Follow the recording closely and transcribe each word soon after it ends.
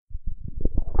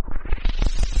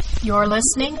You're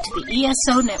listening to the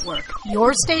ESO Network,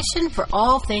 your station for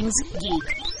all things geek.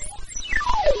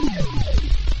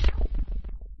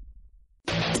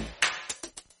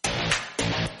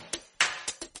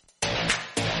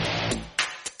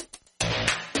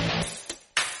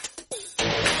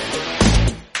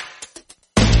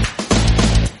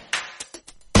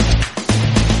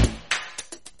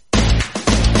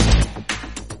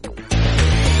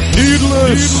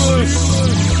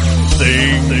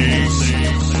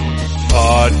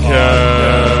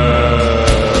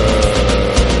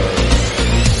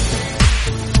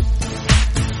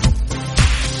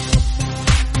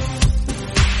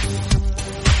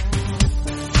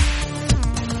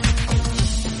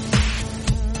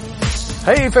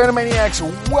 Hey,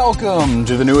 Phantomaniacs, welcome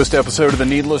to the newest episode of the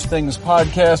Needless Things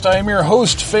podcast. I am your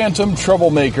host, Phantom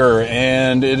Troublemaker,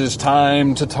 and it is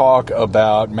time to talk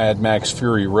about Mad Max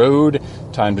Fury Road,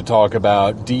 time to talk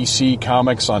about DC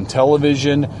Comics on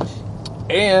television,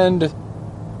 and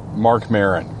Marc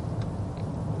Maron.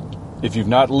 If you've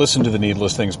not listened to the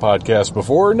Needless Things podcast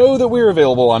before, know that we're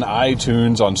available on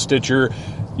iTunes, on Stitcher.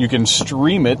 You can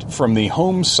stream it from the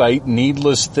home site,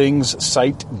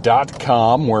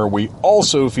 needlessthingssite.com, where we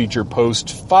also feature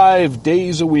posts 5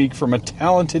 days a week from a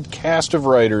talented cast of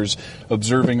writers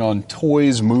observing on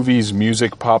toys, movies,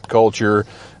 music, pop culture,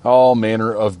 all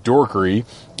manner of dorkery.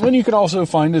 And you can also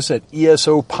find us at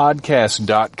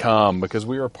esopodcast.com, because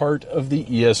we are part of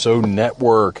the ESO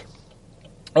network.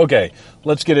 Okay,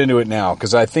 let's get into it now,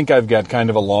 because I think I've got kind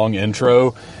of a long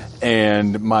intro.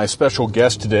 And my special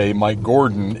guest today, Mike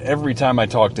Gordon, every time I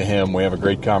talk to him, we have a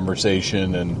great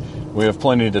conversation and we have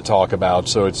plenty to talk about.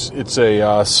 So it's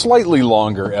a slightly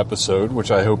longer episode, which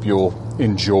I hope you'll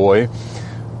enjoy.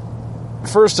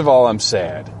 First of all, I'm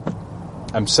sad.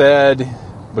 I'm sad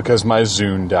because my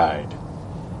Zune died.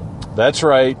 That's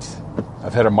right.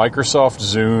 I've had a Microsoft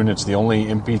Zune. It's the only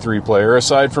MP3 player,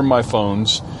 aside from my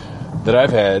phones, that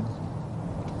I've had.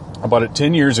 I bought it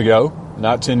 10 years ago.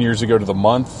 Not 10 years ago to the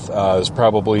month. It was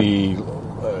probably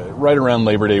right around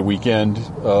Labor Day weekend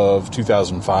of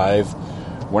 2005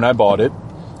 when I bought it.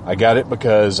 I got it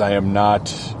because I am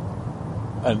not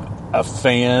a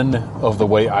fan of the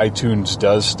way iTunes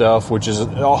does stuff, which is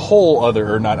a whole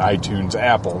other, or not iTunes,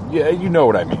 Apple. Yeah, you know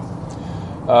what I mean.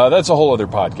 That's a whole other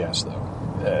podcast,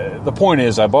 though. The point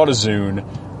is, I bought a Zune.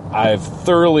 I've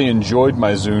thoroughly enjoyed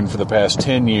my Zune for the past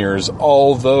 10 years,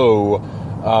 although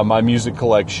my music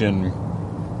collection...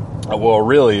 Well,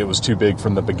 really, it was too big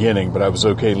from the beginning, but I was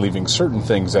okay leaving certain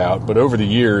things out. But over the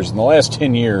years, in the last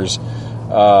 10 years,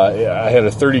 I had a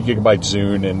 30-gigabyte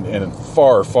Zune and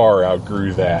far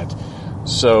outgrew that.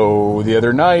 So the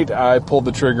other night, I pulled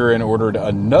the trigger and ordered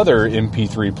another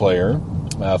MP3 player,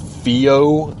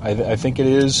 FiiO, I think it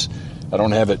is. I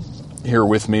don't have it here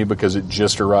with me because it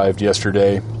just arrived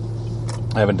yesterday.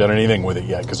 I haven't done anything with it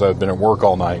yet because I've been at work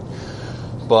all night.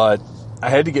 But I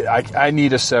had to I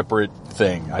need a separate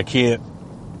thing. I can't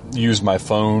use my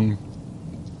phone,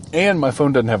 and my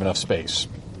phone doesn't have enough space.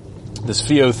 This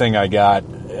FiiO thing I got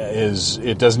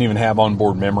it doesn't even have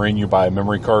onboard memory, and you buy a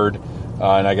memory card,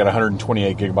 and I got a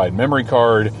 128 gigabyte memory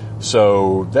card,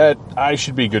 so that I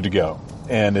should be good to go.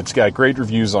 And it's got great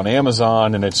reviews on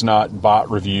Amazon, and it's not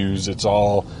bot reviews. It's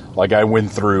all like I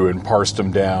went through and parsed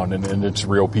them down, and it's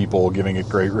real people giving it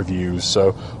great reviews.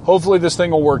 So hopefully this thing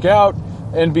will work out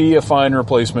and be a fine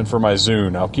replacement for my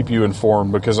Zune. I'll keep you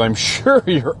informed because I'm sure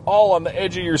you're all on the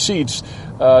edge of your seats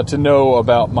to know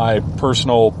about my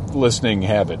personal listening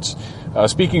habits.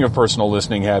 Speaking of personal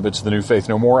listening habits, the new Faith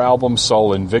No More album,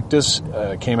 Sol Invictus,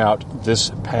 came out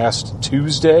this past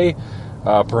Tuesday.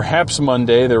 Perhaps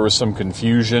Monday there was some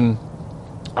confusion.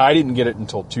 I didn't get it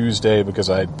until Tuesday because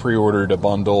I had pre-ordered a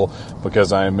bundle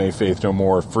because I am a Faith No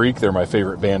More freak. They're my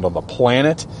favorite band on the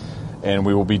planet. And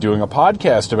we will be doing a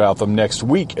podcast about them next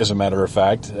week, as a matter of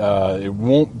fact. It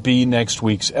won't be next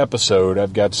week's episode.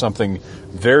 I've got something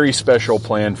very special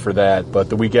planned for that. But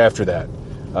the week after that,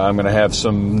 I'm going to have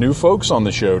some new folks on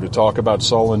the show to talk about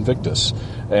Sol Invictus.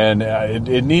 And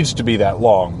it needs to be that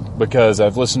long because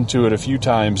I've listened to it a few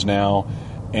times now.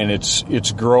 And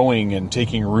it's growing and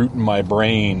taking root in my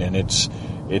brain. And it's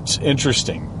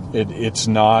interesting. It's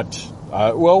not...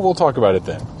 well, we'll talk about it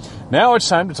then. Now it's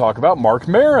time to talk about Marc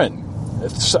Maron.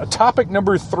 It's topic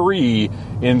number 3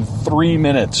 in 3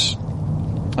 minutes.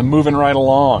 I'm moving right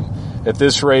along. At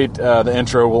this rate, the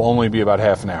intro will only be about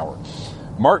half an hour.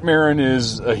 Marc Maron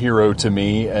is a hero to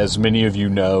me, as many of you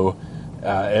know,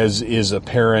 as is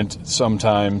apparent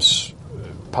sometimes,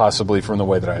 possibly from the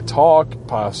way that I talk,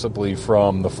 possibly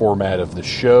from the format of the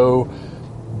show,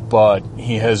 but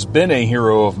he has been a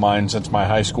hero of mine since my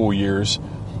high school years,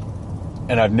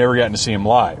 and I've never gotten to see him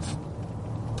live.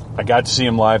 I got to see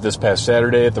him live this past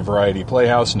Saturday at the Variety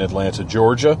Playhouse in Atlanta,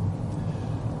 Georgia.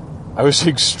 I was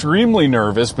extremely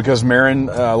nervous because Maron,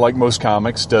 like most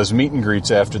comics, does meet and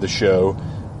greets after the show.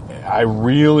 I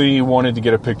really wanted to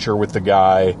get a picture with the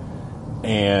guy,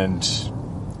 and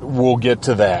we'll get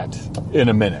to that in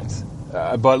a minute.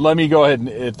 But let me go ahead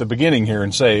at the beginning here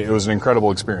and say it was an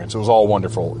incredible experience. It was all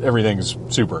wonderful. Everything's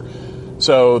super.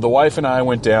 So the wife and I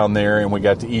went down there and we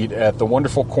got to eat at the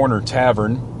Wonderful Corner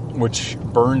Tavern, which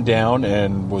burned down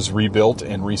and was rebuilt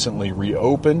and recently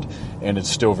reopened, and it's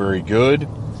still very good.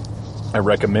 I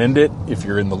recommend it if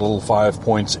you're in the Little Five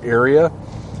Points area.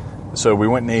 So we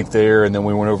went and ate there, and then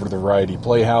we went over to the Variety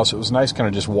Playhouse. It was nice kind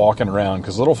of just walking around,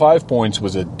 because Little Five Points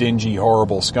was a dingy,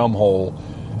 horrible scumhole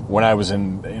when I was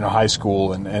in high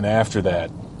school and after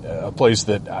that. A place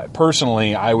that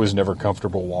personally I was never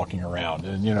comfortable walking around.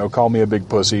 And, call me a big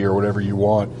pussy or whatever you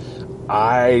want.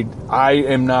 I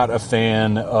am not a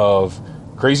fan of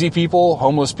crazy people,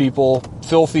 homeless people,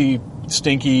 filthy,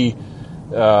 stinky.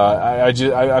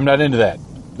 I'm not into that.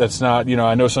 That's not,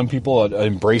 I know some people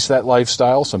embrace that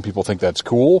lifestyle. Some people think that's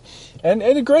cool.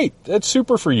 And great. That's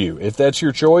super for you. If that's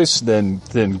your choice, then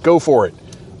go for it.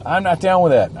 I'm not down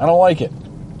with that. I don't like it.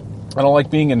 I don't like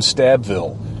being in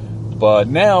Stabville. But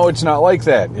now it's not like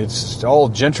that. It's all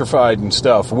gentrified and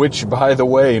stuff, which, by the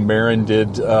way, Maron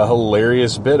did a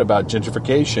hilarious bit about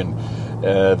gentrification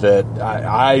that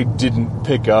I didn't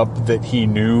pick up that he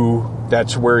knew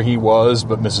that's where he was,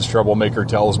 but Mrs. Troublemaker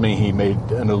tells me he made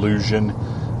an allusion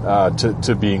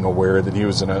to being aware that he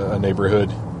was in a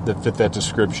neighborhood that fit that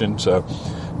description. So,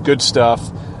 good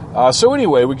stuff. So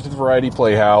anyway, we get to the Variety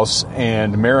Playhouse,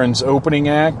 and Maron's opening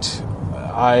act,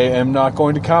 I am not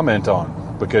going to comment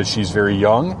on, because she's very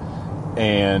young,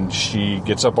 and she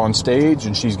gets up on stage,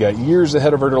 and she's got years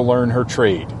ahead of her to learn her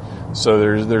trade. So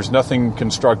there's nothing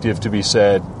constructive to be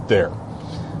said there.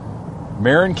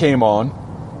 Maron came on,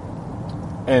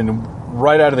 and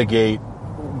right out of the gate,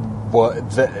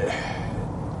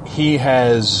 he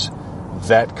has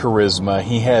that charisma.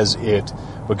 He has it,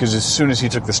 because as soon as he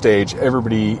took the stage,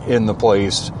 everybody in the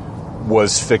place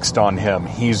was fixed on him.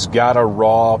 He's got a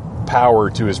raw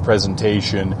power to his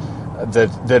presentation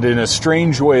that in a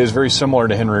strange way is very similar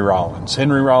to Henry Rollins.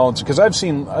 Henry Rollins, because I've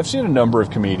seen a number of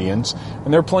comedians,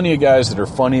 and there are plenty of guys that are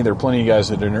funny, there are plenty of guys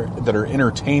that are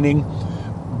entertaining,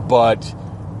 but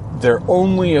there are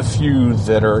only a few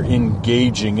that are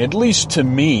engaging, at least to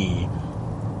me,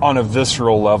 on a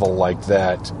visceral level like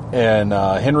that. And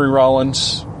Henry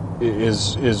Rollins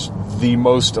is the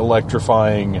most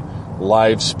electrifying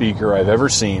live speaker I've ever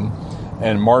seen,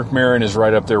 and Marc Maron is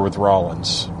right up there with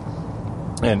Rollins.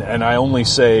 And I only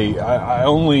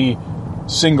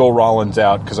single Rollins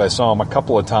out because I saw him a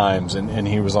couple of times, and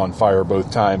he was on fire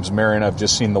both times. Maron, I've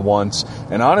just seen the once,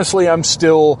 and honestly, that's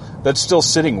still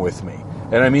sitting with me.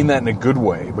 And I mean that in a good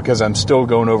way, because I'm still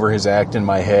going over his act in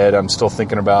my head. I'm still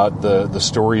thinking about the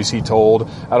stories he told.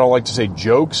 I don't like to say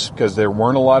jokes, because there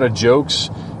weren't a lot of jokes.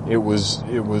 It was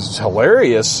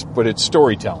hilarious, but it's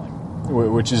storytelling,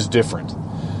 which is different.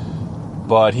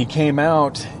 But he came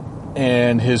out,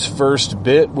 and his first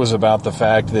bit was about the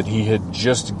fact that he had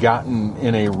just gotten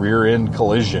in a rear-end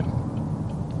collision.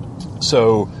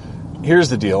 So here's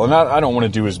the deal, and I don't want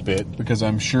to do his bit, because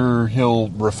I'm sure he'll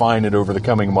refine it over the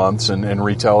coming months and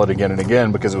retell it again and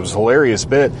again, because it was a hilarious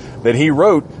bit that he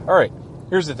wrote. All right,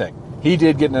 here's the thing. He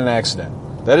did get in an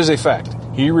accident. That is a fact.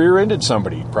 He rear-ended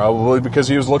somebody, probably because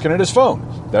he was looking at his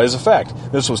phone. That is a fact.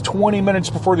 This was 20 minutes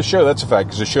before the show. That's a fact,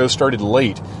 because the show started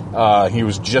late. He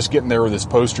was just getting there with his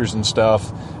posters and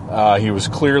stuff. He was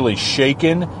clearly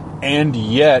shaken, and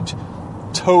yet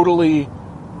totally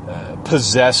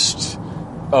possessed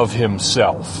of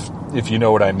himself, if you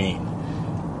know what I mean.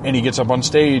 And he gets up on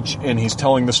stage, and he's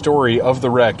telling the story of the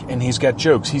wreck, and he's got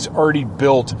jokes. He's already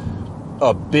built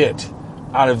a bit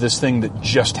out of this thing that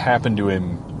just happened to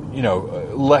him,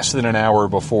 less than an hour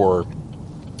before.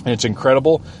 And it's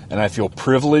incredible, and I feel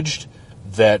privileged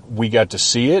that we got to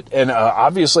see it. And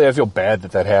obviously I feel bad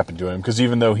that happened to him, because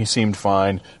even though he seemed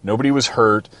fine, nobody was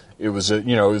hurt. It was a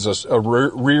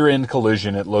rear end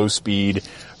collision at low speed.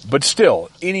 But still,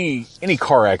 any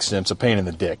car accident's a pain in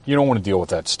the dick. You don't want to deal with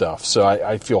that stuff. So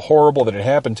I feel horrible that it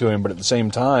happened to him, but at the same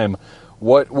time,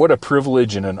 what a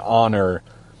privilege and an honor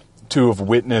to have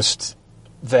witnessed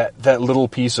that little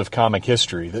piece of comic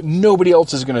history that nobody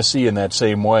else is going to see in that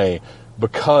same way,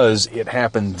 because it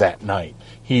happened that night.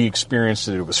 He experienced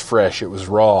it. It was fresh. It was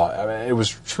raw. I mean, it was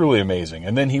truly amazing.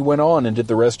 And then he went on and did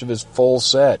the rest of his full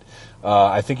set.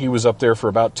 I think he was up there for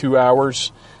about 2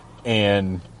 hours,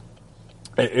 and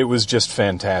It was just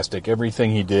fantastic.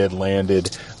 Everything he did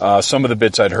landed. Some of the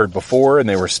bits I'd heard before, and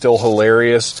they were still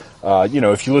hilarious.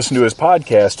 If you listen to his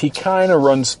podcast, he kind of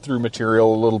runs through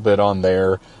material a little bit on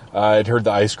there. I'd heard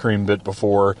the ice cream bit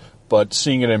before, but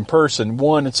seeing it in person,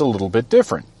 one, it's a little bit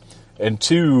different. And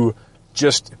two,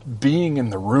 just being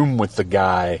in the room with the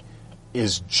guy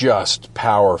is just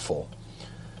powerful.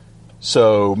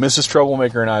 So Mrs.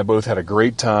 Troublemaker and I both had a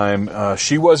great time.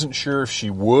 She wasn't sure if she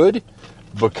would,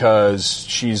 because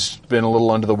she's been a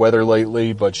little under the weather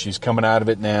lately, but she's coming out of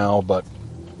it now. But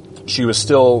she was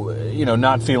still,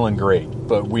 not feeling great.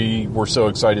 But we were so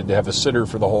excited to have a sitter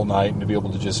for the whole night and to be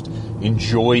able to just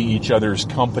enjoy each other's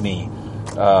company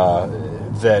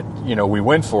that, we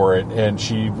went for it. And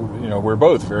she, we're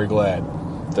both very glad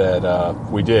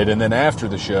that we did. And then after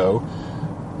the show,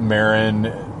 Marin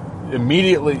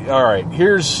immediately, all right,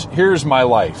 here's my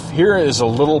life. Here is a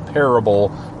little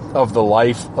parable of the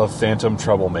life of Phantom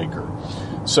Troublemaker.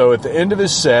 So at the end of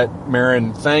his set,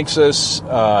 Marin thanks us.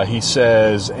 He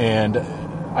says, and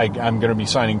I'm going to be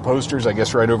signing posters, I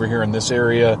guess, right over here in this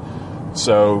area.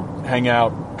 So hang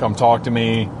out, come talk to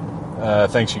me.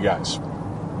 Thanks, you guys.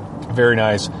 Very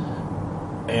nice.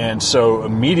 And so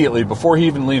immediately, before he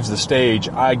even leaves the stage,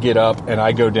 I get up and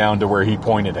I go down to where he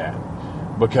pointed at.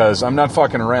 Because I'm not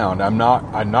fucking around. I'm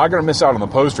not going to miss out on the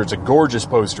poster. It's a gorgeous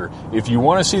poster. If you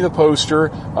want to see the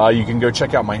poster, you can go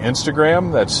check out my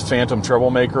Instagram. That's Phantom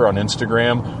Troublemaker on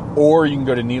Instagram. Or you can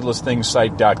go to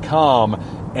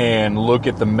needlessthingssite.com and look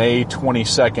at the May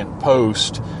 22nd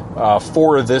post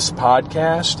for this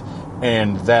podcast.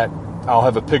 And that I'll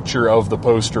have a picture of the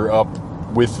poster up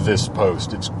with this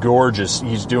post. It's gorgeous.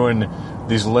 He's doing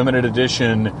these limited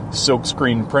edition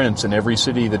silkscreen prints in every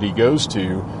city that he goes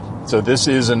to. So this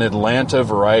is an Atlanta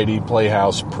Variety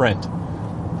Playhouse print,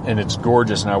 and it's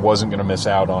gorgeous, and I wasn't going to miss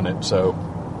out on it. So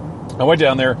I went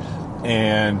down there,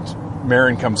 and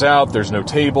Marin comes out. There's no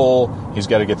table. He's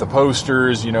got to get the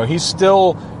posters. He's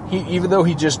still, even though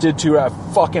he just did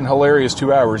fucking hilarious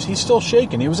 2 hours, he's still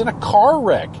shaking. He was in a car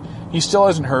wreck. He still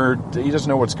hasn't heard. He doesn't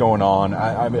know what's going on.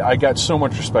 I got so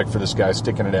much respect for this guy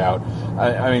sticking it out.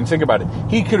 I mean, think about it.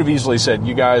 He could have easily said,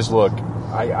 you guys, look,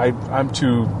 I'm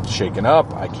too shaken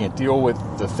up. I can't deal with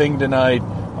the thing tonight.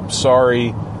 I'm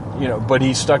sorry. But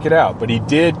he stuck it out. But he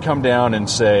did come down and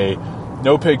say,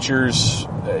 no pictures.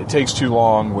 It takes too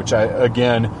long, which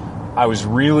I was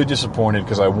really disappointed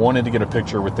because I wanted to get a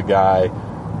picture with the guy.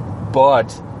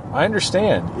 But I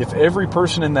understand if every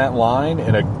person in that line,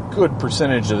 and a good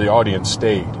percentage of the audience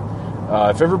stayed,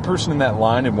 if every person in that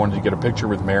line had wanted to get a picture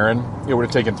with Marin, it would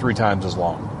have taken 3 times as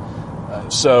long.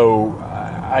 So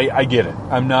I get it.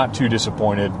 I'm not too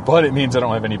disappointed, but it means I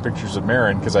don't have any pictures of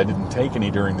Marin because I didn't take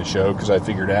any during the show because I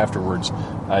figured afterwards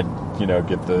I'd,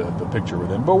 get the picture with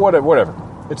him. But whatever.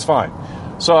 It's fine.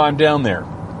 So I'm down there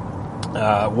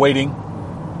waiting.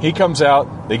 He comes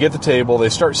out. They get the table. They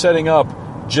start setting up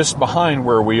just behind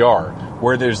where we are,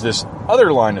 where there's this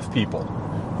other line of people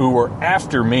who were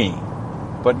after me.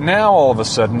 But now, all of a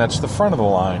sudden, that's the front of the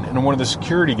line. And one of the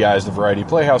security guys at the Variety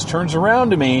Playhouse turns around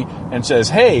to me and says,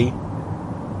 hey,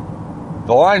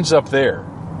 the line's up there.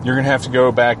 You're going to have to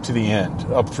go back to the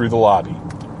end, up through the lobby.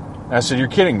 And I said, you're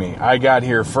kidding me. I got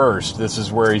here first. This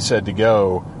is where he said to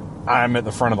go. I'm at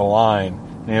the front of the line.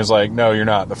 And he was like, no, you're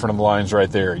not. The front of the line's right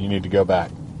there. You need to go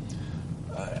back.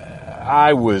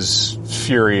 I was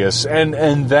furious.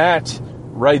 And that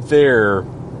right there...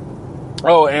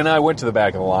 Oh, and I went to the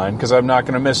back of the line because I'm not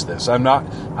going to miss this. I'm not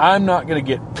going to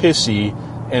get pissy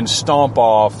and stomp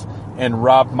off and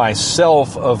rob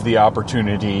myself of the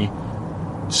opportunity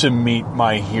to meet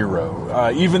my hero.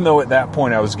 Even though at that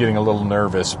point I was getting a little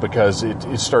nervous because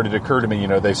it started to occur to me,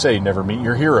 they say never meet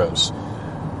your heroes.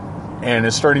 And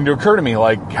it's starting to occur to me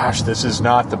like, gosh, this is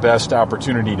not the best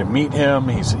opportunity to meet him.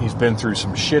 He's been through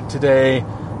some shit today,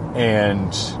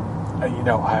 and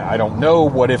I don't know,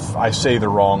 what if I say the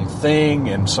wrong thing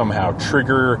and somehow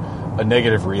trigger a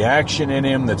negative reaction in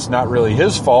him that's not really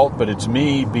his fault, but it's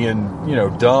me being,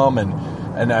 dumb,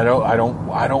 and I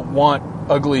don't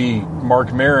want ugly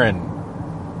Mark Marin.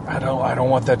 I don't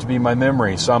want that to be my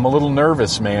memory. So I'm a little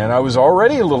nervous, man. I was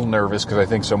already a little nervous because I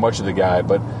think so much of the guy,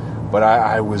 but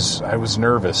I was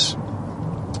nervous.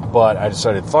 But I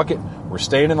decided, fuck it. We're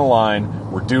staying in the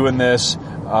line. We're doing this.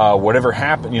 Whatever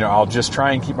happened, I'll just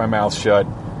try and keep my mouth shut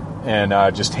and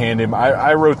just hand him.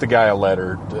 I wrote the guy a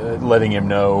letter letting him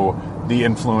know the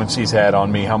influence he's had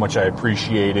on me, how much I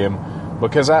appreciate him,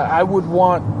 because I would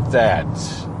want that.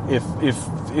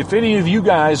 If any of you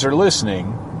guys are listening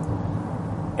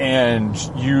and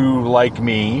you like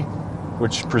me,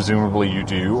 which presumably you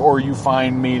do, or you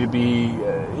find me to be,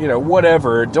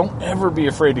 whatever, don't ever be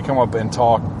afraid to come up and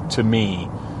talk to me.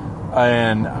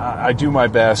 and I do my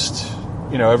best.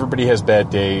 You know, everybody has bad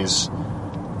days,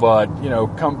 but, you know,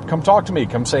 come talk to me.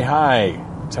 Come say hi.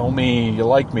 Tell me you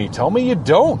like me. Tell me you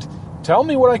don't. Tell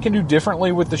me what I can do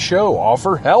differently with the show.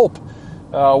 Offer help.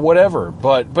 Whatever.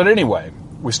 But anyway,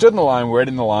 we stood in the line. We waited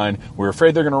in the line. We were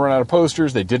afraid they're going to run out of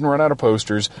posters. They didn't run out of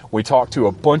posters. We talked to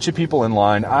a bunch of people in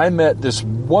line. I met this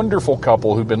wonderful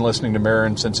couple who'd been listening to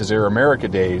Maron since his Air America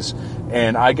days,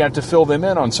 and I got to fill them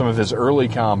in on some of his early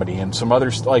comedy and some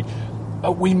others.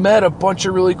 We met a bunch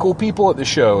of really cool people at the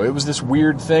show. It was this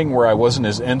weird thing where I wasn't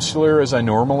as insular as I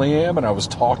normally am, and I was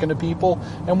talking to people,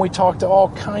 and we talked to all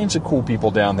kinds of cool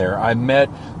people down there. I met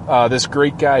this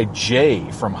great guy, Jay,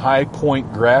 from High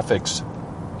Point Graphics,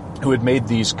 who had made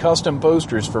these custom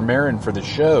posters for Maron for the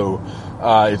show.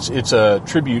 It's a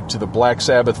tribute to the Black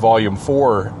Sabbath Volume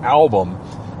 4 album,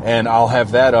 and I'll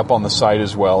have that up on the site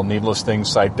as well,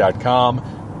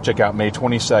 needlessthingssite.com. Check out May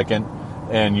 22nd.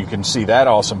 And you can see that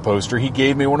awesome poster. He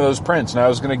gave me one of those prints, and I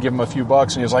was going to give him a few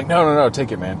bucks, and he was like, no,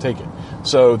 take it, man, take it.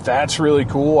 So that's really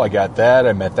cool. I got that.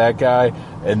 I met that guy.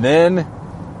 And then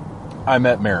I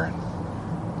met Maron.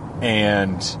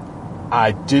 And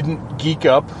I didn't geek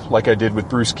up like I did with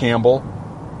Bruce Campbell.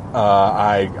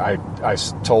 I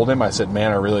told him, I said,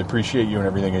 man, I really appreciate you and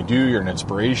everything I do. You're an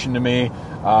inspiration to me.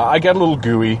 I got a little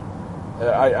gooey.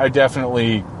 I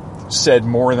definitely said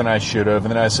more than I should have.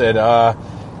 And then I said,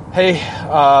 hey,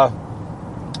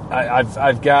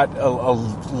 I've got a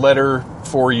letter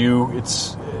for you.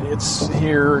 It's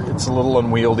here. It's a little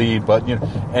unwieldy, but you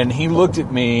know. And he looked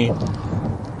at me,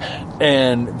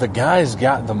 and the guy's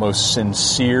got the most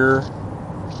sincere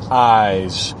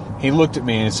eyes. He looked at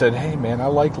me and said, "Hey, man, I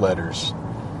like letters,"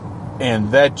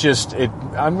 and that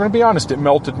I'm going to be honest, it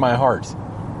melted my heart.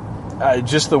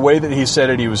 Just the way that he said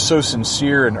it, he was so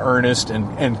sincere and earnest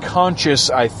and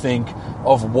conscious, I think,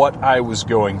 of what I was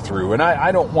going through. And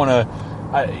I don't want to...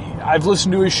 I've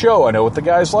listened to his show. I know what the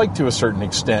guy's like to a certain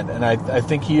extent. And I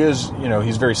think he is, you know,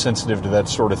 he's very sensitive to that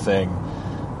sort of thing.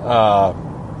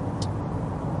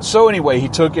 So anyway, he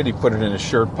took it, he put it in his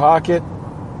shirt pocket.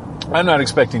 I'm not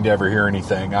expecting to ever hear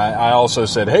anything. I also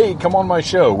said, hey, come on my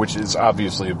show, which is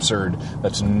obviously absurd.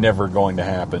 That's never going to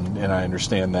happen, and I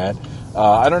understand that.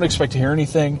 I don't expect to hear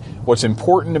anything. What's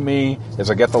important to me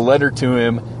is I got the letter to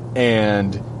him,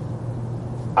 and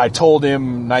I told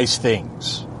him nice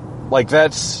things. Like,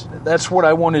 that's what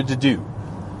I wanted to do.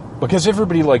 Because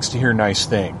everybody likes to hear nice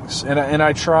things. And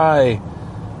I try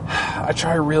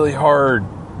really hard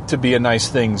to be a nice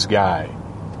things guy,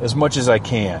 as much as I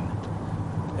can.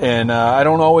 And I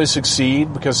don't always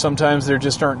succeed, because sometimes there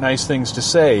just aren't nice things to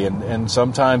say. And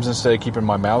sometimes, instead of keeping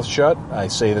my mouth shut, I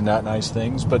say the not nice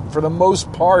things. But for the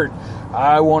most part,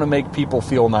 I want to make people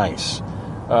feel nice.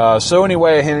 So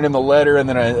anyway, I handed him the letter, and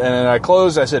then I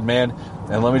closed. I said, man,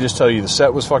 and let me just tell you, the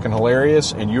set was fucking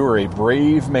hilarious, and you were a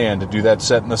brave man to do that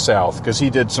set in the South, because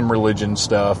he did some religion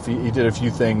stuff. He did a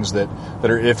few things that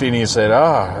are iffy, and he said,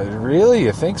 really?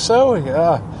 You think so?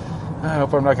 Yeah. I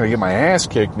hope I'm not going to get my ass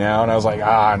kicked now. And I was like,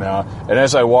 no. And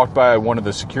as I walked by one of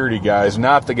the security guys,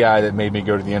 not the guy that made me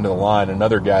go to the end of the line,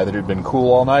 another guy that had been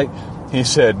cool all night, he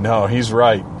said, no, he's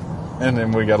right. And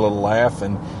then we got a little laugh,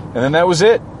 and then that was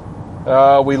it.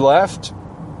 We left.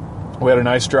 We had a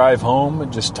nice drive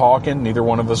home, just talking. Neither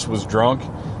one of us was drunk.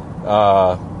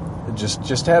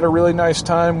 Just had a really nice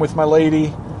time with my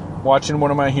lady, watching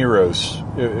one of my heroes.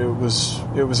 It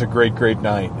was a great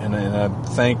night, and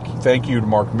thank you to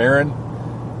Mark Maron,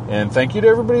 and thank you to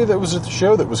everybody that was at the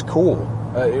show that was cool.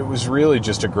 It was really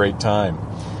just a great time.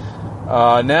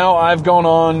 Now I've gone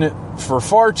on for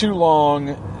far too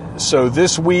long, so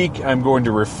this week I'm going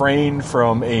to refrain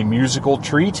from a musical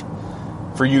treat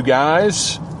for you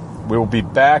guys. We'll be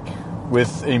back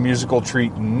with a musical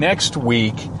treat next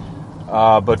week.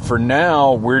 But for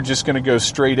now, we're just going to go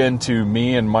straight into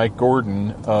me and Mike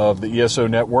Gordon of the ESO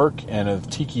Network and of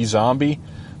Tiki Zombie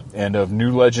and of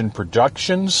New Legend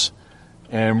Productions.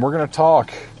 And we're going to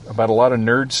talk about a lot of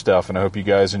nerd stuff, and I hope you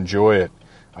guys enjoy it.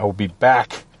 I will be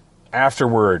back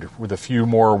afterward with a few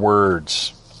more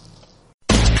words.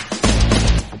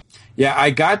 Yeah,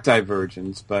 I got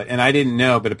Divergence, and I didn't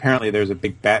know, but apparently there's a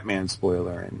big Batman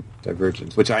spoiler in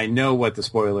Divergence, which I know what the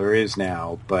spoiler is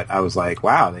now, but I was like,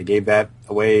 wow, they gave that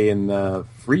away in the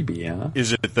freebie, huh?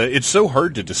 Is it it's so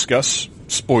hard to discuss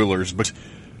spoilers, but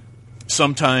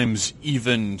sometimes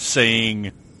even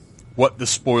saying what the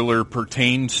spoiler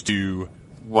pertains to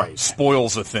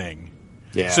spoils a thing.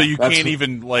 Yeah. So you can't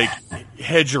even,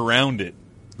 hedge around it.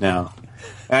 No.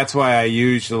 That's why I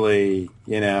usually,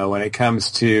 when it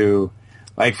comes to,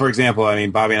 for example,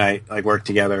 Bobby and I, work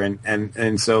together,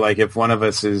 and so, if one of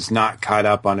us is not caught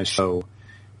up on a show,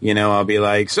 I'll be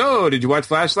like, so did you watch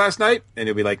Flash last night? And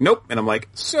he'll be like, nope. And I'm like,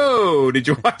 so did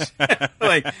you watch?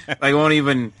 like I won't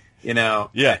even, and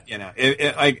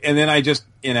then I just,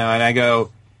 and I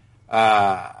go,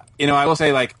 I will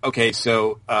say like, okay,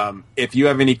 so, if you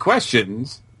have any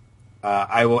questions,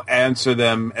 I will answer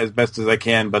them as best as I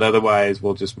can, but otherwise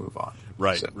we'll just move on.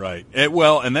 Right, so. Right.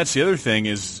 And that's the other thing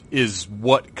is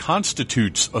what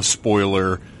constitutes a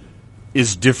spoiler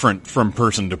is different from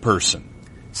person to person.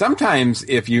 Sometimes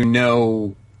if you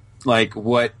know, like,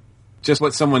 what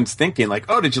someone's thinking, like,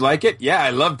 oh, did you like it? Yeah,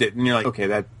 I loved it. And you're like, okay,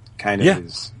 that kind of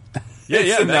is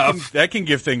enough. That can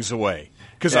give things away.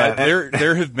 Because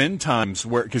there have been times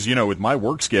where, because, with my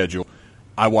work schedule,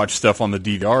 I watch stuff on the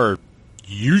DVR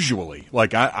usually.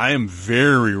 Like, I am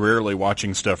very rarely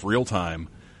watching stuff real time.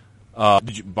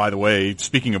 By the way,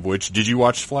 speaking of which, did you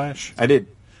watch Flash? I did.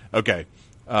 Okay.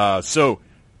 So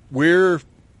we're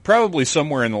probably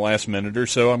somewhere in the last minute or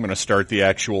so. I'm going to start the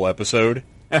actual episode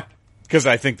because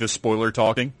I think this spoiler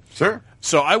talking. Sure.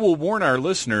 So I will warn our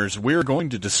listeners, we're going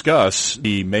to discuss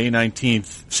the May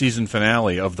 19th season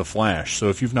finale of The Flash. So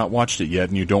if you've not watched it yet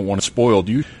and you don't want it spoiled,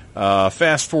 you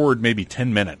fast forward maybe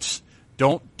 10 minutes.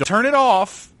 Don't turn it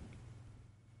off,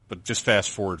 but just fast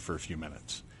forward for a few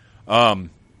minutes.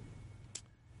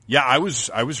 Yeah, I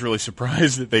was really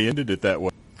surprised that they ended it that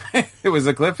way. It was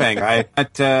a cliffhanger.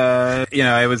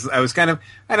 I was kind of,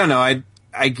 I don't know.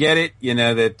 I get it,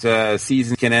 that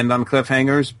seasons can end on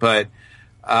cliffhangers, but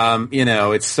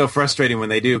it's so frustrating when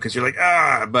they do because you're like,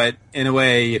 but in a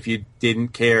way, if you didn't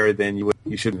care, then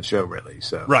you shouldn't show really.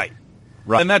 So right,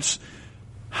 and that's.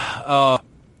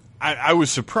 I was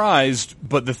surprised,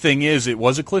 but the thing is, it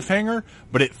was a cliffhanger,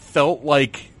 but it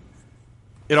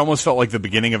almost felt like the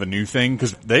beginning of a new thing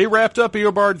because they wrapped up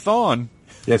Eobard Thawne.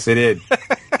 Yes, they did.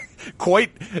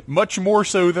 Quite much more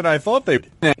so than I thought they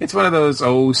would. It's one of those,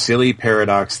 silly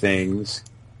paradox things.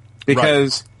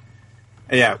 Because,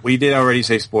 we did already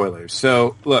say spoilers.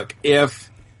 So, look,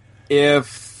 if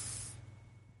the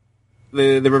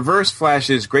Reverse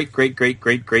Flash's great,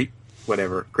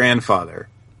 whatever, grandfather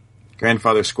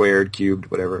squared, cubed,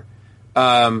 whatever,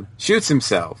 shoots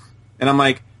himself. And I'm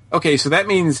like, okay, so that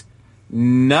means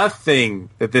nothing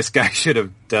that this guy should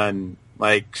have done,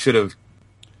 should have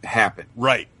happened.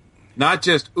 Right. Not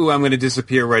just, I'm going to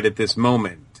disappear right at this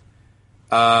moment.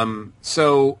 But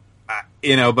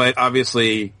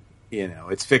obviously,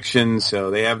 it's fiction,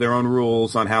 so they have their own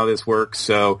rules on how this works.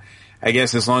 So I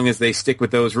guess as long as they stick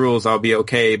with those rules, I'll be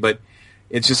okay. But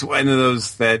it's just one of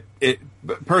those that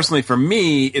personally for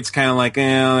me, it's kind of like,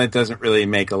 it doesn't really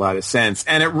make a lot of sense.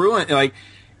 And it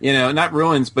not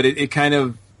ruins, but it kind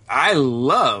of, I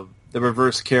love the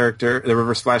Reverse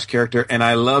Flash character, and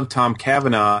I love Tom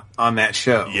Cavanaugh on that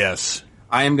show. Yes.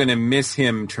 I am going to miss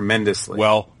him tremendously.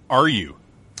 Well, are you?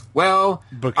 Well,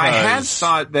 I had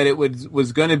thought that it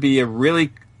was going to be a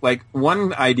really,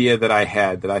 one idea that I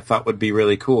had that I thought would be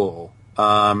really cool.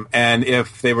 And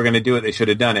if they were going to do it, they should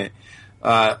have done it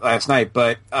last night,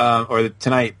 or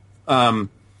tonight,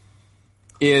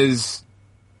 is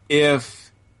if...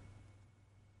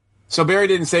 So Barry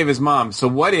didn't save his mom. So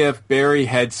what if Barry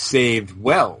had saved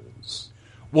Wells?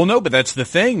 Well, no, but that's the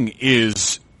thing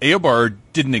is Eobard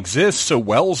didn't exist, so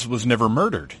Wells was never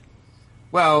murdered.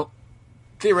 Well,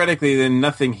 theoretically, then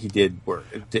nothing he did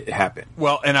happen.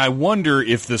 Well, and I wonder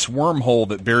if this wormhole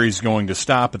that Barry's going to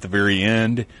stop at the very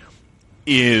end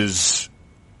is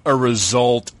a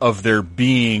result of there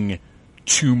being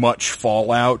too much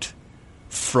fallout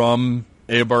from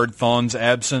Eobard Thawne's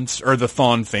absence, or the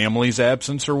Thawne family's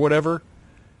absence, or whatever.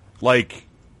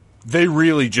 They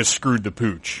really just screwed the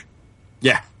pooch.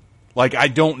 Yeah. I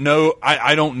don't know.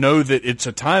 I don't know that it's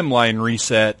a timeline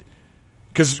reset,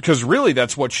 because really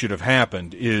that's what should have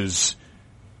happened. Is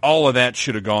all of that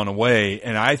should have gone away,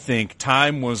 and I think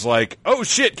time was like, oh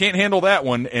shit, can't handle that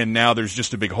one, and now there's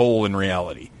just a big hole in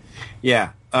reality.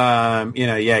 Yeah.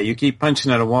 You keep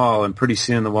punching at a wall, and pretty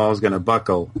soon the wall is going to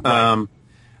buckle. Right.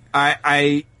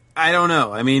 I don't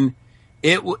know. I mean,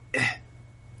 in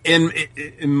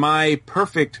my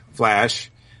perfect Flash,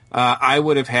 I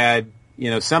would have had,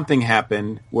 something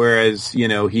happen, whereas,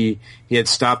 he had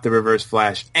stopped the Reverse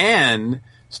Flash and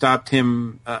stopped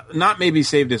him, not maybe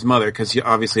saved his mother, because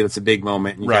obviously that's a big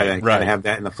moment, and you gotta have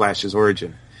that in the Flash's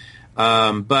origin.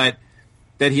 But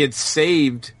that he had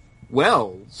saved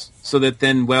Wells, so that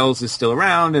then Wells is still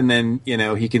around, and then,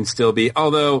 he can still be,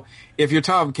 although, if you're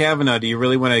Tom Cavanaugh, do you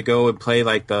really want to go and play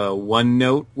the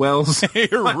one-note Wells?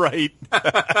 You're right.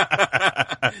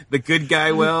 The good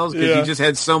guy Wells? Because you just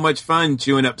had so much fun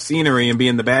chewing up scenery and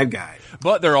being the bad guy.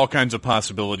 But there are all kinds of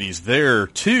possibilities there,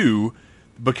 too,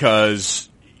 because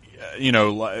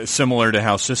similar to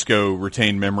how Cisco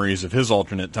retained memories of his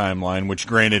alternate timeline, which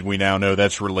granted we now know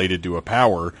that's related to a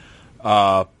power.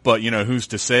 But, who's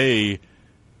to say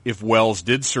if Wells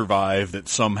did survive that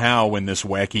somehow in this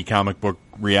wacky comic book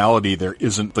reality there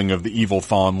isn't something of the evil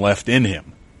Thawne left in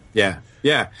him? Yeah,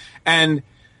 yeah. And,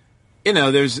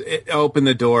 it opened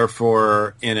the door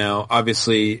for,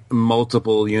 obviously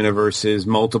multiple universes,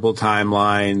 multiple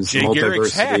timelines, Jay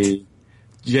Garrick's hat.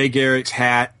 Jay Garrick's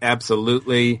hat,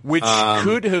 absolutely. Which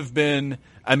could have been,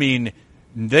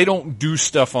 they don't do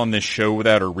stuff on this show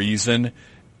without a reason.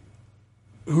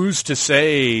 Who's to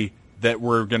say that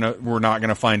we're not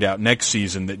gonna find out next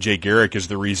season that Jay Garrick is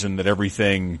the reason that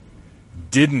everything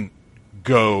didn't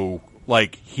go,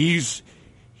 like he's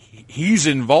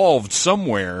involved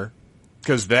somewhere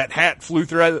because that hat flew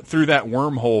through that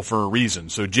wormhole for a reason.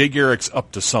 So Jay Garrick's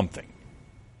up to something.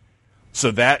 So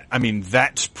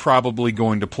that's probably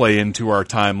going to play into our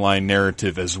timeline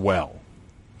narrative as well.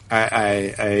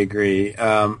 I agree.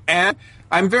 And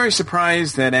I'm very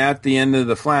surprised that at the end of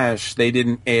The Flash, they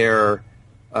didn't air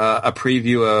a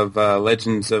preview of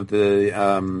Legends of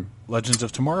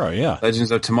Tomorrow, yeah.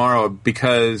 Legends of Tomorrow,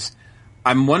 because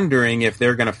I'm wondering if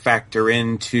they're going to factor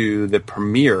into the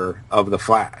premiere of The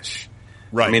Flash.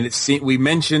 Right. We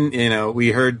mentioned,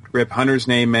 we heard Rip Hunter's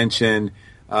name mentioned.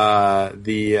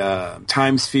 The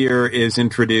time sphere is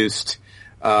introduced.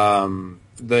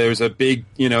 There's a big,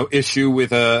 issue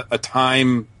with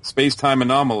a space-time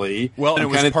anomaly. Well,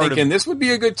 I'm kind of thinking this would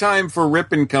be a good time for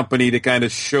Rip and Company to kind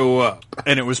of show up.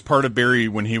 And it was part of Barry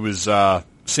when he was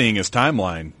seeing his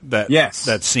timeline.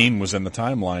 That scene was in the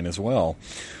timeline as well.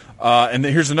 And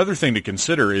here's another thing to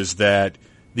consider is that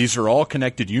these are all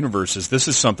connected universes. This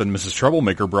is something Mrs.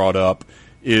 Troublemaker brought up.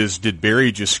 Did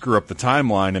Barry just screw up the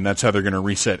timeline, and that's how they're going to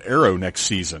reset Arrow next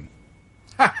season?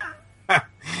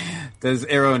 Does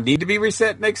Arrow need to be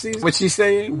reset next season? What's she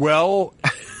saying? Well,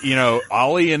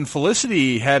 Ollie and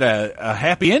Felicity had a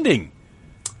happy ending,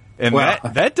 and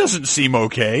that doesn't seem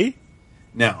okay.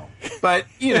 No, but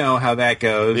you know how that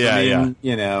goes.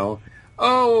 Yeah,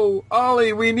 oh,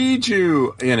 Ollie, we need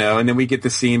you, and then we get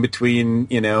the scene between,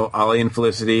 Ollie and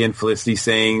Felicity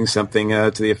saying something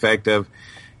to the effect of,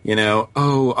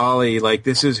 oh, Ollie, like,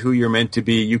 this is who you're meant to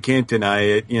be. You can't deny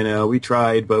it. We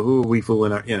tried, but who are we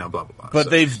fooling our, blah, blah, blah.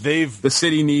 But so, the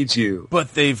city needs you.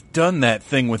 But they've done that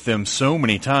thing with them so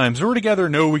many times. We're together.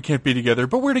 No, we can't be together.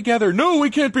 But we're together. No, we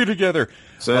can't be together.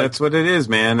 So that's what it is,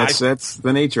 man. That's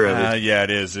the nature of it. Yeah, it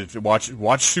is.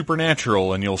 Watch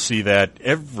Supernatural and you'll see that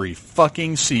every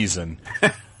fucking season.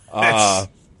 I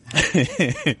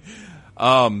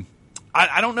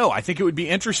don't know. I think it would be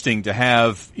interesting to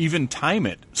have even time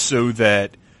it so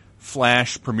that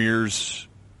Flash premieres,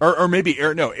 or maybe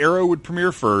Arrow would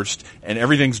premiere first and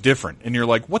everything's different. And you're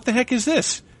like, what the heck is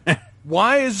this?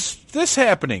 Why is this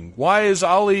happening? Why is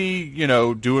Ollie,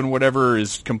 doing whatever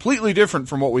is completely different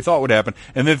from what we thought would happen?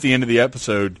 And then at the end of the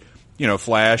episode,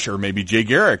 Flash or maybe Jay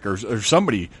Garrick or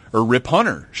somebody or Rip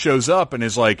Hunter shows up and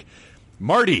is like,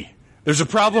 Marty, there's a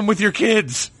problem with your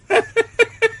kids.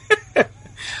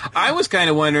 I was kind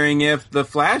of wondering if the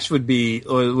Flash would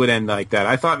end like that.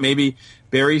 I thought maybe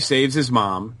Barry saves his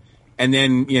mom, and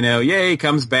then he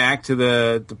comes back to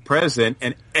the present,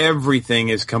 and everything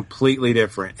is completely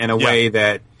different in a way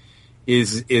that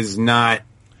is not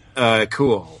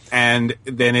cool. And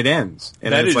then it ends,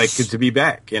 and it's like good to be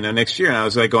back, next year. And I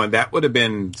was like going, that would have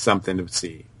been something to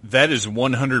see. That is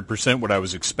 100% what I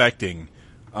was expecting.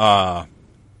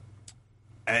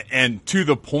 And to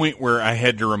the point where I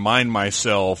had to remind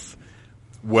myself,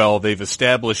 well, they've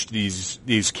established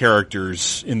these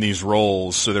characters in these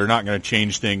roles, so they're not going to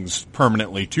change things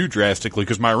permanently too drastically.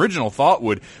 Because my original thought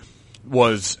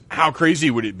was how crazy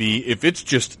would it be if it's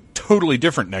just totally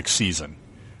different next season?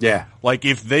 Yeah, like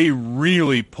if they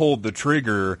really pulled the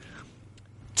trigger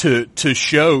to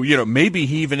show, maybe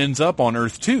he even ends up on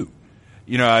Earth too.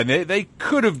 They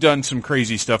could have done some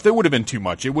crazy stuff. That would have been too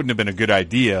much. It wouldn't have been a good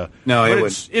idea. No, but it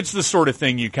wouldn't. It's the sort of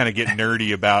thing you kind of get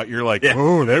nerdy about. You're like,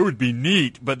 oh, that would be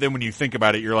neat. But then when you think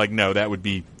about it, you're like, no, that would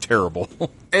be terrible.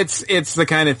 It's the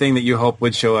kind of thing that you hope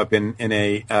would show up in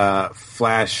a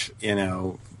Flash,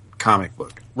 comic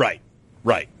book. Right.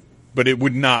 But it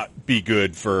would not be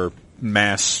good for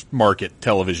mass market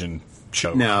television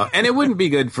show. No, and it wouldn't be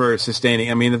good for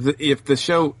sustaining. I mean, if the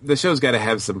show's got to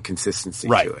have some consistency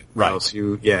to it. Right. Else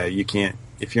you can't.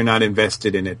 If you're not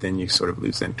invested in it, then you sort of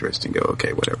lose interest and go,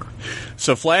 okay, whatever.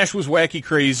 So Flash was wacky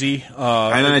crazy. And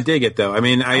I dig it, though. I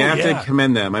mean, I have to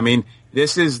commend them. I mean,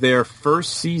 this is their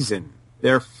first season.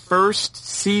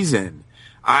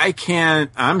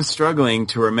 I'm struggling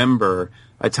to remember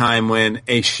a time when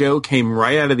a show came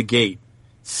right out of the gate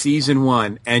season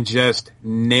 1 and just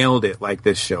nailed it like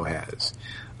this show has.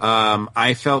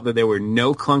 I felt that there were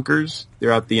no clunkers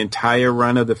throughout the entire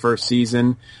run of the first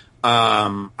season.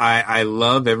 I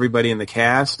love everybody in the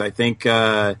cast. I think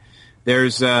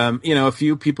there's a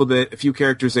few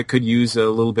characters that could use a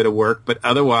little bit of work, but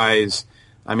otherwise,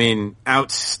 I mean,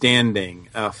 outstanding.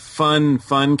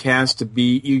 Fun cast to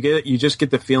be. You just get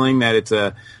the feeling that it's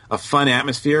a fun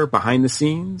atmosphere behind the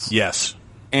scenes. Yes.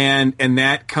 And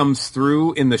that comes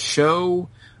through in the show.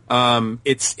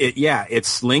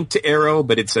 It's linked to Arrow,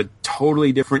 but it's a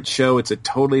totally different show. It's a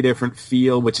totally different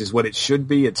feel, which is what it should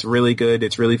be. It's really good.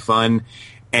 It's really fun.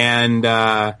 And,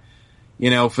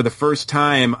 for the first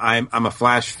time, I'm a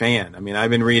Flash fan. I mean, I've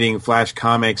been reading Flash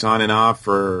comics on and off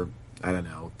for,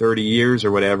 30 years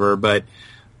or whatever, but,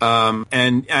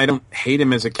 and I don't hate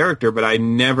him as a character, but I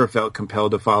never felt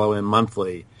compelled to follow him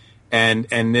monthly. And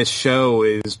this show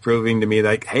is proving to me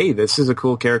like, hey, this is a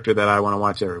cool character that I want to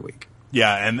watch every week.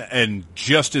 Yeah, and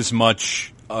just as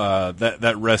much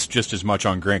that rests just as much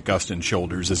on Grant Gustin's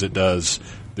shoulders as it does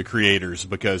the creators,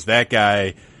 because that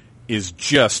guy is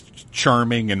just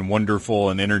charming and wonderful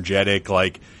and energetic.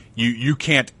 Like you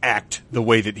can't act the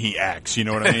way that he acts. You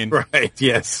know what I mean? Right.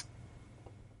 Yes.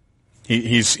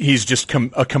 He's just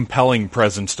a compelling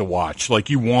presence to watch. Like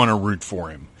you want to root for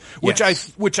him. Which I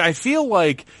feel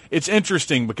like it's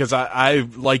interesting because I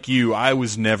like you, I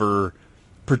was never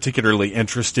particularly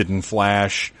interested in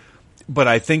Flash, but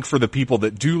I think for the people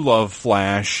that do love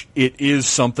Flash, it is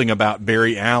something about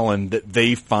Barry Allen that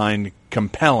they find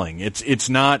compelling. It's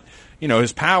not,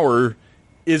 his power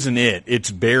isn't it. It's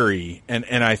Barry. And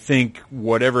I think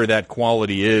whatever that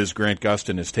quality is, Grant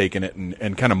Gustin has taken it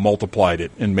and kind of multiplied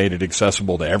it and made it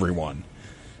accessible to everyone.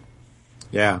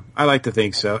 Yeah, I like to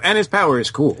think so. And his power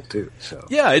is cool too. So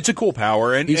yeah, it's a cool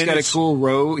power, and he's got a cool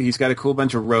rogue. He's got a cool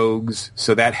bunch of rogues,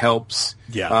 so that helps.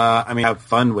 Yeah, have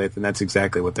fun with, and that's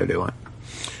exactly what they're doing.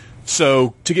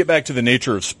 So to get back to the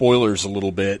nature of spoilers a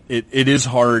little bit, it is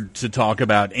hard to talk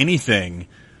about anything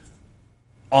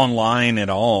online at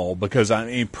all because I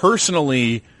mean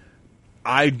personally,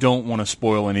 I don't want to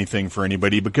spoil anything for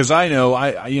anybody because I know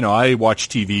I watch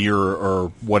TV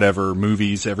or whatever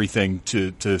movies, everything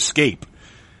to escape.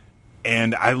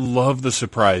 And I love the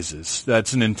surprises.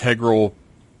 That's an integral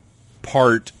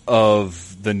part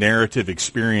of the narrative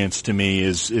experience to me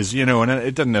is and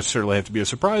it doesn't necessarily have to be a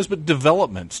surprise, but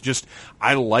developments. Just,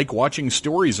 I like watching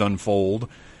stories unfold.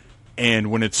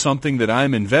 And when it's something that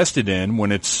I'm invested in,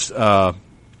 when it's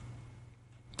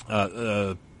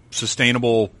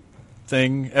sustainable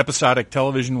thing, episodic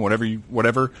television,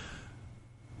 whatever,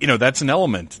 that's an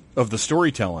element of the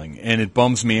storytelling. And it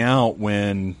bums me out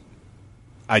when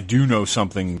I do know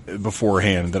something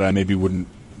beforehand that I maybe wouldn't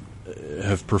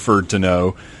have preferred to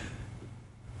know.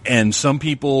 And some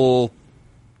people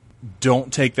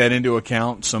don't take that into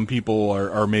account. Some people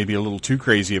are maybe a little too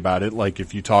crazy about it. Like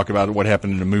if you talk about what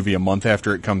happened in a movie a month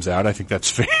after it comes out, I think that's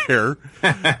fair.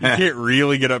 You can't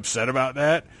really get upset about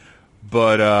that.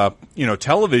 But,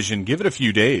 television, give it a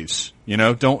few days.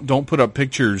 Don't put up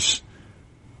pictures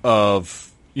of,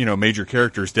 major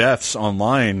characters' deaths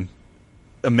online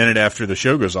a minute after the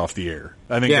show goes off the air.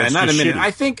 I think that's not just a minute.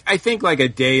 shitty. I think like a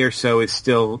day or so is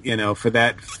still, for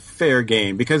that fair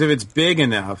game, because if it's big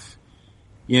enough,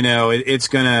 it's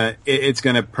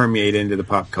gonna permeate into the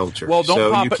pop culture. Well,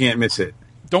 you can't miss it.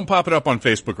 Don't pop it up on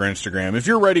Facebook or Instagram. If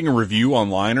you're writing a review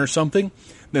online or something,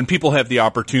 then people have the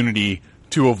opportunity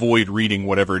to avoid reading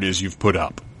whatever it is you've put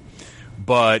up.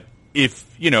 But if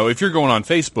you're going on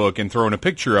Facebook and throwing a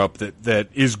picture up that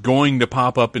is going to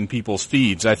pop up in people's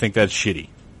feeds, I think that's shitty.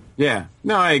 Yeah.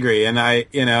 No, I agree. And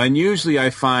and usually I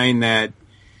find that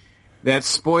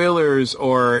spoilers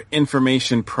or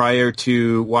information prior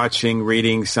to watching,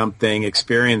 reading something,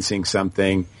 experiencing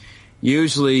something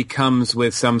usually comes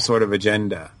with some sort of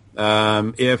agenda.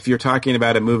 If you're talking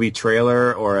about a movie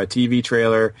trailer or a TV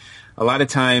trailer, a lot of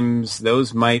times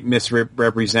those might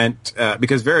misrepresent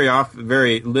because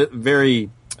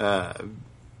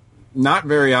not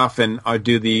very often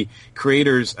do the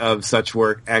creators of such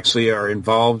work actually are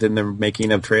involved in the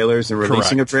making of trailers and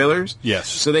releasing Correct. of trailers. Yes.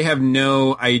 So they have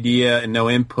no idea and no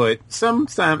input. Some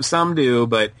do,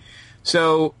 but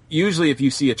so usually if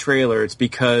you see a trailer, it's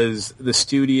because the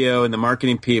studio and the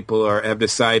marketing people have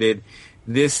decided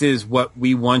this is what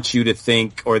we want you to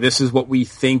think, or this is what we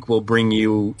think will bring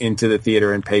you into the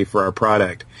theater and pay for our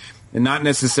product. And not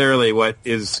necessarily what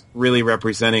is really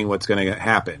representing what's going to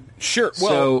happen. Sure.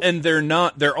 Well, and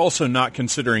they're also not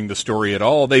considering the story at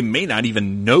all. They may not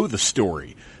even know the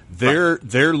story. They're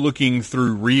looking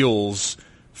through reels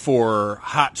for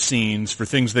hot scenes, for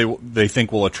things they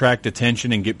think will attract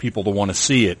attention and get people to want to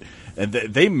see it. and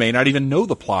they may not even know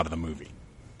the plot of the movie.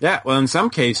 Yeah, well, in some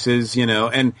cases,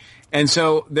 and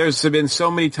so there's been so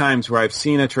many times where I've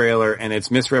seen a trailer and it's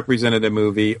misrepresented a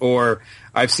movie, or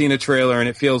I've seen a trailer and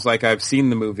it feels like I've seen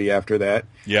the movie after that.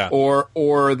 Yeah.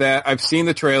 Or that I've seen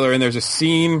the trailer and there's a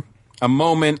scene, a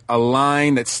moment, a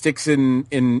line that sticks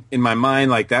in my mind,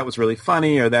 like that was really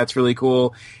funny or that's really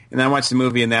cool. And then I watch the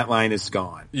movie and that line is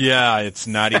gone. Yeah, it's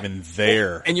not even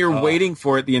there. And you're waiting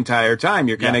for it the entire time.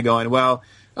 You're kind of going, well,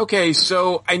 okay,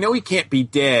 so I know he can't be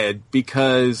dead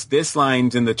because this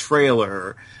line's in the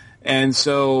trailer. And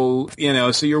so,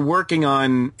 so you're working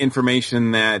on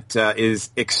information that is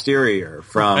exterior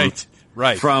from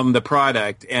from the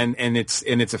product, and it's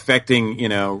affecting,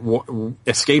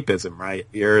 escapism, right?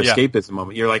 Your escapism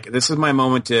moment. You're like, this is my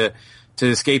moment to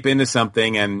escape into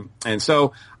something, and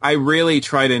so I really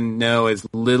try to know as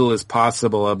little as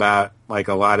possible about like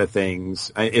a lot of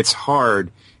things. It's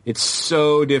hard. It's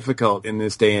so difficult in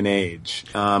this day and age.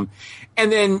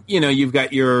 And then, you've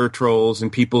got your trolls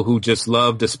and people who just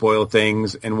love to spoil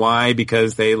things. And why?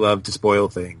 Because they love to spoil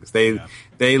things. They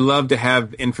love to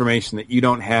have information that you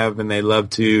don't have, and they love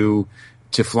to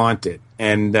flaunt it.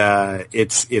 And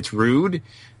it's rude.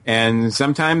 And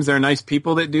sometimes there are nice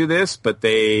people that do this, but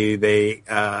they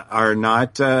are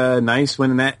not nice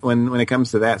when it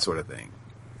comes to that sort of thing.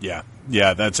 Yeah,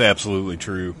 that's absolutely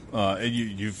true.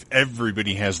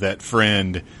 Everybody has that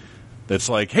friend that's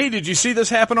like, hey, did you see this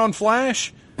happen on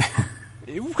Flash?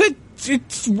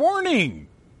 It's warning.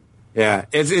 Yeah,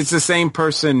 it's the same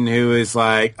person who is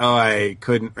like, oh, I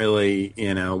couldn't really,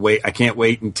 wait. I can't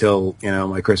wait until,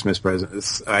 my Christmas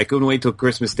presents. I couldn't wait till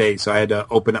Christmas Day, so I had to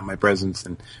open up my presents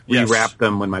and rewrap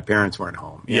them when my parents weren't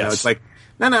home. You know, it's like,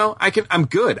 no, I'm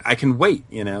good. I can wait,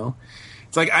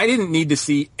 It's like I didn't need to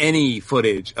see any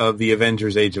footage of the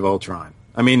Avengers Age of Ultron.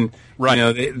 I mean,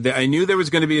 I knew there was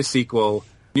going to be a sequel.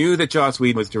 Knew that Joss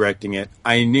Whedon was directing it.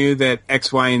 I knew that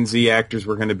X, Y, and Z actors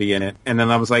were going to be in it. And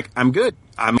then I was like, I'm good.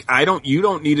 You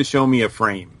don't need to show me a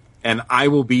frame. And I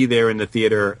will be there in the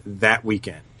theater that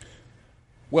weekend.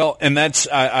 Well, and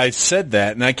I said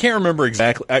that, and I can't remember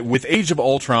exactly. With Age of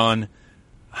Ultron,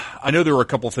 I know there were a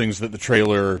couple things that the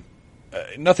trailer,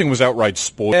 nothing was outright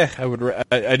spoiled.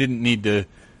 I didn't need to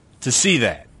see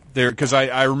that there, because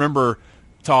I remember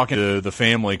talking to the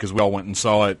family, because we all went and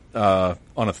saw it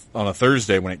on a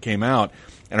Thursday when it came out,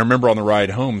 and I remember on the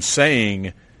ride home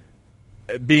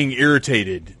being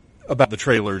irritated about the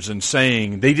trailers and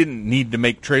saying they didn't need to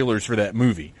make trailers for that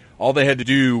movie. All they had to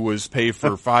do was pay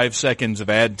for 5 seconds of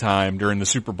ad time during the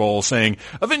Super Bowl saying,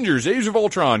 Avengers, Age of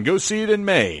Ultron, go see it in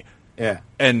May. Yeah.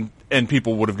 And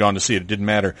people would have gone to see it. It didn't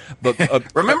matter. But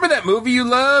remember that movie you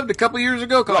loved a couple years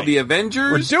ago called The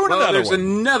Avengers? We're doing another one. There's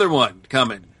another one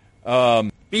coming.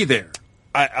 Be there.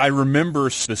 I remember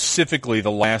specifically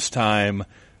the last time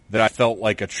that I felt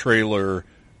like a trailer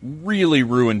really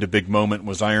ruined a big moment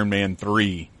was Iron Man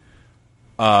 3.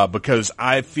 Because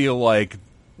I feel like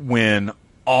when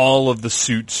all of the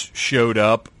suits showed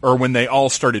up, or when they all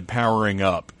started powering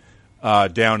up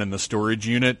down in the storage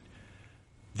unit,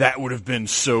 that would have been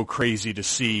so crazy to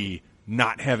see,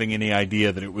 not having any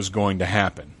idea that it was going to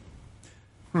happen.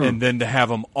 And then to have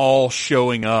them all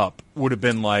showing up would have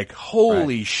been like,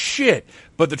 holy shit.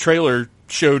 But the trailer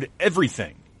showed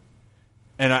everything.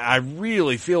 And I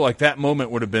really feel like that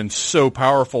moment would have been so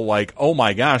powerful, like, oh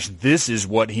my gosh, this is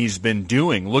what he's been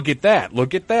doing. Look at that.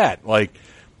 Look at that. Like,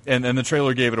 and the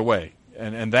trailer gave it away.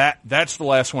 And that's the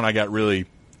last one I got really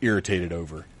irritated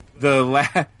over.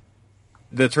 The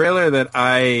trailer that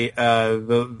I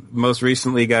the most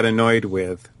recently got annoyed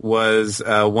with was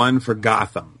one for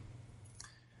Gotham.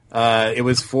 It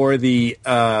was for the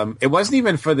it wasn't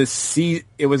even for the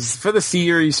it was for the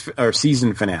series or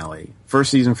season finale, first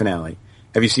season finale.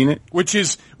 Have you seen it? Which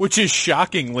is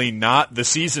shockingly not the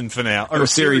season finale or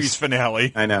series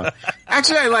finale. I know.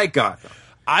 Actually, I like Gotham.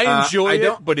 I enjoy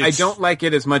it, but I don't like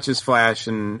it as much as Flash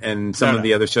and some of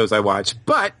the other shows I watch,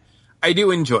 but I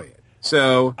do enjoy it.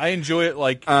 So I enjoy it.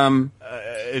 Like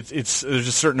it's there's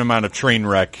a certain amount of train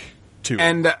wreck to it,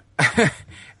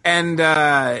 and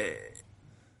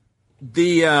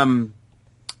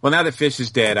well, now that Fish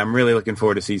is dead, I'm really looking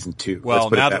forward to season 2. Well, let's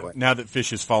put it that way. Now that Fish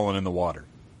has fallen in the water.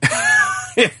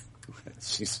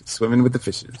 She's swimming with the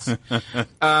fishes.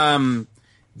 I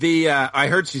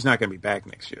heard she's not going to be back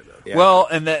next year, though. Yeah. Well,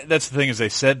 and that's the thing, is they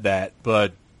said that,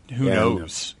 but who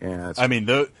knows? Yeah, I mean,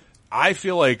 I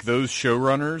feel like those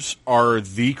showrunners are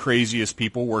the craziest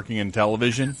people working in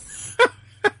television.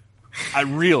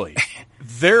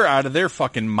 They're out of their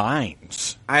fucking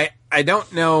minds. I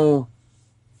don't know.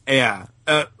 Yeah.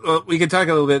 Well, we can talk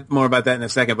a little bit more about that in a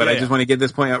second, but I just want to get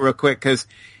this point out real quick, because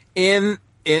in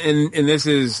and this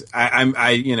is,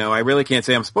 I really can't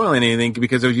say I'm spoiling anything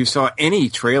because if you saw any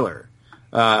trailer,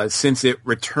 since it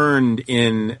returned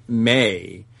in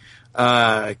May,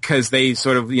 cause they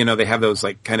sort of, they have those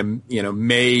like kind of,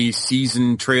 May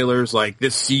season trailers, like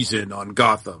this season on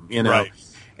Gotham, Right.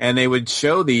 and they would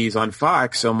show these on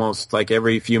Fox almost like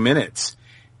every few minutes.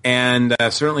 And,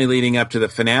 certainly leading up to the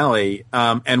finale.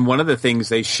 And one of the things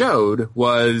they showed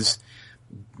was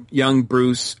young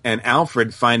Bruce and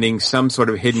Alfred finding some sort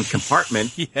of hidden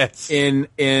compartment Yes. in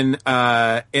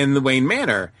the Wayne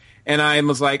Manor. And I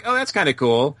was like, oh, that's kind of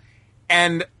cool.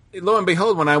 And lo and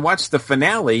behold, when I watched the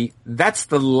finale, that's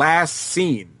the last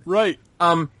scene. Right.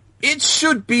 It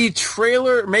should be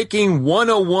trailer making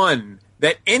 101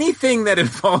 that anything that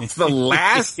involves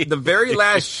the very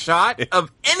last shot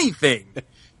of anything,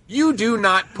 you do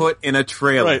not put in a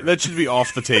trailer. Right. That should be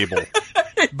off the table.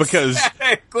 Because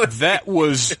that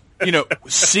was,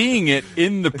 seeing it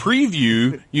in the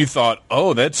preview, you thought,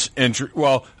 oh, that's interesting.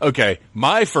 Well, okay,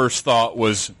 my first thought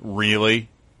was, really?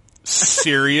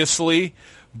 Seriously?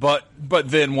 But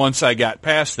then once I got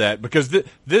past that, because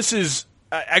this is,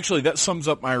 actually, that sums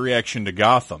up my reaction to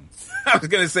Gotham. I was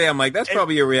going to say, I'm like, that's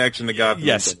probably your reaction to Gotham.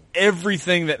 Yes,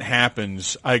 everything that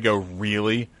happens, I go,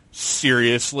 really?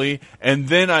 Seriously? And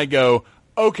then I go,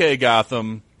 okay,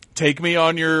 Gotham, take me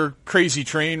on your crazy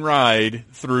train ride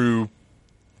through,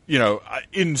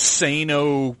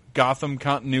 insano Gotham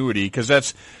continuity, because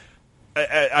that's,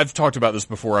 I've talked about this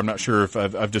before. I'm not sure if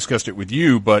I've discussed it with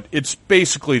you, but it's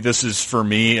basically, this is for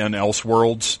me an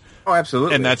Elseworlds. Oh,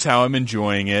 absolutely. And that's how I'm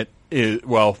enjoying it,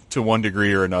 well, to one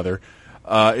degree or another,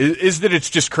 is that it's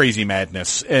just crazy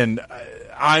madness. And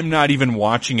I'm not even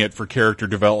watching it for character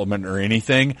development or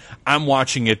anything. I'm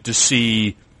watching it to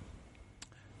see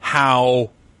how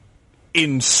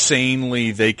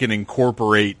insanely they can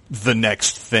incorporate the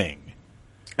next thing.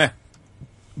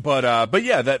 But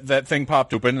yeah, that thing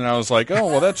popped open and I was like, oh,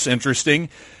 well, that's interesting.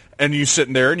 And you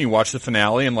sitting there and you watch the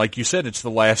finale and like you said, it's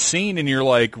the last scene and you're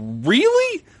like,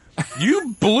 really?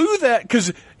 You blew that?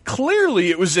 'Cause clearly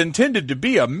it was intended to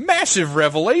be a massive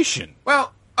revelation.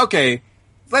 Well, okay,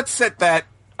 let's set that.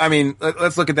 I mean,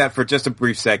 let's look at that for just a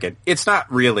brief second. It's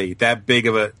not really that big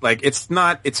of a, like, it's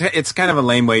kind of a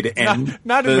lame way to end.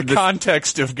 Not in the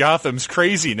context of Gotham's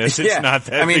craziness, it's not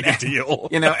that big a deal.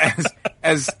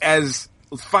 As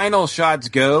final shots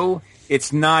go,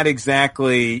 it's not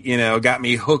exactly, got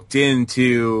me hooked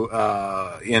into,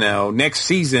 next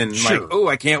season. Sure. Like, oh,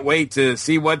 I can't wait to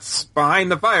see what's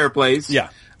behind the fireplace. Yeah.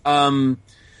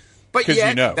 But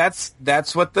yet,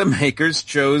 that's what the makers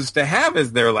chose to have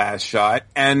as their last shot,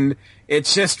 and it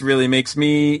just really makes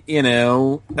me,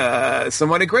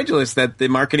 somewhat incredulous that the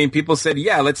marketing people said,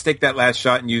 "Yeah, let's take that last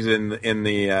shot and use it in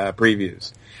the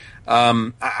previews."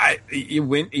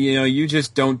 You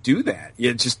just don't do that.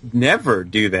 You just never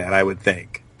do that. I would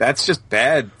think that's just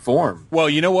bad form. Well,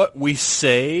 you know what we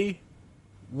say?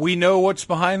 We know what's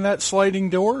behind that sliding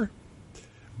door.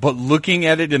 But looking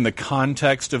at it in the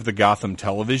context of the Gotham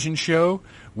television show,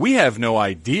 we have no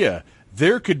idea.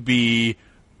 There could be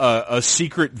a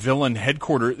secret villain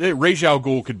headquarters. Ra's al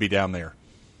Ghul could be down there.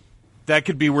 That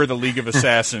could be where the League of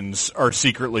Assassins are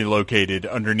secretly located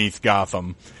underneath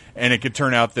Gotham. And it could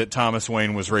turn out that Thomas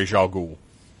Wayne was Ra's al Ghul.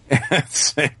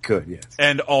 It could, yes.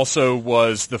 And also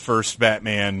was the first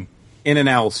Batman. In an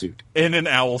owl suit.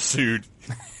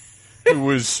 Who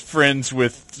was friends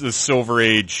with the Silver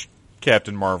Age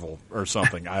Captain Marvel or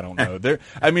something. I don't know.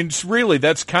 It's really,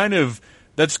 that's kind of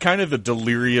the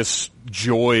delirious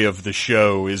joy of the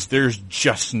show is there's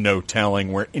just no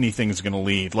telling where anything's going to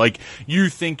lead. Like, you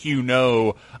think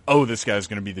oh, this guy's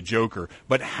going to be the Joker.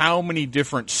 But how many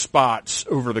different spots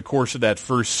over the course of that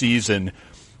first season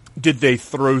did they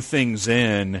throw things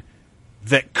in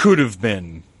that could have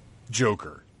been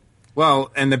Joker?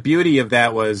 Well, and the beauty of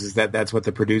that is that that's what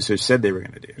the producers said they were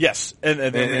going to do. Yes.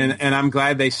 And I'm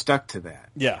glad they stuck to that.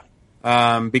 Yeah.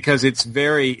 Because it's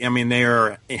they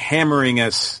are hammering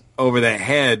us over the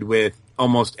head with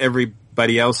almost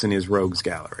everybody else in his rogues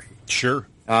gallery. Sure.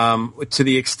 To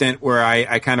the extent where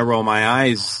I kind of roll my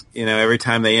eyes, every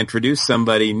time they introduce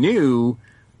somebody new,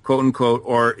 quote unquote,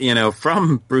 or,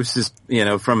 from Bruce's,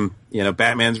 from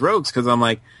Batman's rogues. 'Cause I'm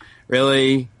like,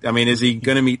 really? I mean, is he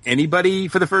going to meet anybody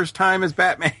for the first time as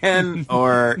Batman?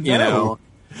 Or, No.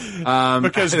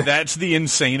 Because that's the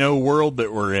insano world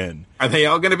that we're in. Are they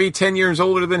all going to be 10 years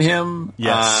older than him?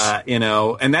 Yes.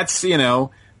 And that's,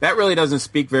 that really doesn't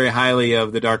speak very highly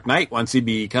of the Dark Knight. Once he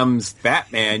becomes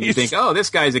Batman, you think, oh, this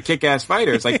guy's a kick-ass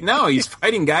fighter. It's like, no, he's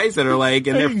fighting guys that are like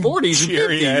in their 40s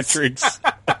and 50s.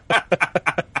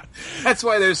 That's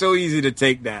why they're so easy to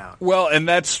take down. Well, and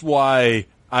that's why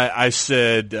I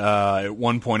said at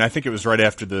one point, I think it was right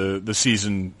after the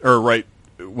season, or right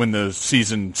when the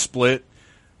season split,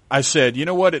 I said, you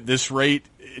know what, at this rate,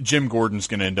 Jim Gordon's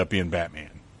going to end up being Batman.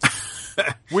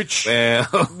 Which, Well,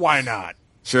 why not?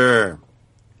 sure.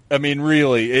 I mean,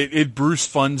 really, it Bruce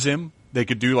funds him. They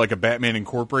could do like a Batman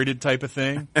Incorporated type of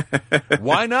thing.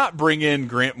 Why not bring in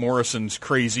Grant Morrison's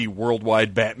crazy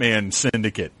worldwide Batman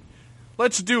syndicate?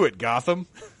 Let's do it, Gotham.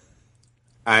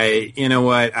 You know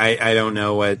what? I don't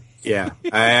know what. Yeah,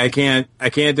 I can't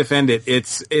defend it.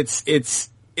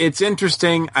 It's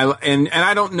interesting. And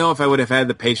I don't know if I would have had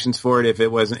the patience for it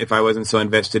if I wasn't so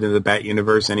invested in the Bat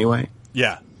universe anyway.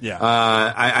 Yeah.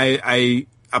 I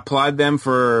applaud them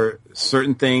for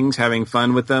certain things, having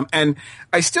fun with them, and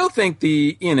I still think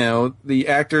the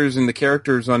actors and the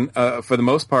characters on for the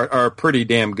most part are pretty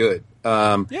damn good.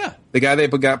 Yeah. The guy they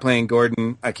got playing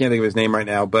Gordon, I can't think of his name right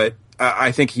now, but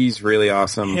I think he's really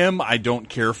awesome. Him, I don't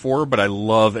care for, but I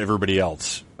love everybody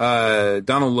else.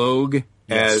 Donald Logue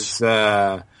Yes.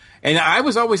 as. And I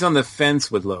was always on the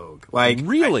fence with Logue. Like,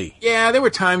 Really? yeah, there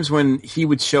were times when he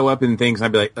would show up in things and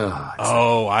I'd be like, ugh.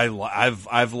 Oh,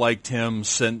 I've liked him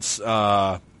since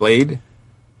Blade?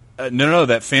 no,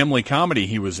 that family comedy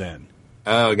he was in.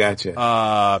 Oh, gotcha.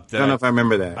 I don't know if I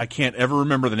remember that. I can't ever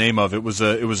remember the name of it. It was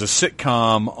a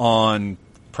sitcom on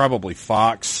probably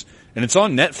Fox, and it's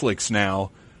on Netflix now.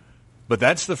 But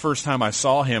that's the first time I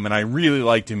saw him, and I really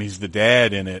liked him. He's the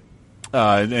dad in it.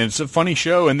 And it's a funny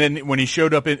show. And then when he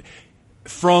showed up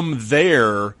from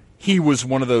there, he was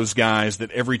one of those guys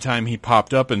that every time he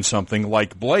popped up in something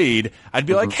like Blade, I'd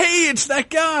be like, hey, it's that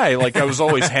guy. Like, I was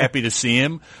always happy to see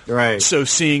him. Right. So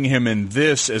seeing him in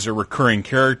this as a recurring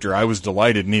character, I was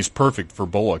delighted, and he's perfect for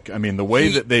Bullock. I mean, the way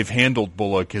that they've handled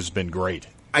Bullock has been great.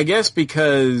 I guess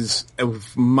because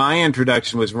my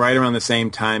introduction was right around the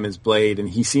same time as Blade, and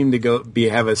he seemed to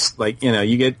have us like,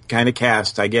 you get kind of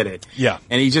cast. I get it. Yeah.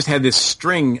 And he just had this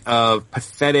string of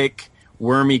pathetic,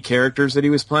 wormy characters that he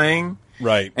was playing.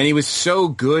 Right. And he was so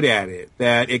good at it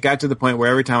that it got to the point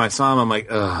where every time I saw him, I'm like,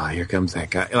 oh, here comes that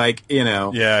guy. Like,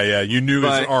 Yeah. You knew his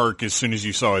But- arc as soon as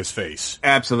you saw his face.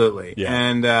 Absolutely. Yeah.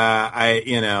 And,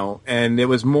 and it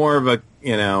was more of a,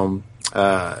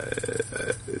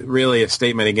 really a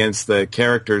statement against the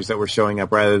characters that were showing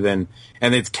up rather than,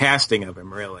 and it's casting of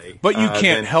him really. But you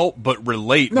can't help but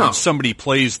relate No. when somebody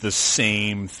plays the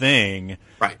same thing,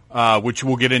 Right. which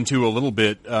we'll get into a little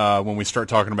bit when we start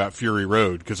talking about Fury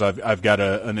Road, because I've got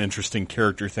an interesting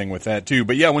character thing with that too.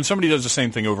 But yeah, when somebody does the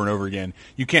same thing over and over again,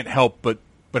 you can't help but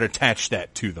attach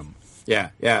that to them. Yeah.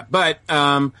 But,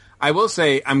 I will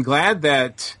say, I'm glad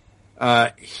that,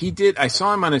 I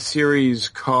saw him on a series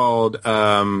called, it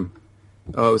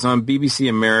was on BBC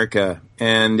America,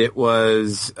 and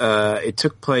it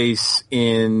took place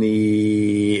in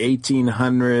the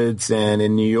 1800s and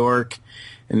in New York,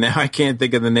 and now I can't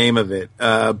think of the name of it.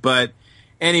 But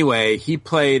anyway, he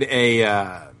played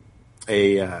a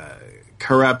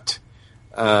corrupt,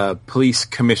 police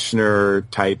commissioner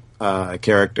type,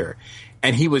 character.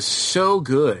 And he was so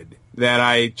good that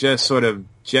I just sort of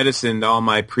jettisoned all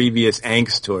my previous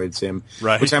angst towards him.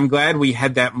 Right. Which I'm glad we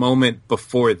had that moment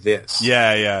before this.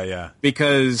 Yeah.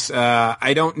 Because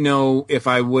I don't know if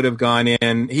I would have gone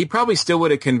in. He probably still would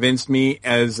have convinced me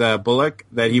as Bullock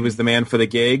that he was the man for the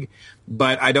gig,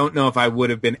 but I don't know if I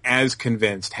would have been as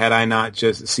convinced had I not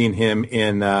just seen him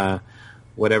in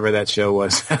whatever that show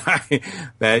was.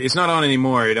 That it's not on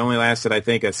anymore. It only lasted, I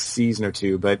think, a season or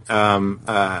two. But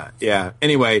yeah.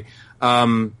 Anyway,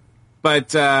 I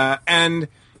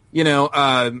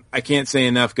can't say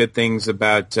enough good things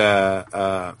about,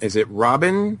 is it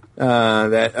Robin?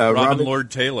 Robin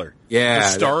Lord Taylor. Yeah. The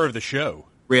star of the show.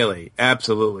 Really.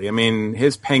 Absolutely. I mean,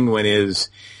 his Penguin is,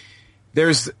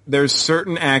 there's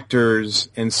certain actors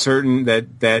and certain that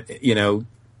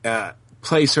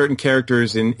play certain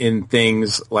characters in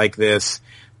things like this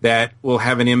that will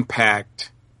have an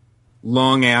impact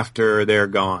long after they're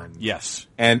gone. Yes.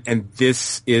 And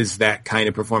this is that kind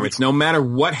of performance. No matter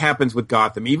what happens with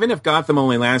Gotham, even if Gotham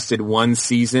only lasted one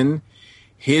season,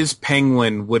 his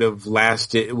Penguin would have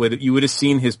lasted. You would have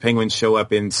seen his Penguin show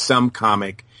up in some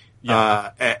comic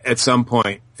at some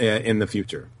point in the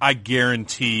future. I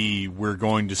guarantee we're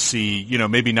going to see,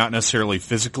 maybe not necessarily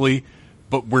physically,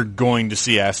 but we're going to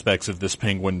see aspects of this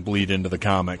Penguin bleed into the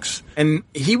comics. And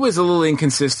he was a little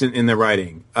inconsistent in the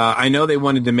writing. I know they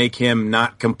wanted to make him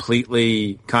not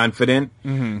completely confident,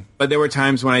 but there were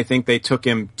times when I think they took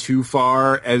him too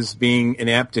far as being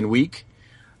inept and weak.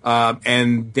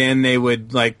 And then they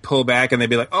would pull back and they'd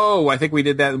be like, oh, I think we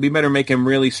did that. We better make him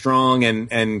really strong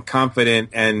and confident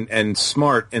and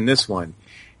smart in this one.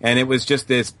 And it was just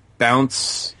this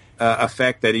bounce.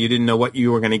 effect that you didn't know what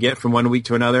you were going to get from one week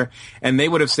to another. And they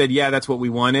would have said, yeah, that's what we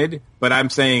wanted. But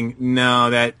I'm saying, no,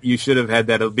 that you should have had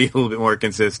that be a little bit more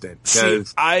consistent. See,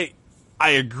 I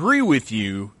agree with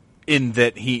you in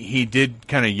that he did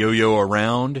kind of yo-yo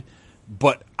around,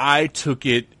 but I took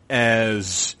it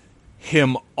as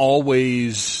him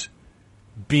always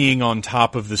being on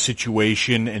top of the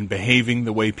situation and behaving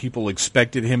the way people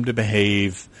expected him to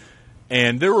behave.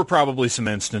 And there were probably some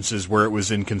instances where it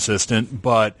was inconsistent,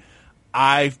 but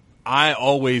I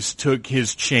always took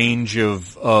his change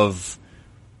of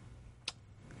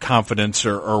confidence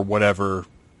or whatever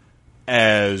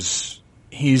as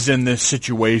he's in this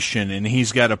situation and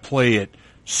he's got to play it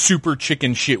super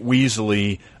chicken shit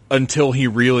weaselly until he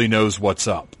really knows what's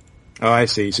up. Oh, I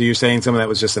see. So you're saying some of that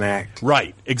was just an act,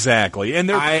 right? Exactly.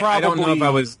 And I don't know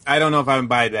if I would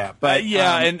buy that, but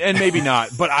yeah, and maybe not.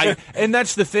 But and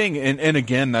that's the thing. And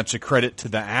again, that's a credit to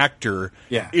the actor.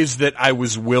 Yeah. Is that I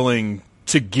was willing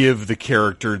to give the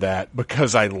character that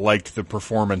because I liked the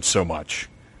performance so much.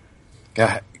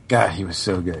 God, he was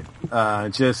so good.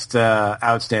 Just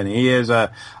outstanding. He is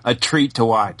a treat to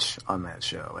watch on that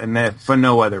show, and that for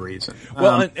no other reason.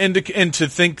 Well, and to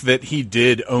think that he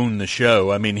did own the show.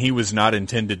 I mean, he was not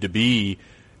intended to be,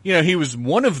 he was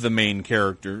one of the main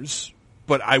characters,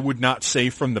 but I would not say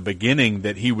from the beginning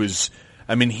that he was.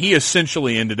 I mean, he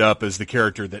essentially ended up as the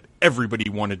character that everybody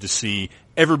wanted to see,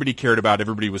 everybody cared about,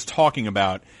 everybody was talking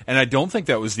about, and I don't think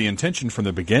that was the intention from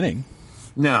the beginning.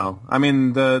 No, I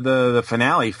mean the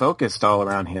finale focused all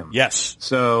around him. Yes.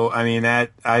 So I mean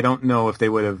that I don't know if they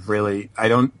would have really. I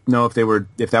don't know if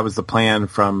that was the plan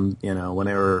from when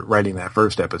they were writing that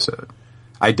first episode.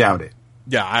 I doubt it.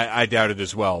 Yeah, I doubt it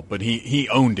as well. But he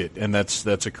owned it, and that's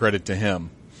a credit to him.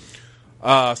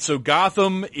 So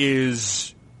Gotham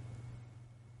is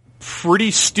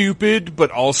pretty stupid,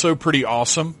 but also pretty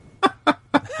awesome.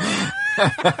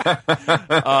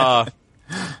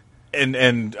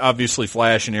 And obviously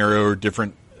Flash and Arrow are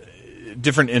different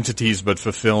entities, but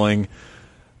fulfilling.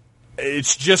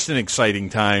 It's just an exciting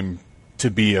time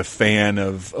to be a fan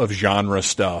of genre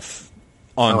stuff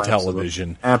on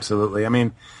television. Absolutely. I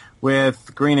mean,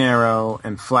 with Green Arrow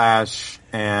and Flash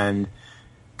and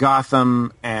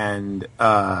Gotham and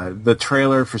the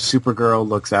trailer for Supergirl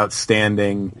looks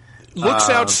outstanding.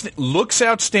 Looks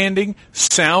outstanding.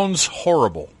 Sounds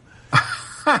horrible.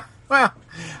 Well,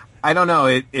 I don't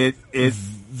know.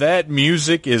 That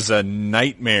music is a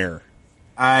nightmare.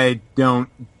 I don't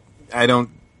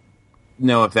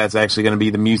know if that's actually going to be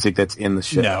the music that's in the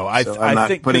show. No, I'm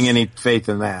not putting any faith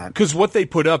in that. Because what they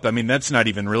put up, I mean, that's not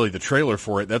even really the trailer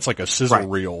for it. That's like a sizzle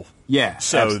reel. Yeah,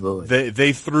 so absolutely.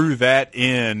 They threw that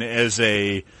in as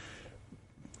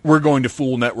we're going to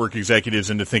fool network executives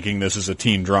into thinking this is a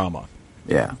teen drama.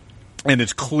 Yeah. And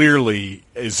it's clearly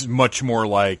is much more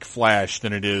like Flash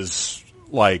than it is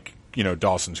like,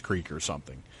 Dawson's Creek or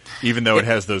something, even though it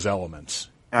has those elements.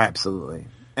 Absolutely.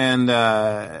 And,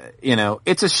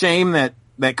 it's a shame that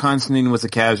Constantine was a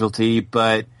casualty,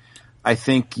 but I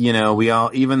think, we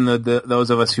all, even those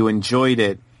of us who enjoyed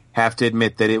it, have to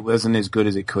admit that it wasn't as good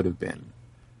as it could have been.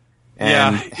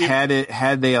 And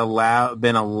had they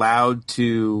been allowed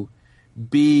to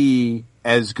be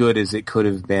as good as it could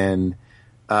have been,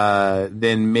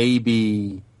 then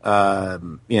maybe,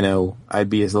 I'd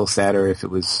be a little sadder if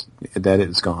it was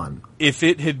gone. If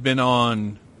it had been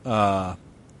on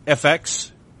FX,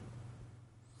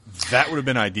 that would have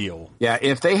been ideal. Yeah,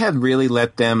 if they had really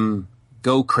let them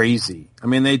go crazy. I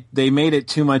mean, they made it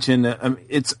too much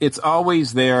it's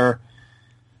always there.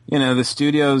 The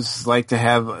studios like to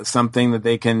have something that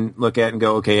they can look at and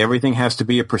go, okay, everything has to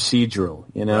be a procedural,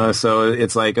 right. So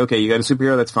it's like, okay, you got a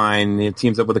superhero, that's fine. It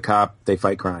teams up with a cop, they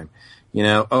fight crime.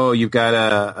 You've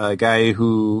got a guy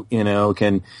who,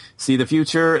 can see the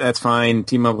future, that's fine.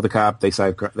 Team up with a cop, they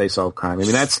solve crime. I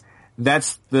mean,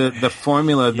 that's the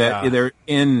formula that they're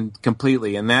in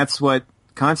completely. And that's what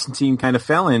Constantine kind of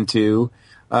fell into.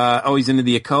 He's into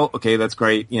the occult. Okay, that's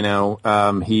great. He,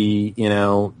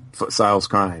 solves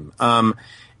crime.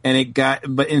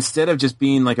 But instead of just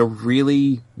being like a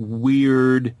really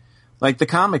weird, like the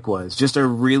comic was, just a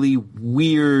really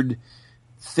weird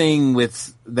thing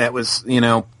that was,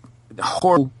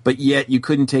 horrible, but yet you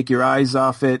couldn't take your eyes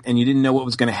off it and you didn't know what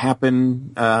was going to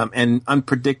happen, and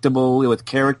unpredictable with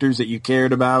characters that you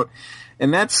cared about.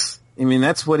 And that's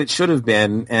what it should have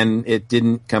been, and it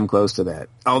didn't come close to that.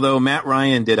 Although Matt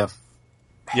Ryan did a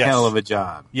hell of a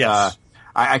job. Yes.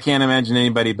 I can't imagine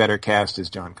anybody better cast as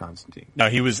John Constantine. No,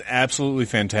 he was absolutely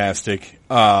fantastic.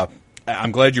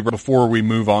 I'm glad before we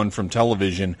move on from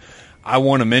television, I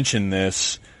want to mention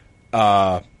this.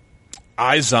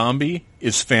 iZombie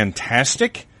is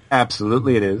fantastic.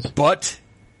 Absolutely it is. But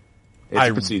It's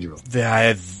a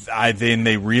procedural. Then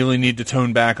they really need to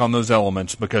tone back on those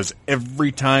elements, because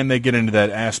every time they get into that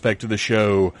aspect of the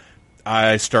show,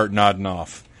 I start nodding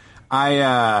off.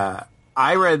 I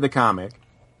read the comic.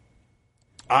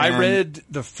 I read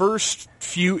the first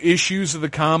few issues of the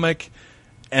comic,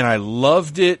 and I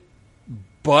loved it,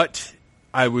 but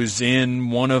I was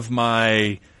in one of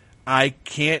my I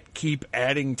can't keep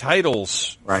adding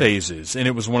titles phases. And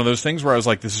it was one of those things where I was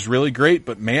like, this is really great,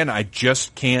 but man, I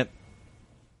just can't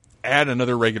add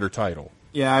another regular title.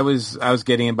 Yeah, I was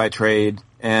getting it by trade,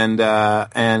 and it's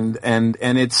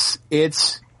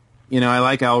I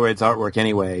like Allred's artwork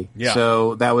anyway. Yeah.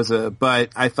 So that was but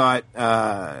I thought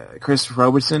Chris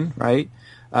Robertson, right,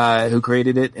 who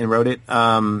created it and wrote it,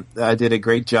 did a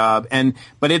great job.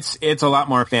 But it's a lot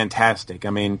more fantastic. I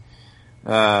mean,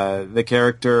 the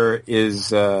character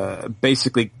is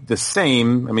basically the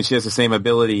same. I mean, she has the same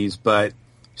abilities, but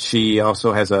she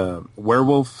also has a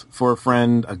werewolf for a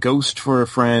friend, a ghost for a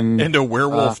friend, and a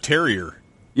werewolf terrier.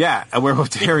 Yeah, a werewolf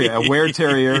terrier, a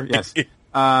were-terrier. Yes.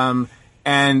 And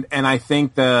I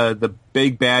think the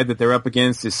big bad that they're up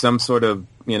against is some sort of,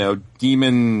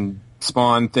 demon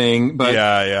spawn thing. But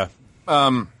yeah.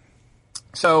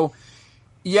 So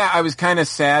yeah, I was kind of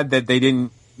sad that they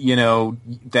didn't,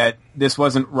 that this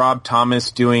wasn't Rob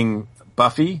Thomas doing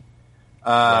Buffy.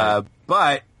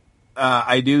 But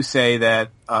I do say that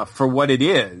for what it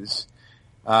is,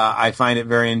 I find it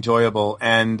very enjoyable.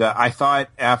 And I thought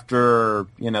after,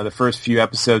 the first few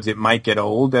episodes it might get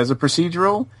old as a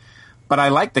procedural. But I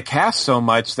like the cast so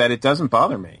much that it doesn't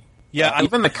bother me. Yeah,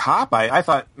 even the cop, I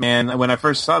thought, man, when I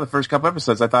first saw the first couple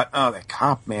episodes, I thought, oh, that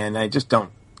cop, man, I just don't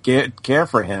care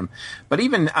for him. But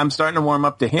even I'm starting to warm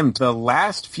up to him. The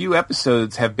last few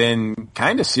episodes have been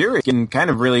kind of serious and kind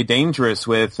of really dangerous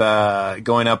with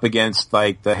going up against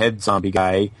like the head zombie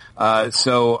guy.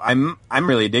 So I'm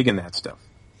really digging that stuff.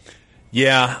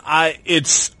 Yeah, I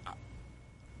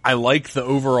like the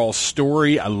overall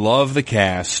story. I love the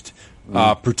cast.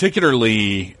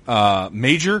 Particularly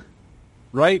Major,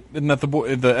 right? Isn't that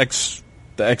the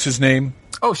ex's name?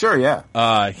 Oh, sure,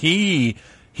 yeah.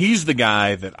 He's the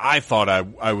guy that I thought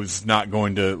I was not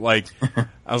going to like.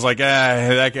 I was like,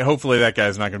 hopefully that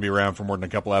guy's not going to be around for more than a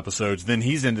couple episodes. Then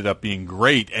he's ended up being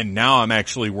great, and now I'm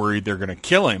actually worried they're going to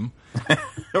kill him.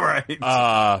 Right.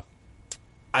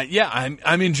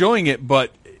 I'm enjoying it,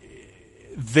 but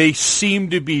they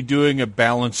seem to be doing a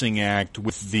balancing act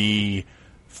with the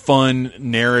fun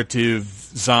narrative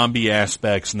zombie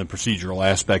aspects and the procedural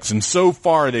aspects, and so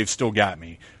far they've still got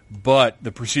me. But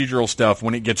the procedural stuff,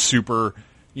 when it gets super,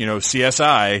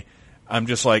 CSI, I'm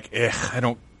just like, I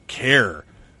don't care.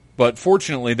 But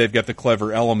fortunately, they've got the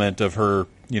clever element of her,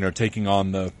 taking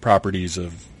on the properties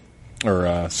of,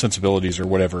 or sensibilities or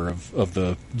whatever of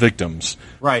the victims.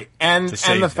 Right, and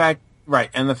the fact.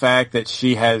 Right, and the fact that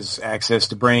she has access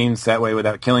to brains that way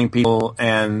without killing people,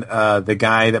 and the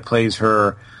guy that plays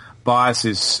her boss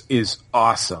is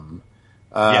awesome.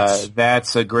 Yes.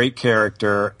 That's a great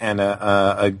character and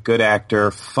a good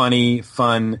actor, funny,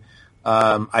 fun.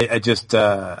 So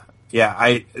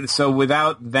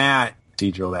without that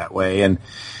procedural that way, and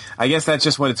I guess that's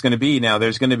just what it's going to be. Now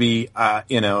there's going to be, it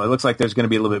looks like there's going to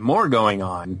be a little bit more going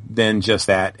on than just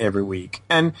that every week.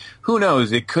 And who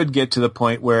knows, it could get to the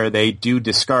point where they do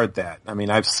discard that. I mean,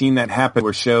 I've seen that happen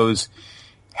where shows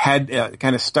had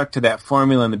kind of stuck to that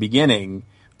formula in the beginning,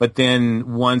 but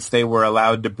then once they were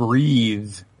allowed to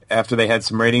breathe after they had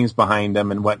some ratings behind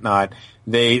them and whatnot,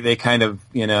 they kind of,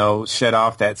 shed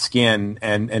off that skin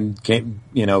and came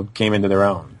into their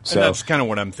own. So and that's kind of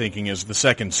what I'm thinking is the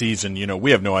second season,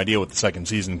 we have no idea what the second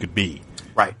season could be.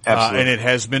 Right, absolutely. And it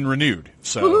has been renewed.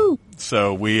 So, Woo-hoo!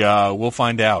 So we'll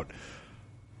find out.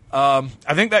 I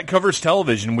think that covers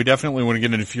television. We definitely want to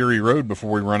get into Fury Road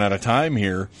before we run out of time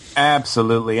here.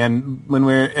 Absolutely. And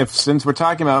since we're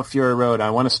talking about Fury Road,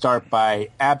 I want to start by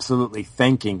absolutely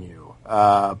thanking you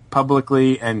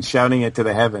publicly and shouting it to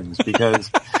the heavens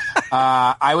because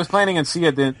I was planning on seeing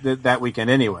it that weekend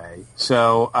anyway.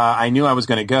 So I knew I was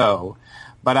going to go,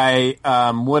 but I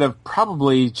would have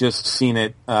probably just seen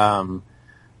it on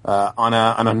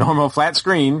a normal flat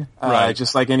screen, right,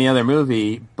 just like any other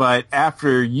movie. But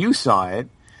after you saw it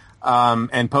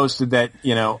and posted that,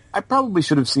 I probably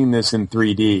should have seen this in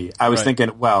 3D. I was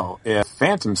thinking, well, if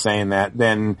Phantom's saying that,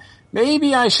 then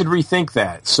maybe I should rethink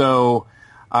that. So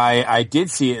I did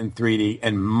see it in 3D,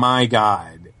 and my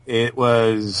God, it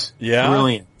was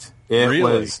brilliant.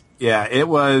 It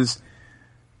was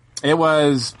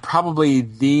probably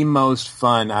the most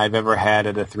fun I've ever had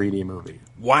at a 3D movie.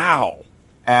 Wow.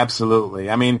 Absolutely.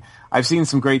 I mean, I've seen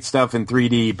some great stuff in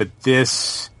 3D, but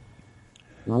this,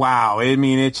 wow. I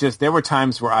mean, it's just, there were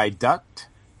times where I ducked.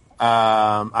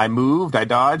 I moved. I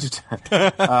dodged.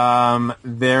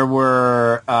 There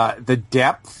were the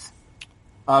depth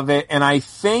of it, and I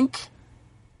think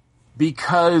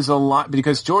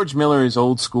because George Miller is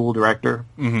old school director,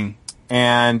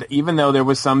 and even though there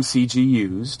was some CG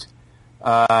used,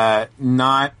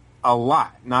 not a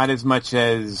lot, not as much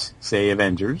as say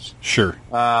Avengers, Sure.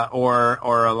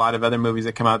 or a lot of other movies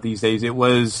that come out these days. It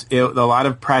was a lot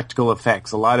of practical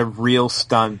effects, a lot of real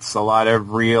stunts, a lot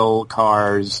of real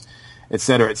cars, et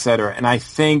cetera, et cetera. And I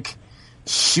think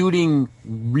shooting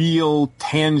real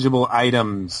tangible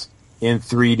items in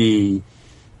 3D,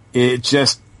 it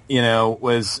just,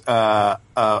 was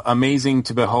amazing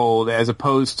to behold, as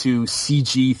opposed to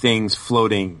CG things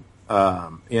floating. I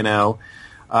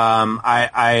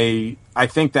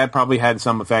think that probably had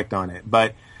some effect on it.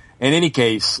 But in any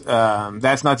case,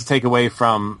 that's not to take away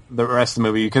from the rest of the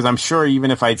movie, because I'm sure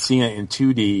even if I'd seen it in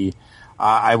 2D,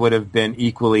 I would have been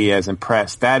equally as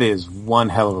impressed. That is one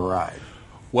hell of a ride.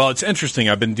 Well, it's interesting.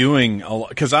 I've been doing a lot,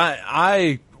 because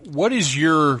what is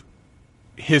your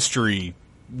history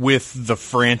with the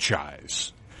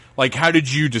franchise? Like, how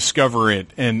did you discover it,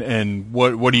 and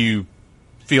what do you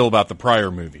feel about the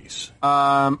prior movies?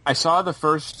 I saw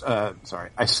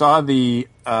the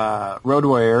Road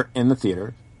Warrior in the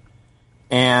theater,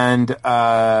 and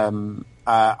I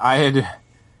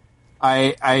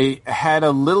had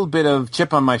a little bit of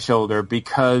chip on my shoulder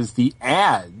because the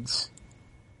ads.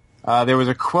 There was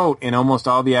a quote in almost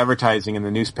all the advertising in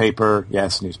the newspaper.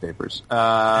 Yes, newspapers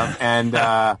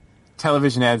and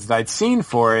television ads that I'd seen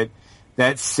for it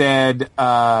that said.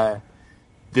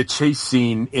 The chase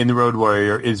scene in The Road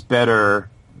Warrior is better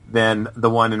than the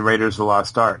one in Raiders of the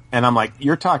Lost Ark. And I'm like,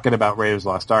 you're talking about Raiders of the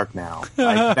Lost Ark now.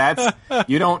 Like,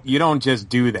 you don't just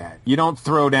do that. You don't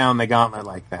throw down the gauntlet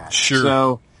like that. Sure.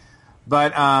 So,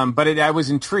 I was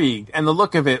intrigued, and the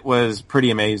look of it was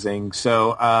pretty amazing.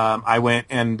 So, I went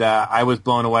and, I was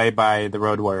blown away by The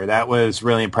Road Warrior. That was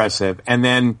really impressive. And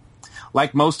then,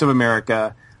 like most of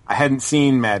America, I hadn't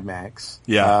seen Mad Max.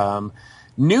 Yeah.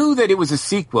 Knew that it was a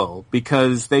sequel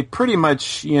because they pretty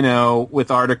much,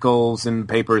 with articles and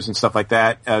papers and stuff like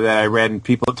that, that I read and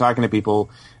talking to people,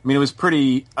 I mean, it was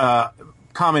pretty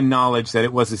common knowledge that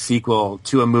it was a sequel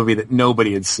to a movie that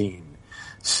nobody had seen.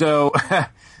 So,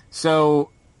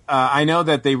 I know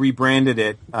that they rebranded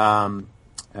it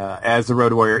as The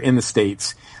Road Warrior in the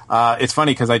States. It's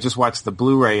funny because I just watched the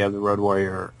Blu-ray of The Road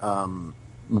Warrior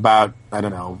about, I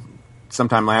don't know,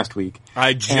 sometime last week.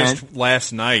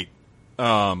 Last night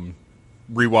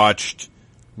rewatched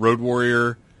Road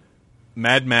Warrior,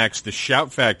 Mad Max, the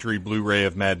Shout Factory Blu-ray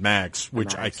of Mad Max,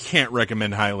 which I can't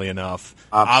recommend highly enough,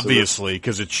 obviously,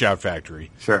 because it's Shout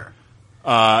Factory. Sure.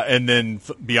 And then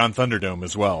Beyond Thunderdome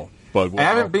as well. But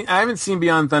I haven't seen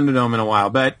Beyond Thunderdome in a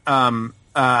while, but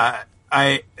I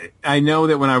know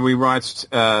that when I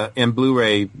rewatched in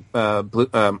Blu-ray,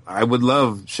 I would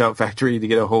love Shout Factory to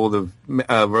get a hold of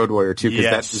Road Warrior too, because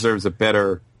that deserves a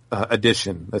better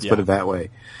edition. Let's put it that way.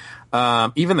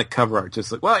 Even the cover art,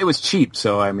 it was cheap,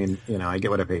 so I mean, I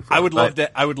get what I pay for. I would love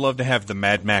to have the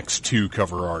Mad Max 2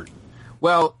 cover art.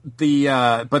 Well, when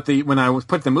I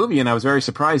put the movie in, I was very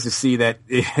surprised to see that,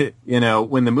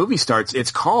 when the movie starts,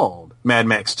 it's called Mad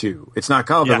Max 2. It's not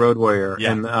called The Road Warrior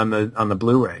on the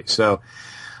Blu-ray. So,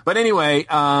 but anyway,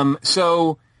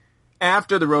 so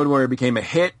after The Road Warrior became a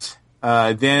hit,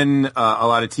 then a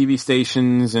lot of TV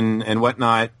stations and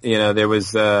whatnot, there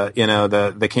was,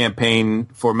 the campaign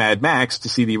for Mad Max to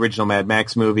see the original Mad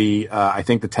Max movie. I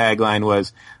think the tagline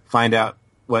was, "Find out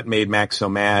what made Max so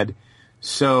mad."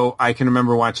 So I can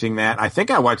remember watching that. I think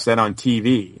I watched that on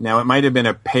TV. Now, it might have been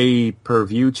a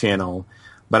pay-per-view channel,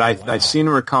 but I seem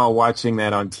to recall watching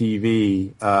that on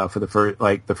TV for the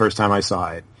first time I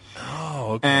saw it.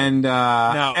 Oh, okay. And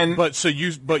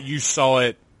you saw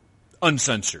it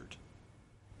uncensored.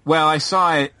 Well, I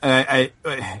saw it.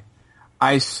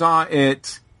 I saw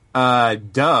it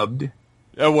dubbed.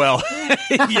 Well,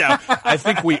 yeah, I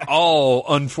think we all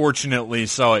unfortunately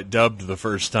saw it dubbed the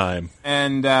first time.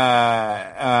 And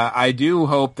I do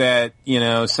hope that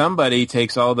somebody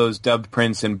takes all those dubbed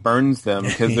prints and burns them,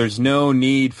 because there's no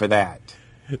need for that.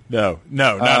 No,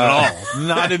 not at all.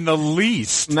 Not in the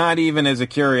least. Not even as a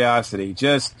curiosity.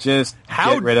 Just get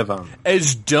rid of them.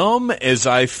 As dumb as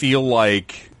I feel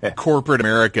like corporate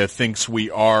America thinks we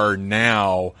are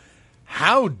now,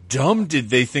 how dumb did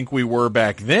they think we were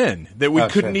back then that we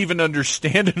couldn't even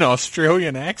understand an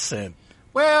Australian accent?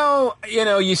 Well,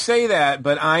 you say that,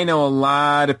 but I know a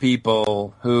lot of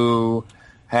people who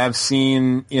have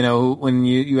seen, when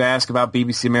you ask about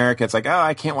BBC America, it's like, oh,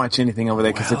 I can't watch anything over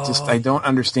there because I don't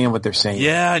understand what they're saying.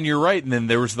 Yeah, and you're right. And then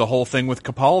there was the whole thing with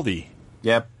Capaldi.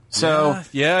 Yep. So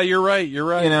yeah, you're right. You're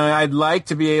right. I'd like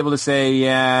to be able to say,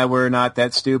 yeah, we're not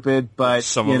that stupid, but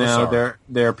Some of us are.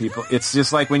 there are people. It's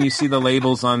just like when you see the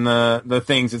labels on the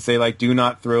things that say like, do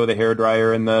not throw the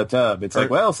hairdryer in the tub. It's like,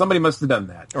 well, somebody must have done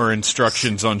that. Or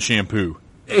instructions on shampoo.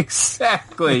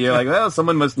 Exactly. You're like, well,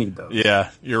 someone must need those. Yeah,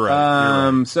 you're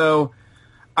right. So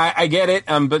I get it.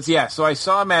 But yeah, so I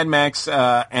saw Mad Max,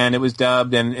 and it was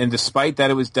dubbed, and despite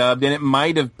that it was dubbed, and it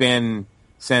might have been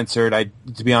censored.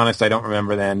 To be honest, I don't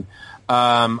remember then.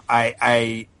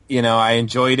 I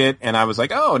enjoyed it, and I was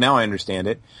like, oh, now I understand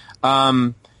it.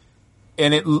 And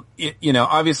it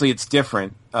obviously it's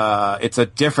different. It's a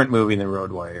different movie than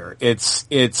Road Warrior. It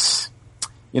takes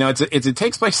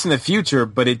place in the future,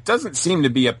 but it doesn't seem to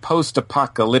be a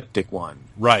post-apocalyptic one.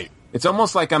 Right. It's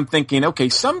almost like I'm thinking, okay,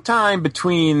 sometime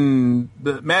between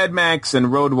the Mad Max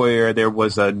and Road Warrior, there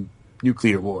was a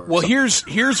nuclear war. Well, here's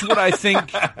what I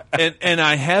think, and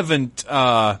I haven't.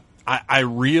 I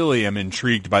really am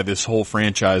intrigued by this whole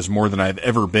franchise more than I've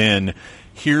ever been.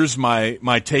 Here's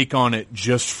my take on it,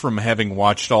 just from having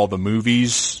watched all the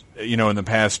movies, in the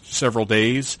past several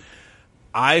days.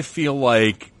 I feel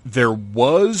like there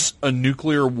was a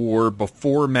nuclear war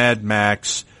before Mad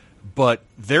Max, but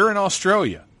they're in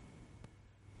Australia.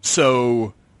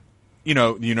 So,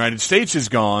 the United States is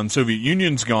gone, Soviet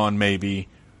Union's gone maybe,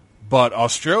 but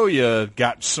Australia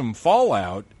got some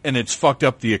fallout, and it's fucked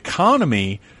up the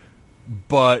economy,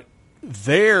 but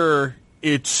there,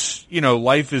 it's,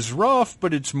 life is rough,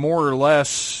 but it's more or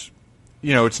less,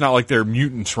 it's not like there are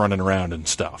mutants running around and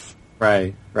stuff.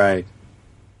 Right.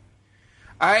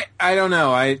 I don't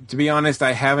know. To be honest,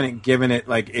 I haven't given it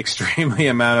like extremely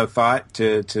amount of thought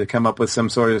to come up with some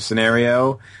sort of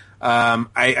scenario.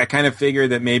 I kind of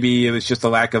figured that maybe it was just a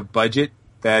lack of budget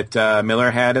that Miller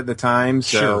had at the time.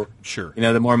 So, sure.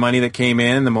 The more money that came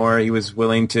in, the more he was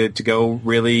willing to go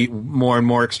really more and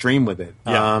more extreme with it.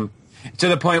 Yeah. To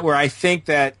the point where I think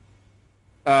that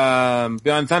Beyond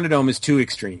Thunderdome is too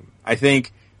extreme. I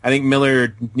think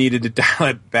Miller needed to dial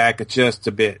it back just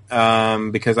a bit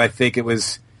because I think it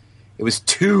was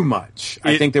too much.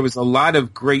 I think there was a lot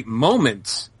of great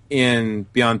moments in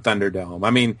Beyond Thunderdome. I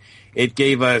mean, it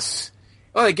gave us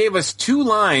two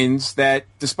lines that,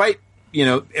 despite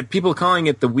people calling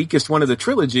it the weakest one of the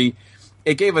trilogy,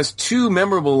 it gave us two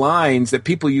memorable lines that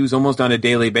people use almost on a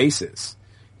daily basis.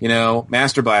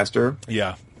 Master Blaster.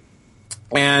 Yeah.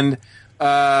 And,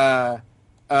 two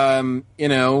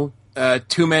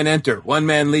men enter, one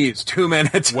man leaves, two men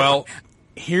enter. Well,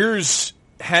 here's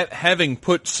having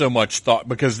put so much thought,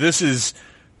 because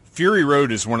Fury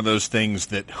Road is one of those things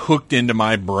that hooked into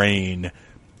my brain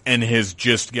and has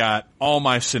just got all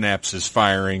my synapses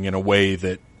firing in a way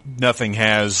that nothing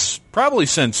has probably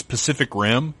since Pacific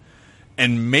Rim,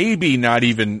 and maybe not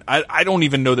even, I don't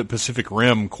even know that Pacific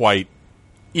Rim quite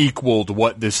equaled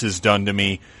what this has done to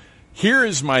me. Here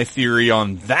is my theory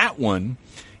on that one,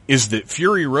 is that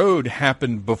Fury Road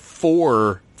happened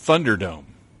before Thunderdome.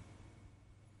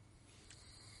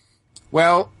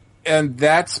 Well, and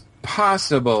that's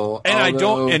possible.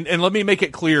 And and let me make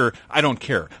it clear, I don't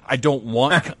care. I don't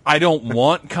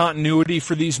want continuity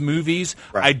for these movies.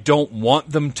 Right. I don't want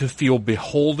them to feel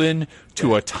beholden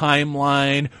to a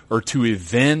timeline or to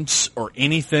events or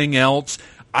anything else.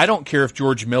 I don't care if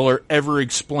George Miller ever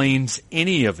explains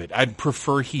any of it. I'd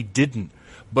prefer he didn't.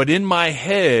 But in my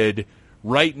head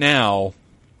right now,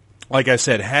 like I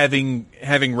said, having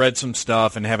read some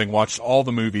stuff and having watched all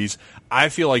the movies, I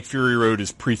feel like Fury Road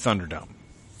is pre-Thunderdome.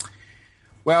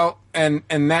 Well, and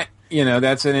that,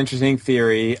 that's an interesting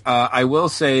theory. I will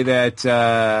say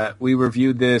that we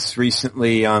reviewed this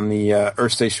recently on the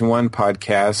Earth Station 1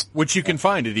 podcast, which you can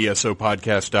find at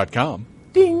esopodcast.com.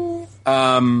 Ding.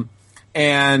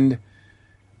 And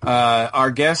one of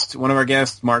our guests,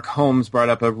 Mark Holmes, brought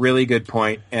up a really good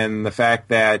point, and the fact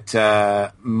that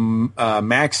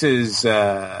Max's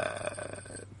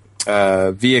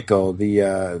vehicle,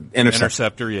 the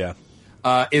Interceptor, yeah,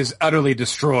 is utterly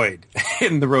destroyed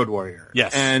in the Road Warrior.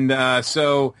 Yes, and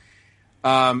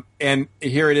and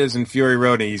here it is in Fury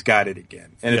Road, and he's got it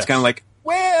again, and it's kind of like,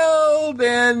 well,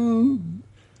 then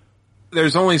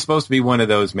there's only supposed to be one of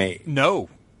those made. No.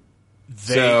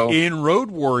 In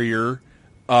Road Warrior,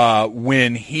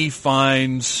 when he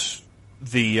finds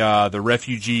the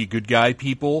refugee good guy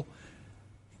people,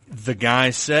 the guy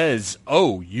says,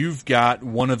 "Oh, you've got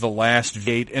one of the last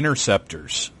V8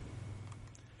 Interceptors."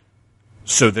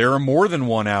 So there are more than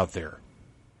one out there,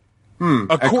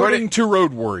 according to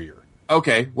Road Warrior.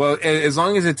 Okay, well, as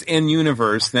long as it's in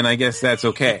universe, then I guess that's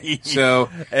okay. So,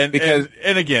 and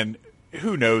again,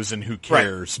 who knows and who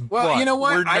cares? Right. Well, you know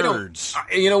what? We're nerds.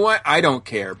 I don't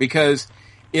care, because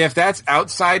if that's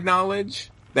outside knowledge,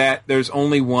 that there's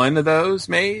only one of those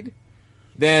made,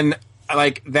 then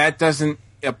like that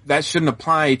shouldn't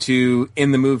apply to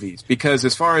in the movies, because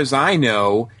as far as I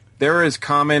know, they're as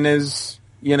common as,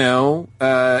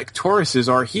 Tauruses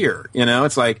are here.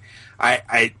 It's like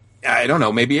I don't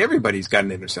know. Maybe everybody's got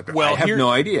an interceptor. Well, I have no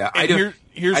idea. I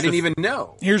didn't even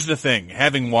know. Here's the thing.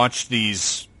 Having watched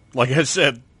these, like I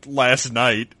said last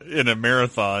night in a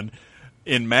marathon,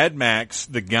 in Mad Max,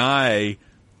 the guy,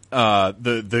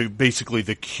 the basically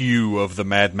the Q of the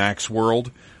Mad Max world,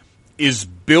 is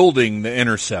building the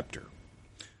interceptor.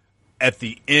 At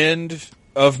the end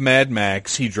of Mad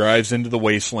Max, he drives into the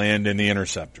wasteland in the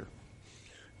interceptor.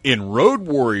 In Road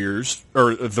Warriors,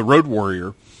 or the Road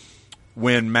Warrior,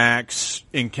 when Max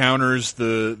encounters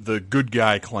the good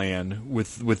guy clan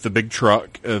with the big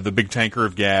truck, the big tanker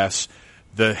of gas,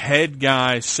 the head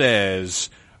guy says,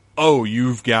 "Oh,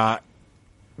 you've got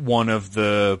one of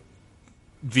the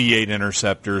V8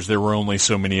 interceptors. There were only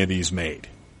so many of these made."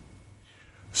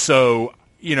 So,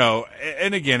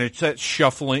 and again, it's that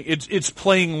shuffling. It's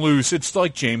playing loose. It's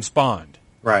like James Bond,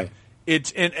 right?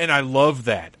 And I love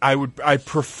that. I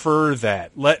prefer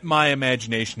that. Let my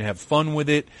imagination have fun with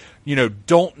it.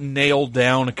 Don't nail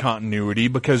down a continuity,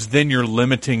 because then you're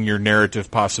limiting your narrative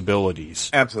possibilities.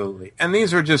 Absolutely. And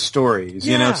these are just stories.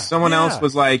 Someone else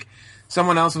was like, if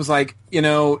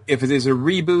it is a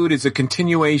reboot, is a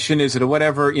continuation, is it a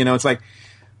whatever? It's like,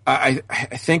 I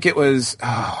think it was,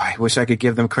 I wish I could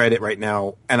give them credit right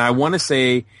now. And I want to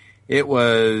say it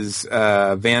was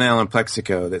Van Allen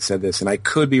Plexico that said this, and I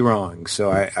could be wrong, so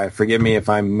I forgive me if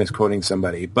I'm misquoting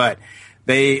somebody. But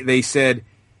they said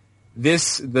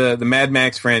the Mad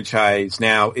Max franchise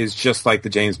now is just like the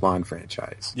James Bond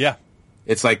franchise. Yeah.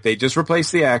 It's like they just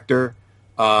replaced the actor.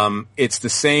 It's the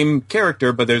same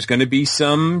character, but there's going to be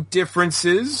some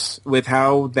differences with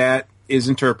how that is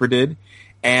interpreted.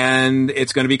 And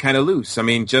it's going to be kind of loose. I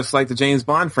mean, just like the James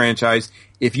Bond franchise,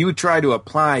 if you try to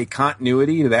apply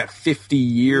continuity to that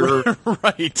 50-year...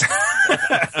 Right.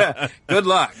 Good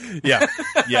luck. Yeah.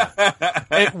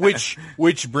 And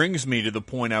which brings me to the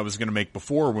point I was going to make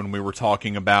before when we were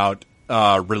talking about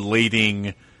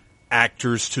relating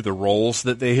actors to the roles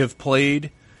that they have played.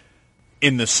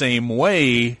 In the same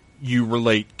way, you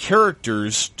relate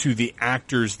characters to the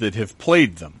actors that have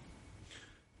played them.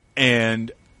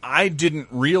 And I didn't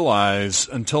realize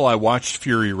until I watched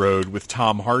Fury Road with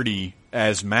Tom Hardy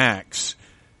as Max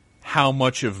how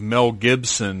much of Mel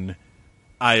Gibson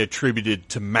I attributed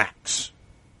to Max.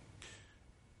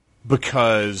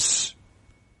 Because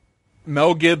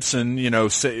Mel Gibson,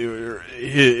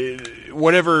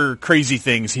 whatever crazy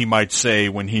things he might say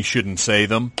when he shouldn't say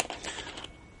them,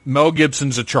 Mel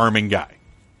Gibson's a charming guy.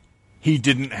 He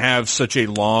didn't have such a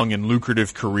long and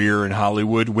lucrative career in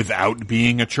Hollywood without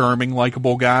being a charming,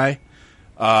 likable guy,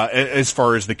 as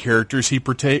far as the characters he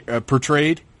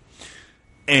portrayed.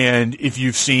 And if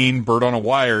you've seen Bird on a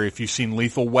Wire, if you've seen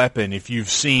Lethal Weapon, if you've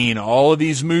seen all of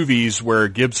these movies where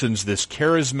Gibson's this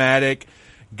charismatic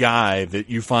guy that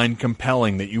you find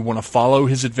compelling, that you want to follow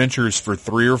his adventures for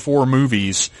 3 or 4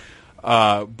 movies,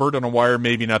 Bird on a Wire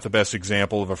maybe not the best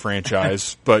example of a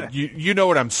franchise, but you know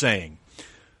what I'm saying.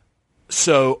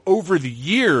 So over the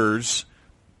years,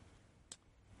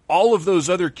 all of those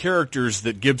other characters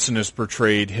that Gibson has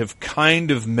portrayed have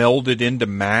kind of melded into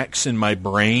Max in my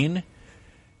brain.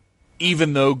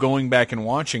 Even though going back and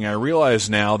watching, I realize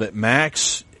now that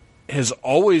Max has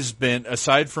always been,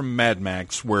 aside from Mad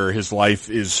Max, where his life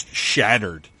is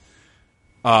shattered,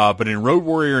 but in Road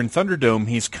Warrior and Thunderdome,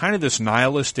 he's kind of this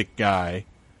nihilistic guy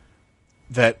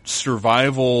that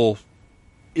survival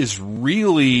is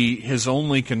really his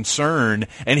only concern,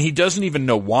 and he doesn't even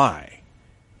know why.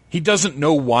 He doesn't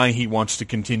know why he wants to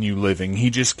continue living. He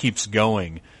just keeps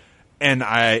going. And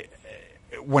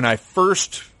when I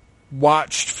first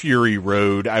watched Fury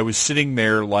Road, I was sitting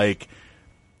there like,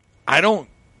 I don't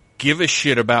give a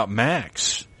shit about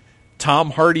Max.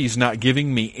 Tom Hardy's not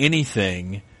giving me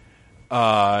anything.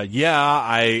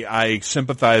 I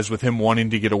sympathize with him wanting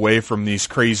to get away from these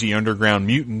crazy underground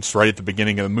mutants right at the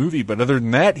beginning of the movie, but other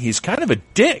than that, he's kind of a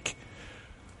dick.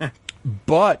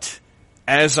 But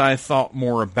as I thought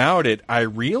more about it, I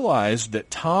realized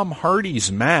that Tom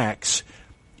Hardy's Max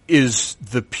is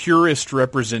the purest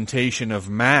representation of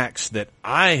Max that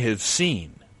I have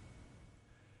seen,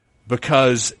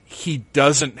 because he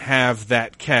doesn't have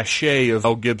that cachet of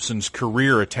Mel Gibson's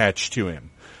career attached to him.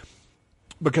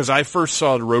 Because I first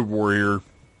saw The Road Warrior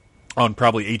on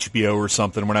probably HBO or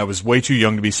something when I was way too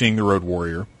young to be seeing The Road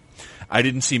Warrior. I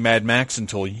didn't see Mad Max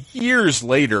until years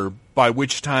later, by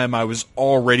which time I was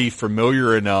already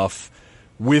familiar enough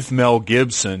with Mel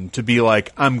Gibson to be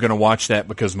like, I'm going to watch that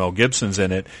because Mel Gibson's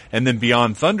in it. And then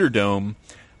Beyond Thunderdome,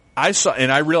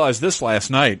 I realized this last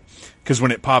night, because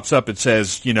when it pops up, it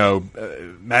says,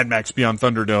 Mad Max Beyond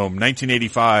Thunderdome,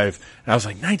 1985. And I was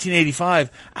like,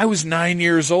 1985? I was 9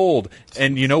 years old.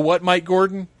 And you know what, Mike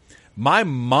Gordon? My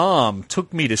mom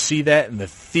took me to see that in the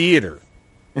theater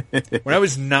when I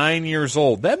was 9 years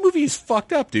old. That movie is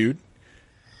fucked up, dude.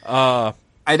 I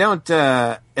don't,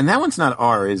 and that one's not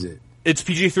R, is it? It's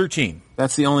PG-13.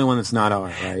 That's the only one that's not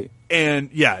R, right? And,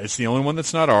 yeah, it's the only one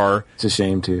that's not R. It's a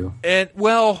shame, too. And,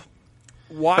 well...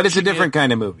 But it's a different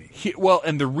kind of movie.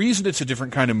 And the reason it's a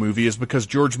different kind of movie is because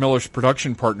George Miller's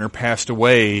production partner passed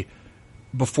away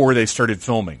before they started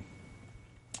filming.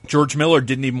 George Miller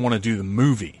didn't even want to do the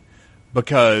movie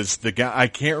because the guy, I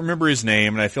can't remember his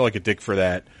name, and I feel like a dick for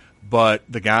that, but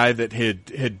the guy that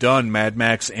had done Mad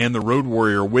Max and The Road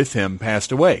Warrior with him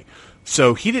passed away.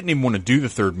 So he didn't even want to do the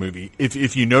third movie.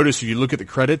 If you notice, if you look at the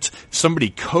credits, somebody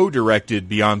co-directed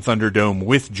Beyond Thunderdome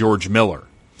with George Miller.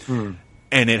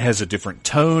 And it has a different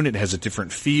tone. It has a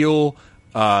different feel.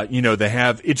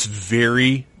 It's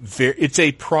very, very, it's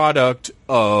a product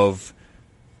of,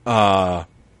 the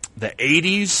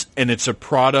 80s, and it's a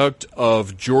product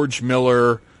of George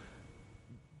Miller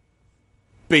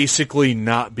basically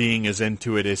not being as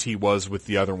into it as he was with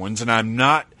the other ones. And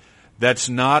that's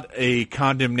not a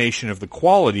condemnation of the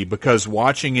quality, because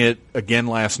watching it again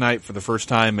last night for the first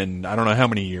time in I don't know how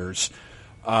many years,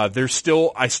 I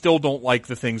still don't like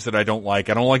the things that I don't like.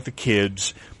 I don't like the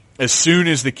kids. As soon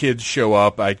as the kids show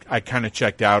up, I kind of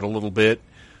checked out a little bit.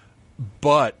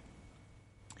 But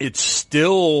it's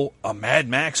still a Mad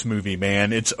Max movie,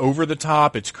 man. It's over the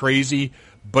top. It's crazy.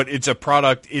 But it's a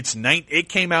product. It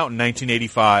came out in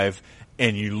 1985,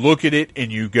 and you look at it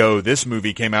and you go, this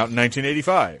movie came out in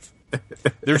 1985.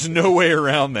 There's no way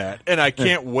around that. And I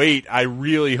can't wait. I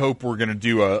really hope we're going to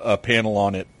do a panel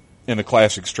on it in the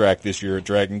Classics track this year at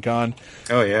Dragon Con.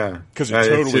 Oh, yeah. Because it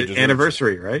totally it's an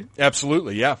anniversary, right?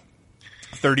 Absolutely, yeah.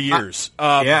 30 years.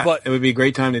 But it would be a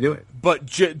great time to do it. But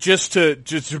just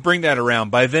to bring that around,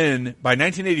 by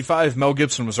 1985, Mel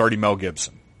Gibson was already Mel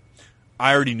Gibson.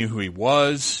 I already knew who he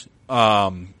was.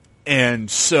 And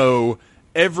so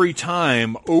every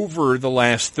time over the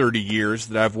last 30 years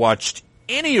that I've watched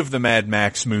any of the Mad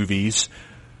Max movies,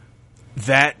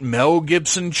 that Mel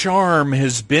Gibson charm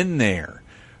has been there.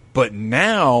 But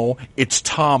now it's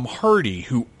Tom Hardy,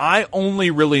 who I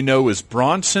only really know as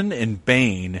Bronson and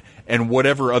Bane and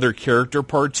whatever other character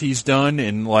parts he's done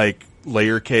in, like,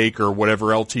 Layer Cake or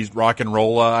whatever else he's Rock and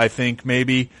Rolla, I think,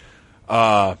 maybe.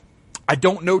 I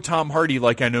don't know Tom Hardy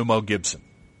like I know Mel Gibson.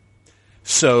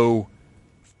 So,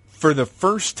 for the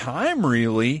first time,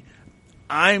 really,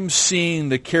 I'm seeing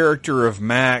the character of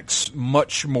Max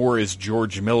much more as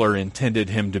George Miller intended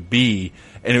him to be,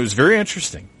 and it was very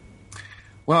interesting.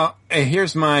 Well,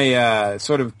 here's my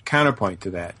sort of counterpoint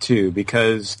to that, too,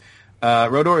 because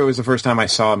Road Warrior was the first time I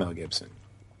saw Mel Gibson.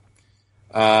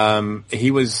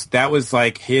 That was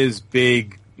like his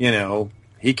big,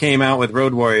 he came out with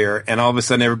Road Warrior, and all of a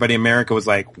sudden everybody in America was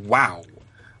like, wow.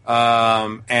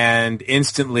 And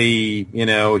instantly,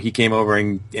 he came over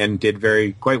and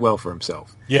did quite well for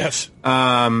himself. Yes.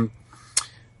 And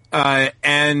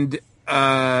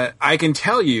I can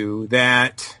tell you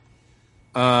that,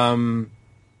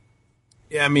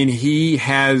 he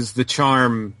has the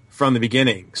charm from the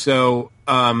beginning. So,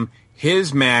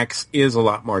 his Max is a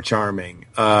lot more charming.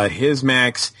 His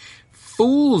Max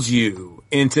fools you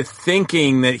into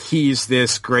thinking that he's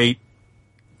this great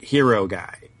hero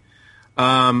guy.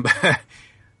 I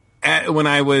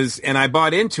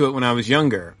bought into it when I was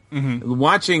younger. Mm-hmm.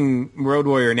 Watching Road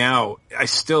Warrior now, I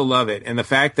still love it. And the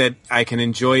fact that I can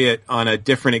enjoy it on a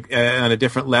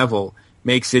different level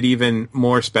makes it even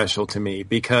more special to me,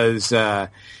 because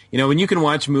when you can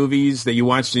watch movies that you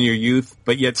watched in your youth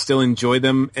but yet still enjoy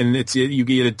them, and you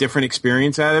get a different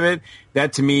experience out of it,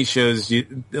 that to me shows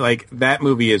you like that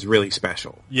movie is really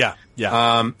special. Yeah.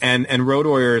 And Road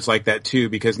Warrior is like that too,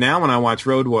 because now when I watch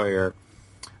Road Warrior,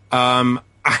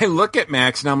 I look at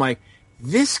Max and I'm like,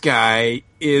 this guy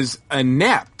is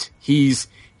inept. He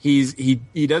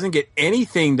doesn't get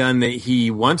anything done that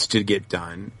he wants to get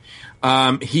done.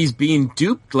 He's being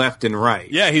duped left and right.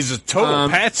 Yeah, he's a total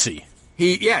patsy.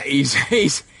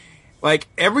 He's like,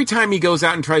 every time he goes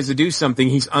out and tries to do something,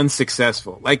 he's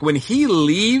unsuccessful. Like, when he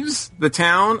leaves the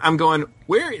town, I'm going,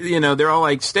 where, they're all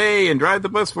like, stay and drive the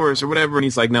bus for us or whatever. And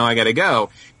he's like, no, I gotta go.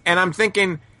 And I'm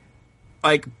thinking,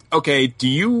 like, okay, do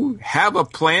you have a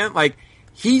plan? Like,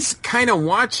 he's kind of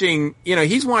watching,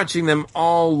 he's watching them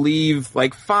all leave,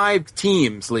 like 5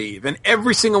 teams leave. And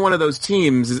every single one of those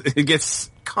teams gets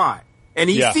caught. And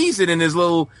he sees it in his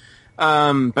little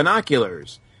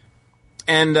binoculars.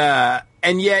 And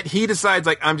yet he decides,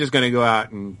 like, I'm just going to go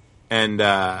out and and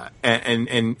I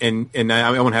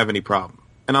won't have any problem.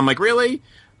 And I'm like, really?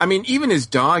 I mean, even his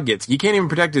dog he can't even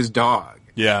protect his dog.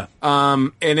 Yeah.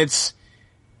 And it's,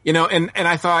 and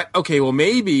I thought, okay, well,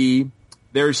 maybe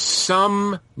there's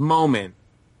some moment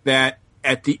that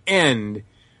at the end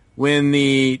when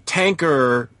the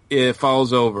tanker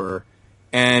falls over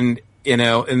and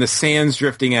the sand's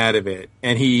drifting out of it,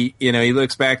 and he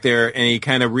looks back there and he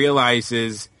kind of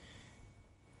realizes,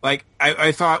 like,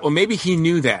 I thought, well, maybe he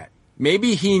knew that.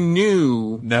 Maybe he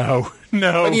knew. No. But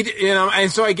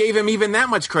and so I gave him even that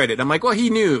much credit. I'm like, well, he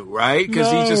knew, right?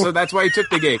 Because so that's why he took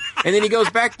the game. And then he goes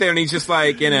back there and he's just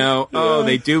like, oh,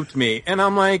 they duped me. And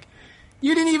I'm like,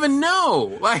 you didn't even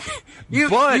know. Like,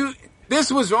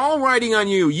 this was all riding on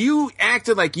you. You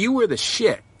acted like you were the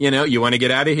shit. You want to get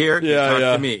out of here? Talk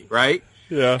to me, right?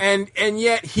 Yeah. And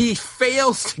yet he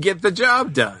fails to get the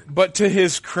job done. But to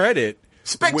his credit,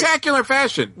 spectacular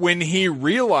fashion. When he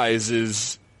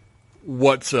realizes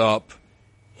what's up,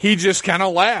 he just kind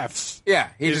of laughs. Yeah,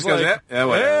 he just goes, like,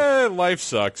 whatever. Life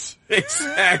sucks.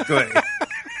 Exactly.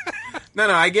 No,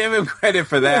 I gave him credit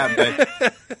for that,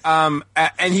 but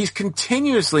and he's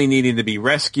continuously needing to be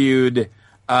rescued.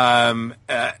 I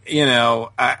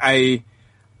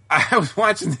was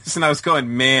watching this and I was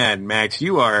going, man, Max,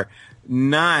 you are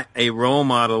not a role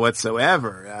model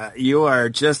whatsoever. You are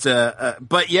just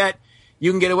but yet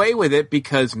you can get away with it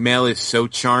because Mel is so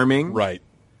charming. Right.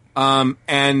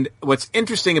 And what's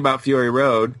interesting about Fury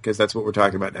Road, because that's what we're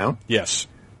talking about now. Yes.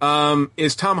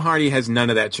 Is Tom Hardy has none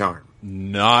of that charm.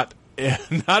 Not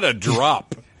a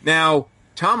drop. Now,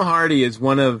 Tom Hardy is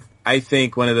I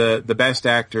think one of the best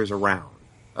actors around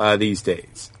these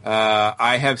days.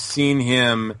 I have seen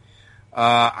him.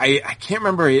 I can't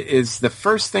remember. Is the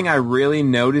first thing I really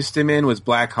noticed him in was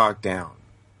Black Hawk Down.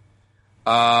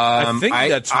 I think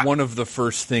that's one of the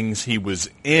first things he was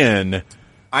in.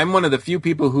 I'm one of the few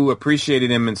people who appreciated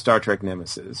him in Star Trek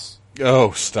Nemesis.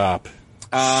 Oh, stop.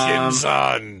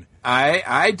 Shinzon.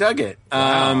 I dug it.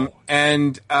 Wow.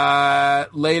 And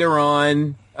later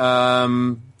on,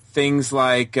 things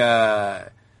like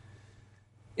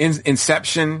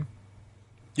Inception.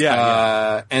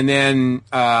 Yeah. And then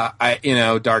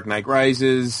Dark Knight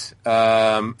Rises.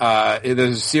 There's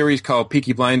a series called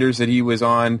Peaky Blinders that he was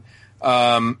on.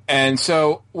 And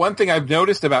so one thing I've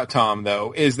noticed about Tom,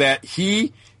 though, is that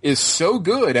he is so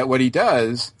good at what he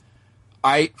does,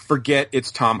 I forget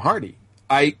it's Tom Hardy.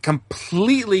 I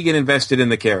completely get invested in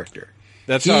the character.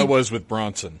 That's how I was with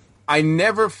Bronson. I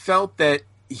never felt that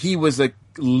he was a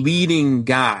leading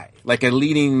guy, like a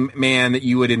leading man that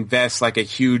you would invest like a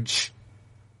huge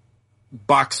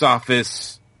box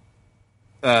office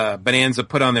bonanza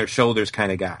put on their shoulders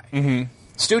kind of guy. Mm-hmm.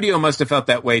 Studio must have felt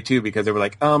that way too, because they were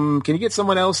like, can you get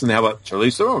someone else? And how about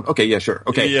Charlize Theron? Okay, yeah, sure.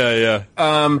 Okay. Yeah.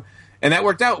 And that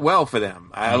worked out well for them.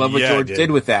 I love what George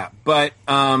did with that. But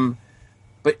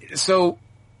so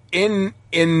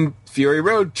in Fury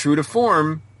Road, true to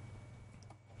form,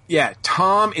 yeah,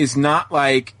 Tom is not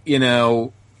like,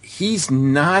 he's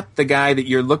not the guy that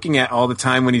you're looking at all the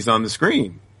time when he's on the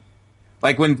screen.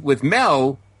 Like with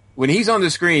Mel, when he's on the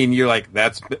screen, you're like,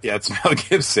 that's Mel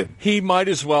Gibson. He might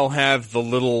as well have the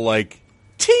little like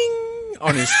ting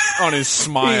on his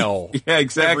smile. Yeah,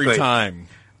 exactly. Every time.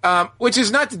 Which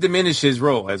is not to diminish his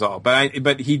role at all,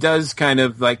 but he does kind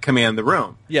of like command the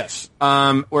room. Yes.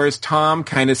 Whereas Tom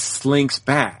kind of slinks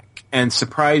back and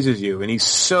surprises you, and he's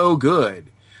so good.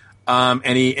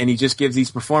 And he just gives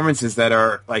these performances that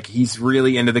are like he's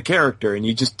really into the character, and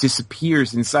he just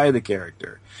disappears inside the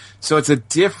character. So it's a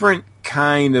different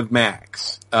kind of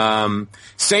Max.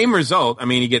 Same result. I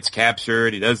mean, he gets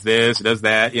captured. He does this. He does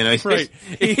that. Right.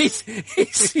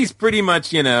 He's pretty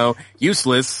much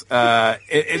useless to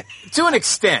an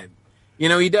extent.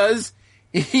 He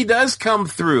does come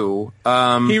through.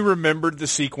 He remembered the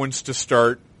sequence to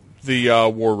start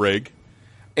the war rig.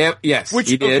 Yes,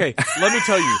 which he did. Okay, let me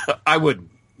tell you, I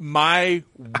wouldn't. My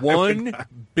one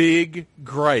big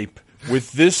gripe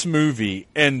with this movie,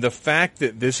 and the fact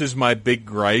that this is my big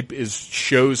gripe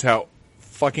shows how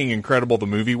fucking incredible the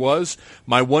movie was.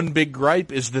 My one big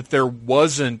gripe is that there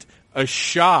wasn't a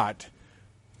shot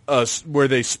where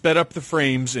they sped up the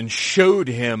frames and showed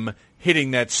him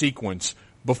hitting that sequence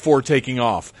before taking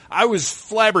off. I was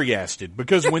flabbergasted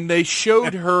because when they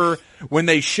showed her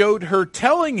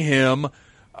telling him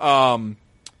 1-on-1,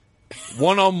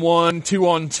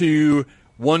 2-on-2,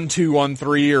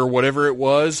 1-2-on-3 or whatever it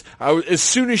was, as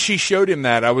soon as she showed him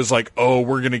that, I was like, oh,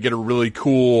 we're going to get a really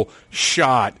cool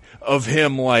shot of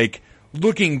him like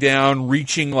looking down,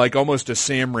 reaching like almost a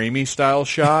Sam Raimi style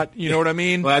shot. You know what I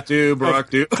mean? Right.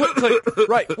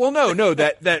 Well, no,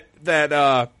 that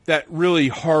that really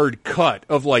hard cut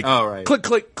of like click,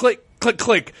 click, click, click,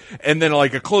 click, and then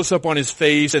like a close up on his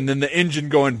face, and then the engine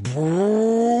going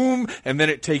boom, and then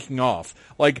it taking off.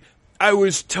 Like, I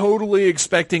was totally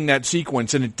expecting that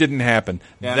sequence, and it didn't happen.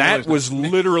 Yeah, that was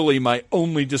literally my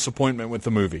only disappointment with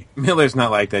the movie. Miller's not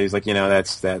like that. He's like,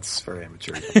 that's for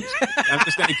amateur. I'm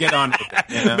just going to get on with it.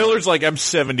 You know? Miller's like, I'm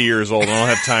 70 years old. I don't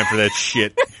have time for that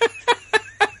shit.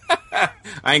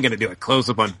 I ain't going to do a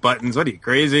close-up on buttons. What are you,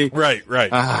 crazy? Right.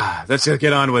 Let's just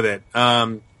get on with it.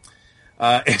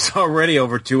 It's already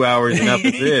over 2 hours enough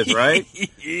as it is, right?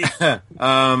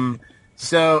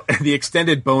 So the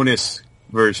extended bonus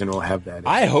version will have that.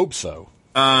 I hope so.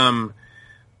 That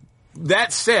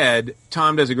said,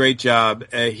 Tom does a great job.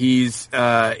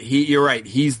 You're right.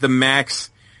 He's the Max.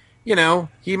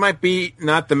 He might be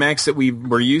not the Max that we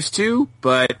were used to,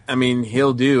 but I mean,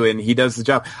 he'll do, and he does the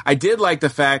job. I did like the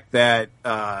fact that,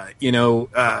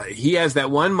 he has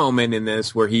that one moment in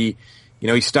this where he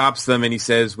stops them and he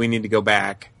says, "We need to go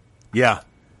back." Yeah.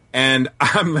 And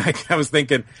I was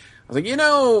thinking,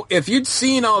 if you'd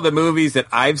seen all the movies that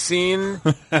I've seen, you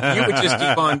would just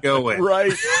keep on going.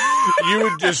 Right. You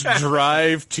would just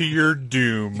drive to your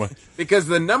doom. Because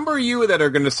the number of you that are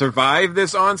going to survive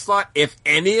this onslaught, if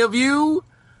any of you,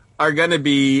 are going to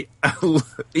be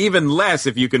even less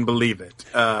if you can believe it.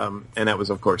 And that was,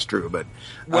 of course, true. But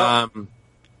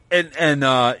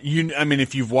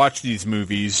if you've watched these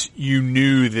movies, you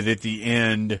knew that at the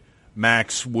end,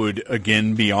 Max would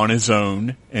again be on his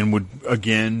own and would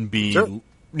again be,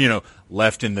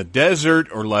 left in the desert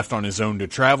or left on his own to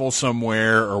travel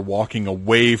somewhere or walking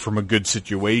away from a good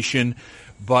situation.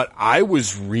 But I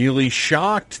was really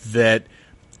shocked that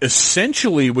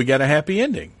essentially we got a happy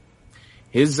ending.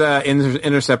 His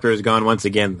interceptor is gone once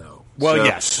again, though.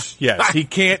 Well, so. Yes. He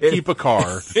can't keep a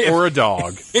car or a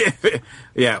dog.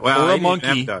 Yeah, well, or a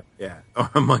monkey. Yeah, or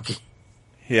a monkey.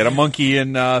 He had a monkey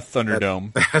in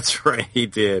Thunderdome. That's right, he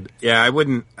did. Yeah, I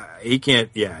wouldn't. He can't.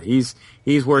 Yeah, he's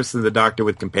worse than the Doctor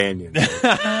with companions.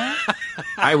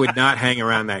 I would not hang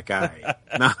around that guy,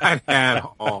 not at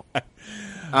all.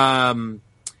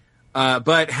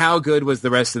 But how good was the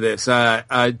rest of this?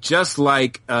 Just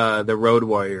like the Road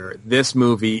Warrior, this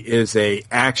movie is a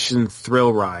action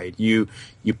thrill ride. You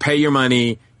pay your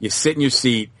money, you sit in your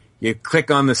seat, you click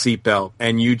on the seatbelt,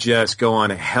 and you just go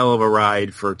on a hell of a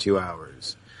ride for 2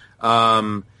 hours.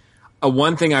 One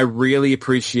thing I really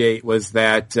appreciate was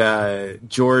that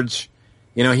George,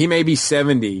 he may be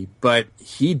 70, but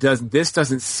this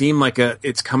doesn't seem like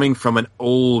it's coming from an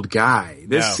old guy.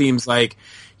 This seems like,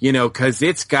 because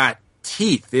it's got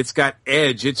teeth, it's got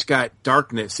edge, it's got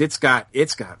darkness, it's got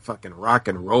fucking rock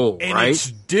and roll, and right?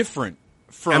 It's different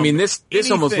from this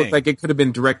almost looked like it could have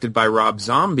been directed by Rob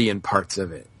Zombie in parts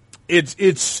of it.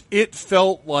 It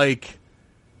felt like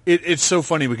it's so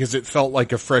funny because it felt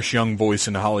like a fresh young voice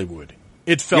in Hollywood.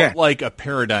 It felt like a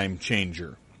paradigm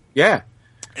changer. Yeah.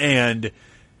 And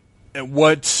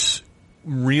what's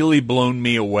really blown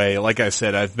me away, like I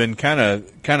said, I've been kind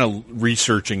of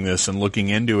researching this and looking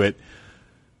into it.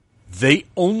 They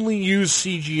only use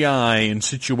CGI in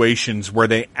situations where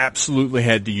they absolutely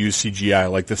had to use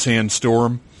CGI, like the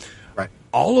Sandstorm. Right.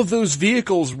 All of those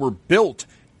vehicles were built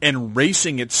and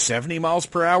racing at 70 miles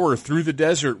per hour through the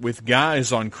desert with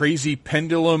guys on crazy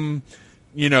pendulum,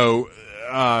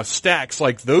 stacks.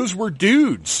 Like, those were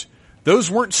dudes. Those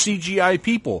weren't CGI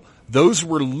people. Those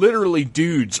were literally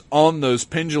dudes on those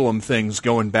pendulum things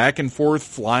going back and forth,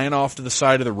 flying off to the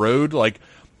side of the road. Like,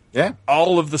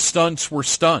 all of the stunts were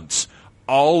stunts.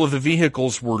 All of the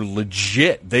vehicles were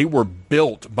legit. They were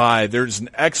built by, there's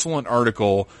an excellent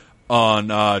article on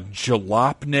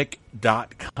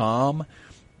jalopnik.com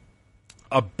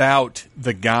about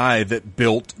the guy that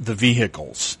built the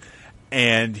vehicles.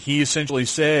 And he essentially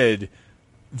said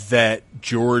that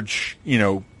George,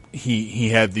 he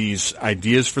had these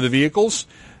ideas for the vehicles.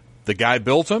 The guy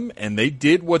built them, and they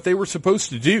did what they were supposed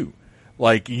to do.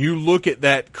 Like, you look at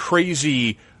that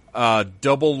crazy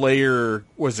double layer,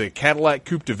 was it Cadillac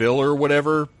Coupe de Ville or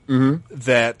whatever,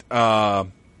 that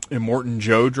Immortan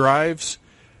Joe drives?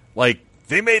 Like,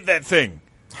 they made that thing.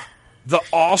 The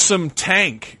awesome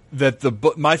tank that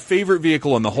my favorite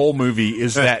vehicle in the whole movie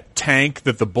is that tank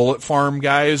that the Bullet Farm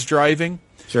guy is driving.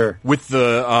 Sure. With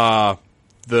the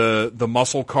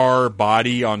muscle car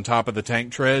body on top of the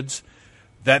tank treads.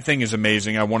 That thing is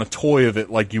amazing. I want a toy of it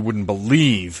like you wouldn't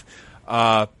believe.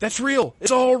 That's real.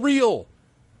 It's all real.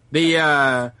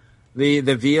 The the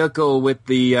vehicle with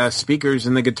the speakers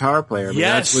and the guitar player. I mean,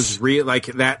 Yes. that was real. Like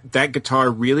that guitar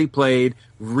really played,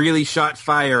 really shot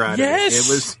fire out Yes.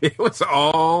 of it. It was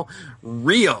all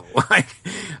real.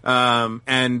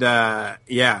 And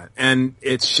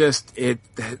it's just and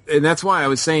that's why I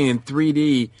was saying in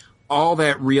 3D, all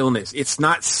that realness. It's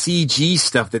not CG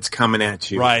stuff that's coming at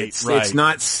you. Right. It's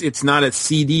not a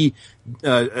CD.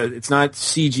 It's not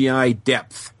CGI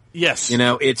depth. Yes.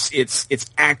 It's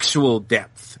actual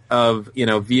depth of,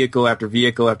 vehicle after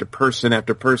vehicle after person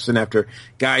after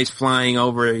guys flying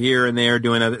over here and there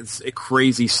doing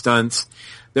crazy stunts.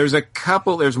 There's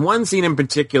one scene in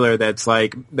particular that's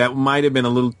like, that might have been a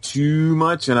little too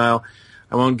much, and I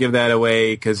won't give that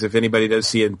away because if anybody does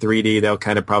see it in 3D, they'll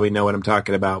kind of probably know what I'm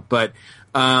talking about. But,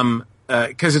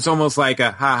 cause it's almost like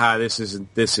this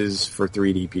is for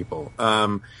 3D people.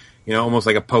 Almost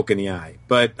like a poke in the eye.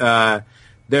 But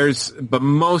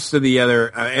most of the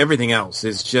other, everything else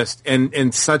is just,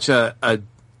 and such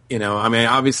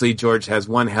obviously George has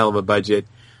one hell of a budget.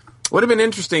 Would have been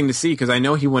interesting to see because I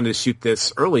know he wanted to shoot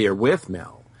this earlier with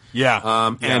Mel.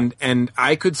 Yeah. And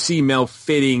I could see Mel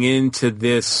fitting into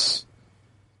this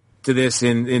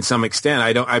in some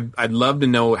extent. I'd love to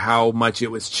know how much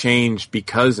it was changed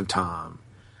because of Tom.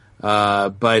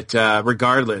 But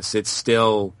regardless, it's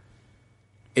still,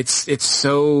 it's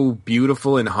so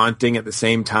beautiful and haunting at the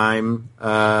same time.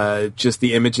 Just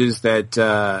the images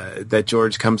that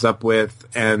George comes up with,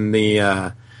 and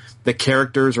the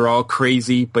characters are all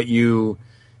crazy, but you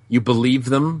believe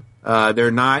them.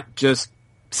 They're not just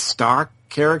stock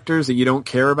characters that you don't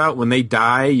care about. When they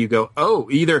die, you go, oh,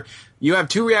 either you have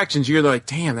two reactions. You're like,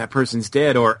 damn, that person's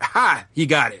dead, or ha, he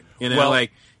got it.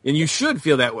 And you should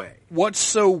feel that way. What's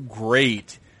so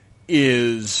great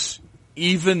is,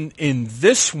 even in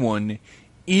this one,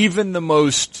 even the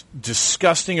most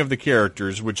disgusting of the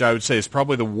characters, which I would say is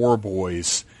probably the War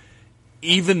Boys,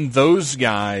 even those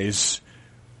guys,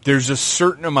 there's a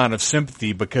certain amount of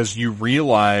sympathy because you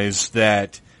realize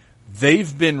that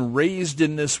they've been raised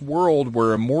in this world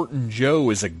where Immortan Joe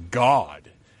is a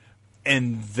god,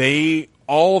 and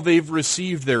all they've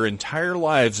received their entire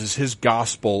lives is his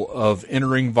gospel of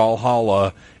entering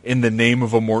Valhalla in the name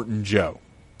of Immortan Joe.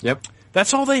 Yep.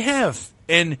 That's all they have.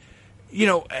 And,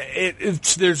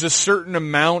 there's a certain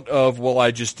amount of, well,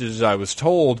 I just did as I was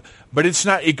told, but it's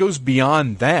not, it goes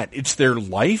beyond that. It's their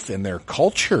life and their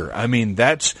culture. I mean,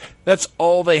 that's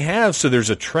all they have. So there's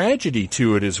a tragedy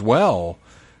to it as well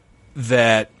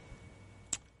that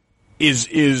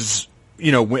is,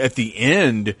 at the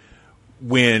end,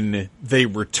 when they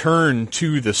return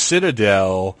to the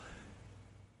Citadel,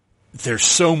 there's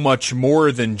so much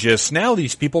more than just, now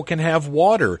these people can have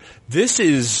water. This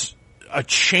is a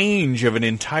change of an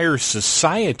entire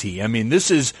society. I mean,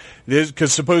 this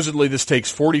because supposedly this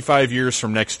takes 45 years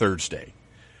from next Thursday.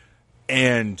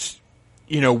 And,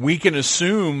 we can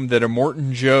assume that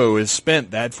Immortan Joe has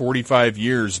spent that 45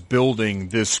 years building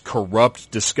this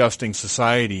corrupt, disgusting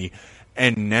society,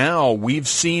 and now we've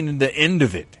seen the end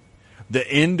of it, the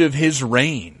end of his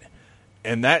reign.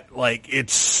 And that,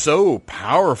 it's so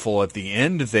powerful at the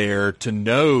end there to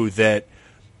know that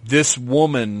this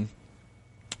woman,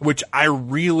 which I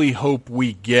really hope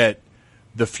we get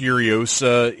the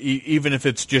Furiosa, even if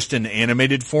it's just in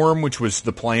animated form, which was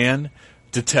the plan,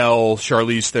 to tell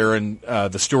Charlize Theron,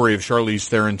 the story of Charlize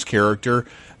Theron's character.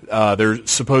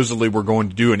 Supposedly we're going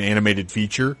to do an animated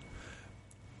feature.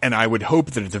 And I would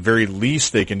hope that at the very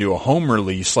least they can do a home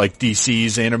release like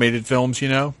DC's animated films,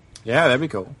 Yeah, that'd be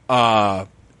cool.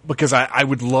 Because I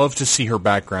would love to see her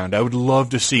background. I would love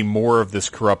to see more of this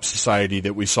corrupt society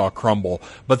that we saw crumble.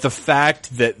 But the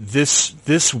fact that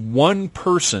this one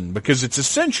person, because it's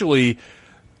essentially,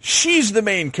 she's the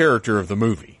main character of the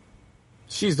movie.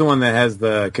 She's the one that has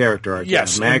the character arc.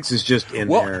 Yes. Max is just in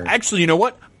there. Well, actually, you know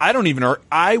what?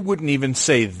 I wouldn't even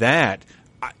say that.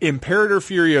 Imperator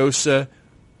Furiosa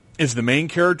is the main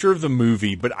character of the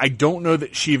movie, but I don't know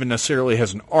that she even necessarily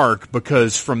has an arc,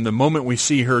 because from the moment we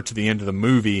see her to the end of the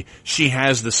movie, she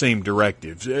has the same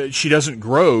directives. She doesn't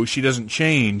grow, she doesn't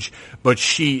change, but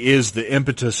she is the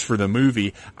impetus for the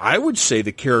movie. I would say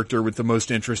the character with the most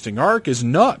interesting arc is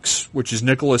Nux, which is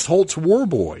Nicholas Holt's War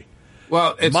Boy.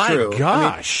 Well, it's true. My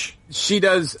gosh. She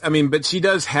does, but she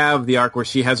does have the arc where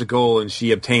she has a goal and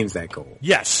she obtains that goal.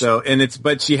 Yes. So,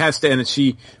 but she has to,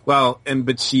 she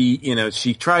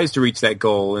tries to reach that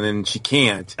goal and then she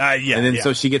can't.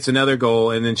 So she gets another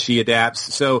goal and then she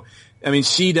adapts. So,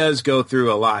 she does go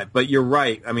through a lot, but you're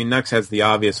right. Nux has the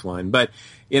obvious one, but,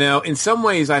 in some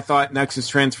ways I thought Nux's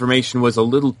transformation was a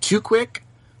little too quick,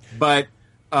 but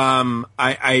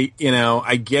I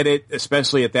get it,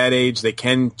 especially at that age. They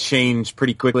can change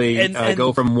pretty quickly, and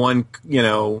go from one,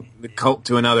 cult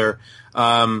to another.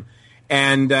 But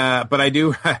I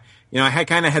do, I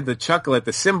kind of had to chuckle at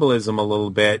the symbolism a little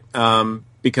bit,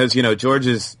 because, George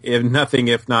is nothing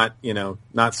if not,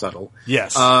 not subtle.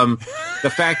 Yes.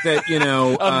 The fact that,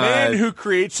 a man who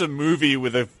creates a movie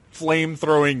with a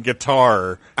flame-throwing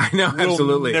guitar, I know, will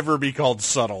absolutely never be called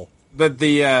subtle. But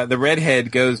the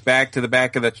redhead goes back to the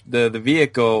back of the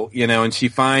vehicle, and she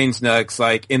finds Nux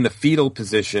like in the fetal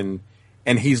position,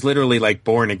 and he's literally like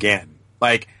born again.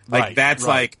 Like that's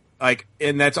right. like,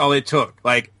 and that's all it took.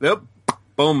 Like,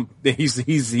 boom,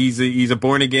 he's a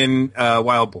born again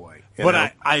wild boy.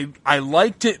 But I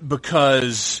liked it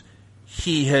because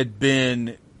he had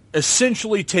been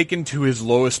essentially taken to his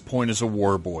lowest point as a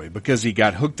war boy, because he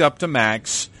got hooked up to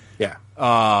Max. Yeah.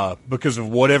 Because of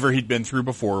whatever he'd been through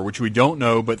before, which we don't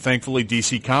know, but thankfully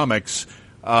DC Comics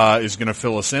is going to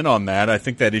fill us in on that. I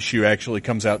think that issue actually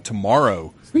comes out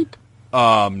tomorrow. Sweet.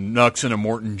 Nux and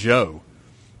Immortan Joe.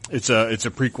 It's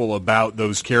a prequel about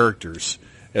those characters,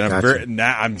 and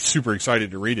I'm super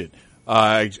excited to read it.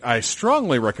 I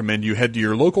strongly recommend you head to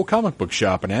your local comic book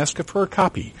shop and ask for a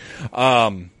copy.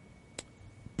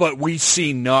 But we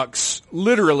see Nux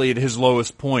literally at his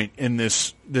lowest point in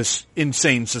this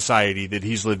insane society that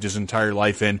he's lived his entire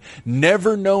life in,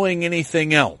 never knowing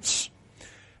anything else.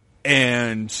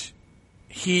 And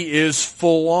he is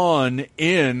full on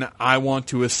in I want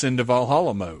to ascend to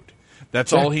Valhalla mode.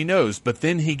 That's all he knows. But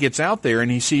then he gets out there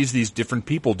and he sees these different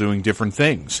people doing different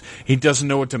things. He doesn't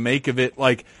know what to make of it.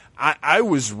 Like, I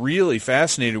was really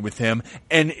fascinated with him.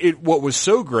 And what was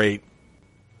so great,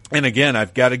 and again,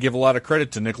 I've got to give a lot of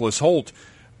credit to Nicholas Hoult.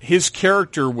 His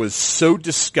character was so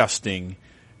disgusting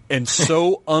and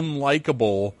so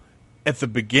unlikable at the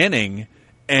beginning,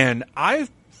 and I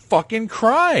fucking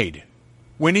cried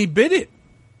when he bit it.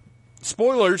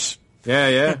 Spoilers.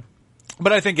 Yeah.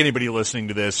 But I think anybody listening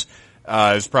to this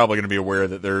is probably going to be aware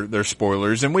that they're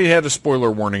spoilers, and we had a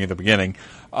spoiler warning at the beginning.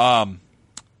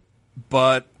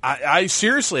 But I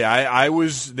seriously, I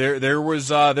was there. There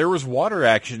was water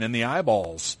action in the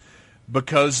eyeballs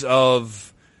because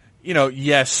of,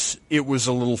 yes, it was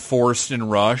a little forced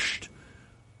and rushed,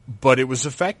 but it was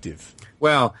effective.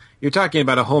 Well, you're talking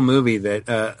about a whole movie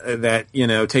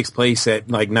that takes place at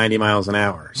like 90 miles an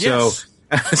hour. Yes.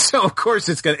 So of course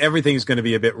everything's going to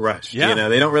be a bit rushed. Yeah.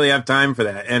 They don't really have time for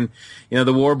that. And,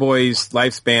 the war boy's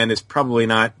lifespan is probably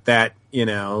not that, you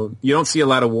don't see a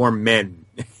lot of war men.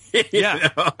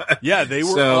 Yeah, they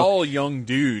were all young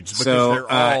dudes because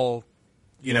they're all,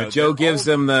 Joe gives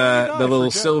them the little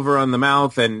silver on the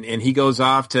mouth, and he goes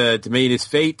off to meet his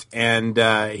fate, and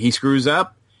he screws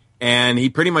up, and he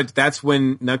pretty much, that's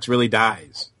when Nux really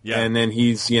dies. Yeah. And then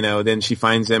then she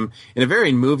finds him in a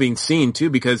very moving scene too,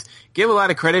 because give a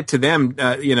lot of credit to them,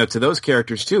 to those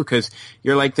characters too, because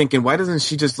you're like thinking, why doesn't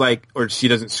she just or she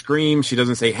doesn't scream, she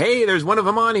doesn't say, hey, there's one of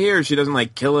them on here, she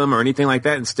doesn't kill him or anything like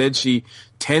that. Instead, she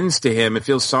tends to him and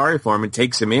feels sorry for him and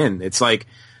takes him in. It's like,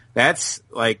 that's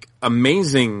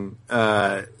amazingly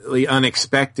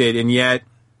unexpected, and yet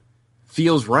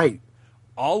feels right.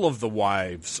 All of the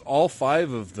wives, all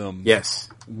 5 of them, yes,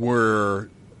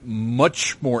 were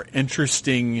much more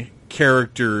interesting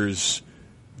characters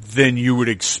than you would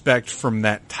expect from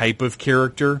that type of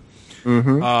character.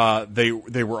 Mm-hmm.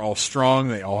 They were all strong.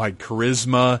 They all had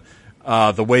charisma.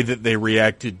 The way that they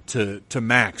reacted to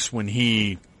Max when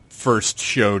he first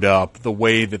showed up, the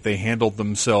way that they handled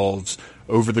themselves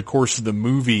over the course of the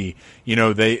movie,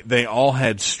 they all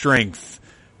had strength.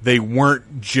 They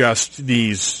weren't just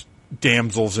these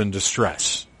damsels in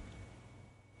distress.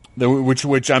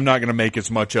 Which I'm not going to make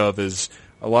as much of as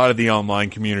a lot of the online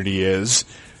community is,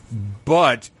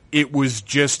 but it was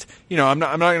just, I'm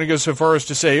not going to go so far as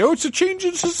to say, it's a change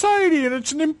in society and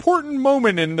it's an important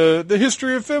moment in the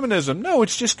history of feminism. No,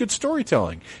 it's just good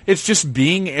storytelling. It's just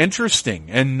being interesting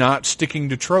and not sticking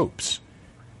to tropes.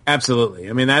 Absolutely.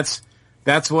 I mean, that's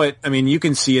what, you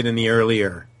can see it in the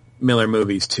earlier Miller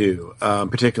movies too,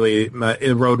 particularly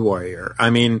Road Warrior.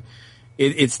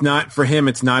 It's not, for him,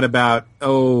 it's not about,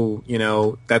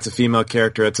 that's a female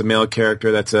character, that's a male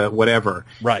character, that's a whatever.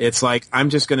 Right. It's like,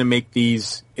 I'm just going to make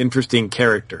these interesting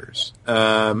characters.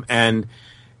 And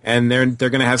they're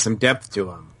going to have some depth to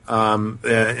them.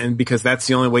 And because that's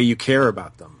the only way you care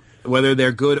about them, whether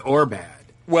they're good or bad.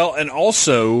 Well, and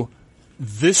also,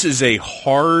 this is a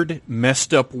hard,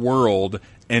 messed up world,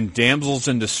 and damsels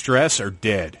in distress are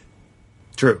dead.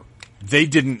 True. They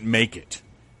didn't make it.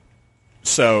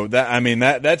 So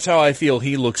that's how I feel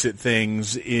he looks at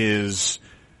things is,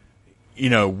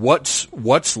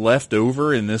 what's left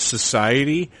over in this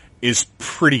society is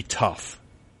pretty tough.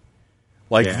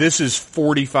 Like, Yeah. this is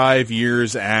 45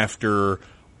 years after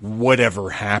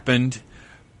whatever happened.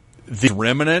 The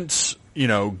remnants,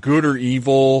 good or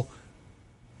evil,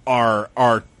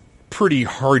 are pretty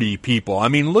hardy people. I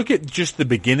mean, look at just the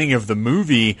beginning of the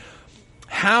movie.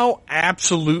 How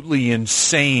absolutely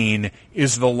insane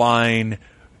is the line,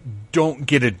 "Don't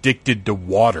get addicted to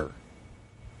water"?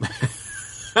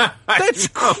 That's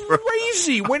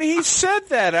crazy. When he said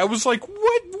that, I was like,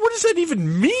 what does that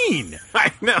even mean?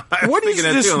 I know. What is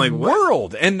this too. Like, what?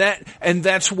 world? And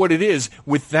that's what it is.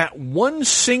 With that one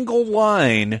single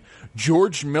line,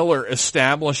 George Miller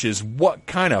establishes what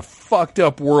kind of fucked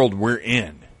up world we're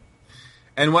in.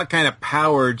 And what kind of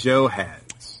power Joe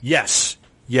has. Yes.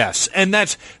 And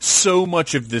that's so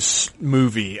much of this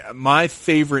movie. My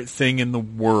favorite thing in the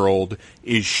world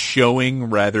is showing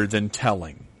rather than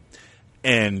telling.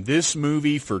 And this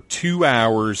movie for 2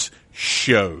 hours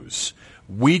shows.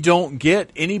 We don't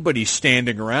get anybody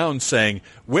standing around saying,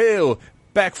 well,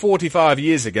 back 45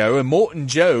 years ago, Immortan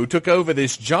Joe took over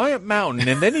this giant mountain,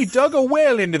 and then he dug a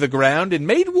well into the ground and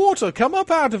made water come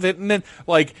up out of it, and then,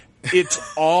 like, it's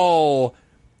all...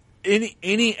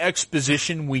 Any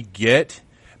exposition we get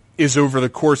is over the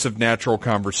course of natural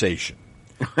conversation.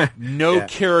 No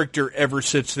character ever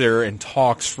sits there and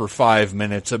talks for 5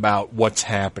 minutes about what's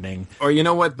happening. Or you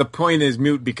know what? The point is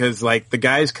moot because, like, the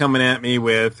guy's coming at me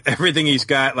with everything he's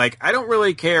got. Like, I don't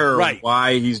really care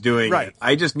why he's doing it.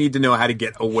 I just need to know how to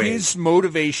get away. His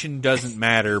motivation doesn't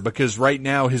matter because right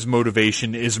now his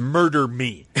motivation is murder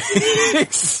me.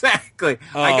 Exactly.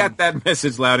 I got that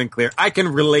message loud and clear. I can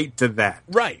relate to that.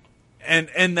 Right.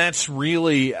 And that's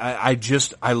really, I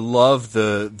love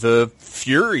the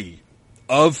fury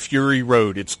of Fury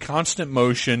Road. It's constant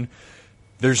motion.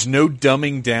 There's no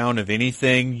dumbing down of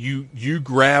anything. You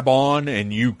grab on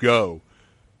and you go.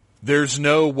 There's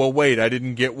no, well, wait, I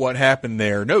didn't get what happened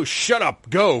there. No, shut up,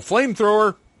 go,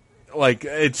 flamethrower. Like,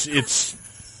 it's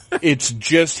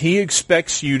just, he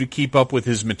expects you to keep up with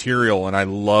his material, and I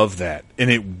love that. And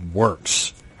it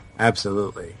works.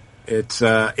 Absolutely. It's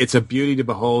a beauty to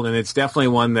behold, and it's definitely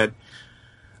one that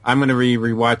I'm going to be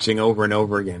rewatching over and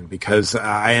over again because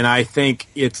I think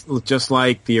it's just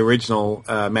like the original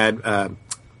and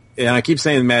I keep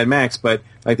saying Mad Max, but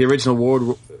like the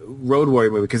original Road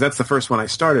Warrior movie because that's the first one I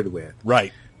started with.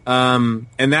 Right. And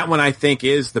that one I think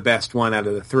is the best one out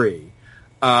of the three.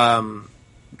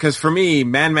 Because for me,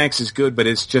 Mad Max is good, but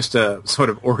it's just a sort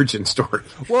of origin story.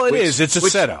 Well, it is. It's a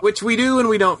setup. Which we do and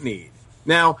we don't need.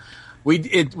 Now,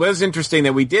 it was interesting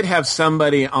that we did have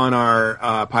somebody on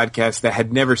our podcast that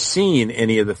had never seen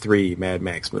any of the three Mad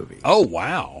Max movies. Oh,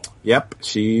 wow. Yep,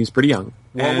 she's pretty young.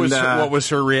 What was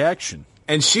her reaction?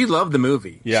 And she loved the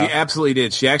movie. Yeah. She absolutely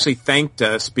did. She actually thanked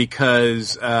us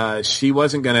because she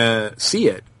wasn't going to see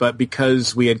it, but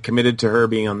because we had committed to her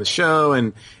being on the show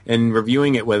and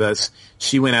reviewing it with us,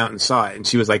 she went out and saw it. And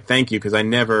she was like, thank you, because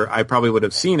I probably would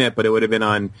have seen it, but it would have been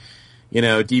on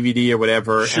DVD or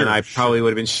whatever, and I probably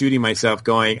would have been shooting myself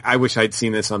going, I wish I'd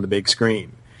seen this on the big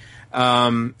screen.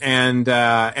 And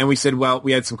we said, well,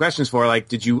 we had some questions for her, like,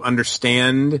 did you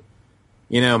understand,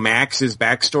 Max's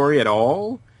backstory at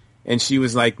all? And she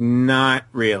was like, not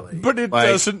really. But it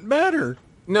doesn't matter.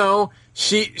 No,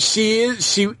 she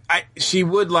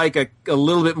would like a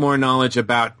little bit more knowledge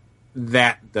about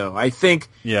that, though. I think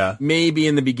maybe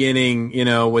in the beginning,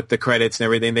 with the credits and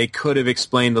everything, they could have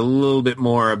explained a little bit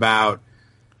more about,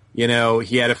 he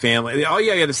had a family. All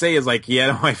you got to say is, like, he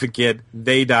had a wife and kid,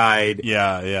 they died.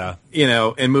 Yeah.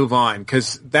 And move on,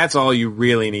 because that's all you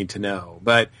really need to know.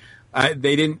 But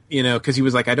they didn't, because he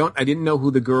was like, I didn't know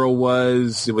who the girl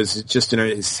was. Was it just in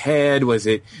his head? Was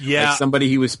it like somebody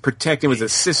he was protecting? Was it a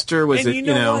sister? Was it,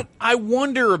 what? I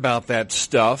wonder about that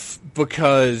stuff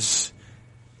because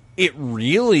it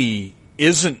really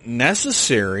isn't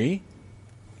necessary.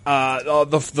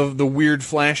 The weird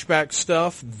flashback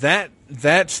stuff,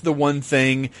 that's the one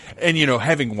thing. And,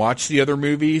 having watched the other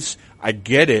movies, I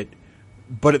get it.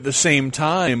 But at the same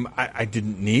time, I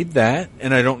didn't need that.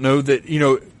 And I don't know that,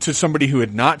 to somebody who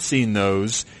had not seen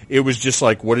those, it was just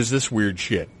like, what is this weird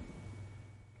shit?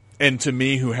 And to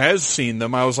me, who has seen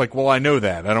them, I was like, well, I know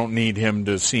that. I don't need him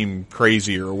to seem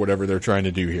crazy or whatever they're trying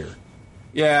to do here.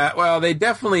 Yeah, well, they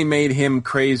definitely made him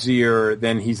crazier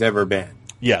than he's ever been.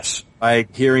 Yes.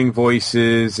 Like hearing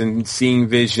voices and seeing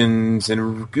visions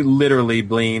and literally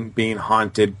being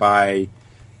haunted by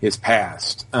his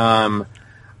past.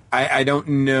 I don't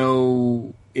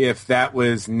know if that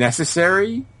was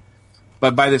necessary,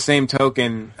 but by the same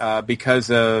token, because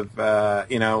of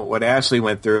what Ashley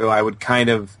went through, I would kind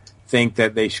of think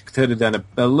that they could have done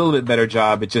a little bit better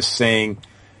job at just saying,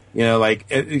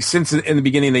 since in the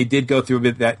beginning they did go through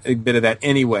a bit of that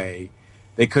anyway,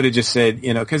 they could have just said,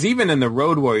 because even in the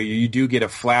Road Warrior, you do get a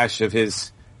flash of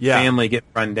his family get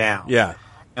run down. Yeah.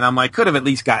 And I'm like, could have at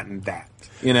least gotten that,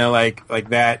 like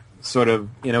that sort of,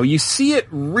 you see it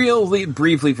really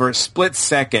briefly for a split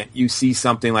second. You see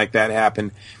something like that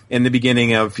happen in the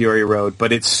beginning of Fury Road,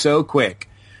 but it's so quick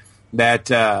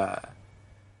that,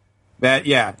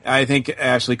 I think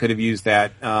Ashley could have used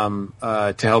that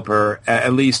to help her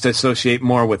at least associate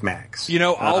more with Max.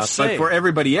 I'll say, but for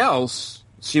everybody else,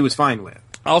 she was fine with.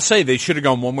 I'll say they should have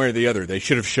gone one way or the other. They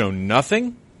should have shown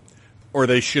nothing, or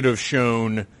they should have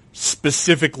shown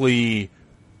specifically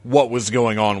what was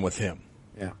going on with him.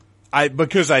 Yeah,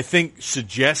 because I think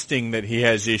suggesting that he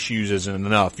has issues isn't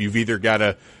enough. You've either got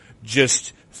to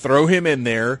just throw him in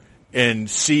there and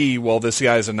see, well, this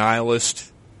guy's a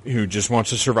nihilist who just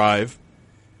wants to survive,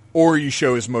 or you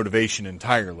show his motivation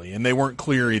entirely, and they weren't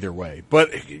clear either way.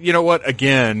 But you know what?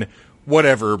 Again,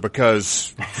 whatever,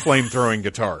 because flamethrowing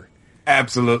guitar.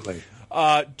 Absolutely.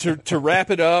 To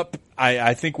wrap it up,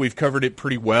 I think we've covered it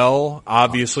pretty well.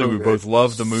 Obviously, we both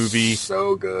love the movie.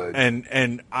 So good.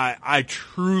 And I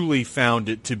truly found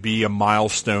it to be a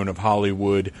milestone of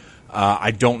Hollywood. I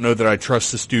don't know that I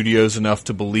trust the studios enough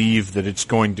to believe that it's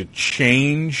going to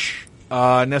change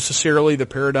necessarily the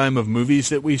paradigm of movies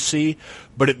that we see,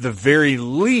 but at the very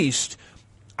least,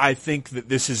 I think that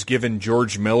this has given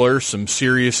George Miller some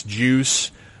serious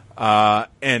juice.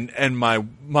 And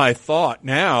my thought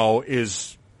now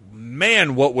is,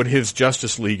 man, what would his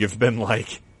Justice League have been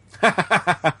like?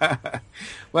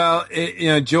 Well,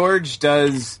 George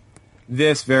does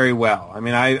this very well. I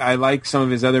mean, I like some of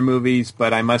his other movies,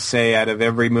 but I must say, out of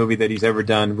every movie that he's ever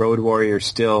done, Road Warrior is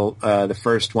still the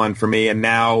first one for me, and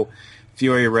now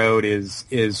Fury Road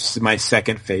is my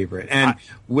second favorite. And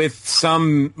with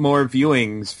some more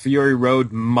viewings, Fury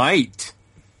Road might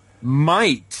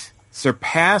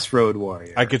surpass Road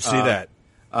Warrior. I could see that.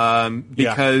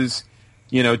 Because,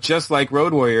 just like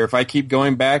Road Warrior, if I keep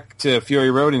going back to Fury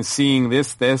Road and seeing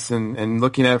this, and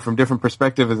looking at it from different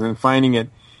perspectives and finding it,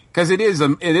 because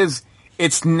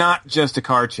it's not just a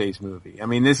car chase movie. I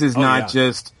mean, this is not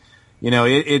just,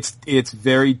 it's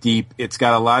very deep. It's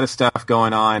got a lot of stuff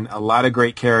going on, a lot of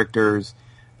great characters,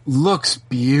 looks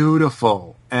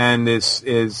beautiful, and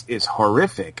is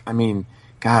horrific. I mean,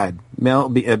 God,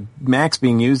 Max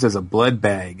being used as a blood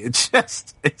bag.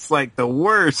 It's like the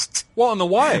worst. Well, and the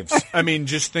wives. I mean,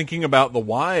 just thinking about the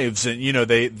wives, and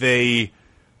they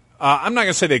I'm not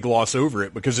going to say they gloss over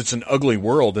it, because it's an ugly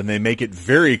world, and they make it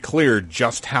very clear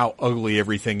just how ugly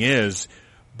everything is.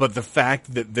 But the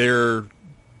fact that they're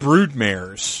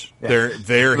broodmares,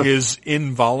 they're his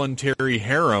involuntary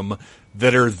harem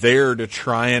that are there to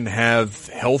try and have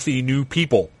healthy new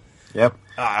people. Yep.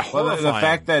 Well, the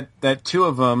fact that two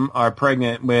of them are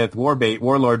pregnant with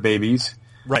warlord babies,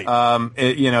 right?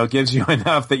 It gives you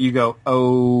enough that you go,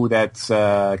 oh, that's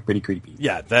pretty creepy.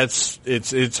 Yeah,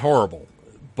 it's horrible,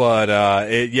 but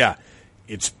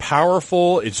it's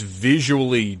powerful. It's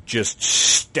visually just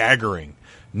staggering.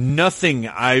 Nothing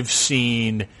I've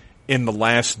seen in the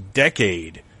last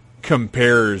decade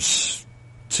compares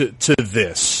to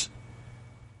this.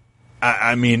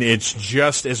 I mean, it's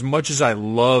just, as much as I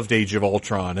loved Age of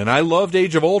Ultron, and I loved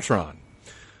Age of Ultron,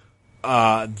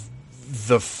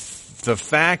 the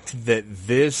fact that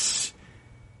this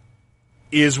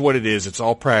is what it is, it's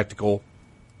all practical,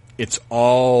 it's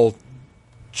all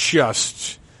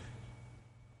just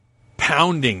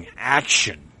pounding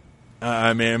action.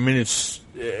 I mean,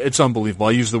 it's unbelievable.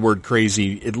 I use the word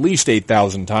crazy at least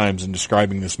 8,000 times in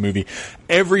describing this movie.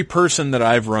 Every person that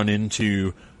I've run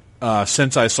into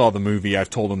since I saw the movie,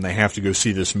 I've told them they have to go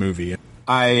see this movie.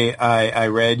 I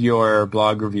read your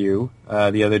blog review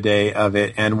the other day of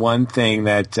it, and one thing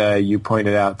that you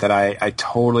pointed out that I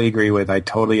totally agree with, I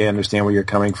totally understand where you're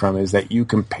coming from, is that you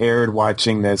compared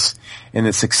watching this and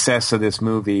the success of this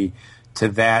movie to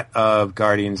that of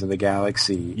Guardians of the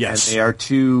Galaxy. Yes. And they are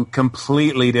two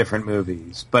completely different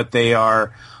movies, but they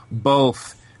are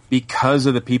both, because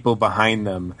of the people behind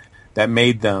them that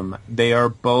made them, they are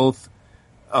both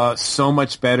so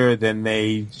much better than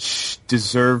they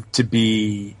deserve to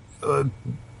be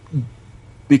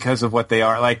because of what they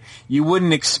are. Like, you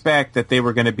wouldn't expect that they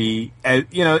were going to be,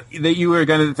 that you were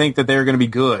going to think that they were going to be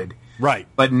good. Right.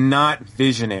 But not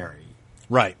visionary.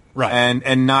 Right.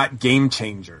 And not game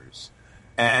changers.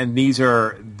 And these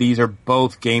are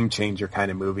both game changer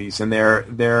kind of movies. And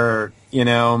they're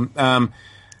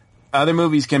other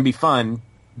movies can be fun,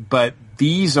 but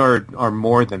these are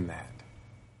more than that.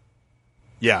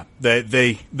 Yeah,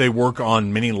 they work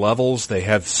on many levels. They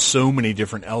have so many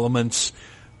different elements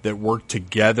that work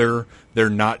together. They're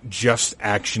not just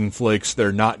action flicks.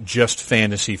 They're not just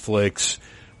fantasy flicks.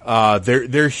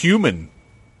 They're human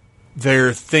There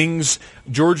are things,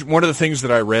 one of the things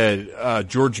that I read,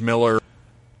 George Miller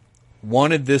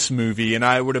wanted this movie, and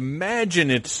I would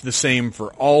imagine it's the same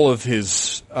for all of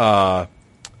the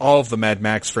Mad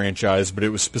Max franchise, but it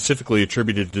was specifically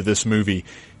attributed to this movie.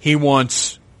 He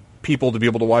wants people to be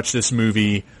able to watch this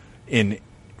movie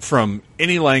from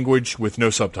any language with no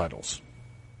subtitles.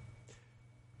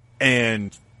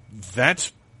 And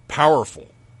that's powerful.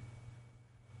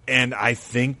 And I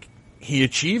think he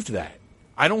achieved that.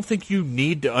 I don't think you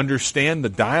need to understand the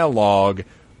dialogue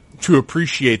to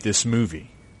appreciate this movie.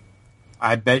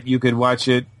 I bet you could watch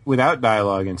it without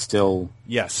dialogue and still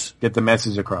get the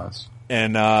message across.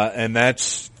 And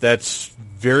that's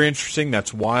very interesting.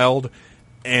 That's wild.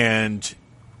 And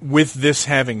with this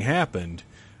having happened,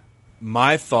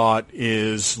 my thought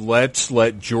is let's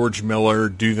let George Miller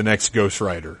do the next Ghost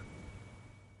Rider.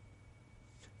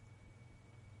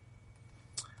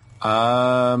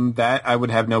 That I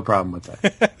would have no problem with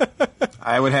that.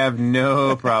 I would have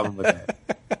no problem with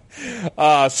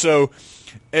that. So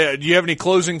do you have any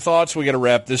closing thoughts? We got to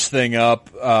wrap this thing up.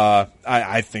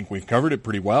 I think we've covered it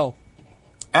pretty well.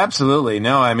 Absolutely.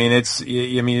 No, I mean,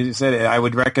 you said it. I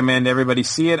would recommend everybody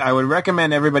see it. I would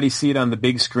recommend everybody see it on the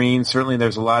big screen. Certainly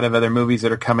there's a lot of other movies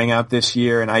that are coming out this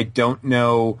year, and I don't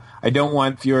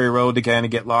want Fury Road to kind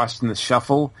of get lost in the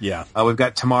shuffle. Yeah. We've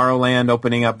got Tomorrowland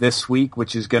opening up this week,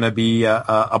 which is going to be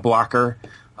a blocker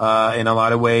in a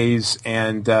lot of ways,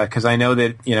 and because I know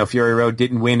that, Fury Road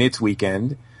didn't win its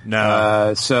weekend.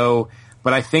 No.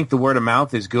 But I think the word of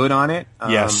mouth is good on it.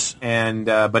 Yes.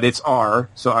 But it's R,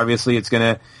 so obviously it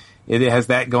has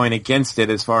that going against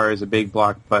it as far as a big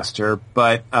blockbuster.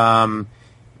 But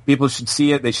people should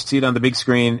see it. They should see it on the big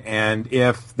screen. And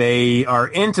if they are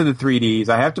into the 3Ds,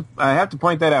 I have to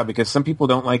point that out because some people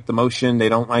don't like the motion. They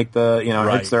don't like it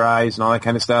hurts their eyes and all that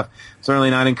kind of stuff.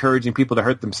 Certainly not encouraging people to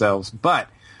hurt themselves, but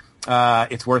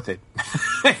it's worth it.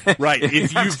 Right.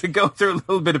 If you have to go through a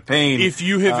little bit of pain. If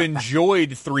you have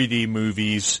enjoyed 3D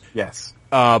movies, yes,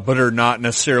 but are not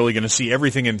necessarily going to see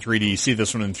everything in 3D, see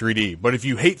this one in 3D. But if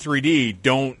you hate 3D,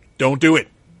 don't do it.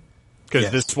 Because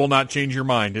this will not change your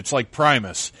mind. It's like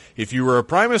Primus. If you were a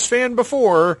Primus fan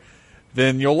before,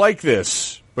 then you'll like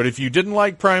this. But if you didn't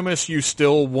like Primus, you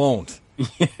still won't.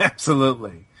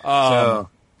 Absolutely. So,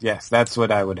 yes, that's what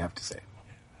I would have to say.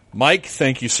 Mike,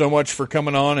 thank you so much for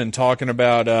coming on and talking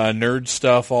about nerd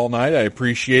stuff all night. I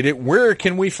appreciate it. Where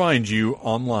can we find you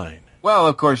online? Well,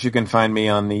 of course, you can find me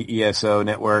on the ESO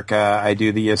network. I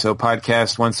do the ESO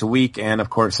podcast once a week, and of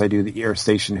course, I do the Air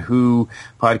Station Who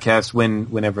podcast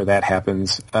whenever that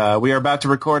happens. We are about to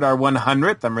record our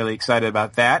 100th. I'm really excited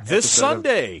about that. This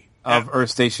Sunday. Of Earth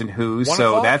Station Who,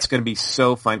 so that's going to be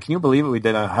so fun. Can you believe it? We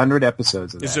did 100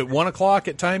 episodes of that. Is it 1 o'clock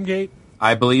at Timegate?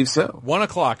 I believe so. 1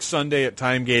 o'clock Sunday at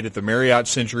Timegate at the Marriott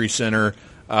Century Center,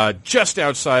 just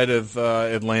outside of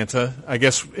Atlanta. I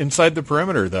guess inside the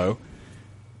perimeter, though.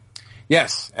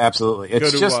 Yes, absolutely.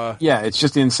 It's it's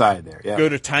just inside there. Yeah. Go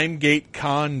to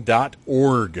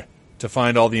timegatecon.org to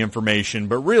find all the information.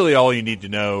 But really all you need to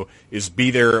know is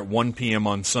be there at 1 p.m.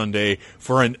 on Sunday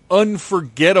for an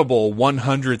unforgettable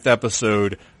 100th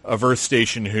episode of Earth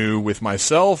Station Who with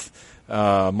myself,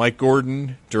 Mike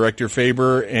Gordon, Director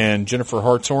Faber, and Jennifer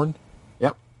Hartshorn.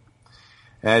 Yep,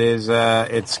 that is.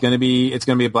 It's gonna be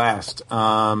a blast,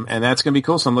 and that's gonna be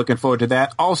cool. So I'm looking forward to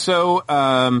that. Also,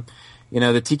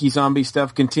 the Tiki Zombie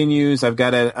stuff continues. I've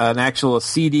got an actual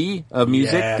CD of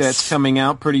music that's coming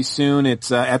out pretty soon.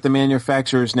 It's at the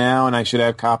manufacturers now, and I should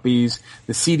have copies.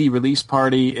 The CD release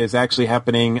party is actually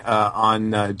happening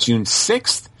on June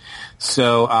 6th.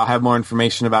 So I'll have more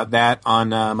information about that on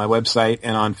my website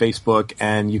and on Facebook,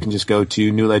 and you can just go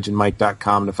to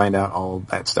newlegendmike.com to find out all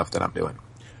that stuff that I'm doing.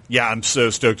 Yeah, I'm so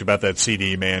stoked about that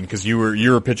CD, man, because you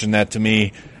were pitching that to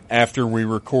me after we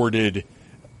recorded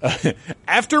the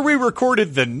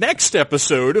next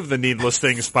episode of the Needless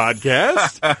Things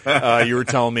podcast. You were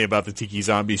telling me about the Tiki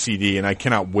Zombie CD, and I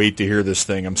cannot wait to hear this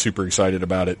thing. I'm super excited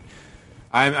about it.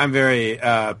 I'm very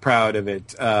proud of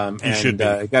it, you should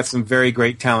be. Got some very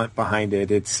great talent behind it.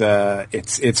 It's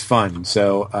fun,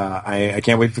 so I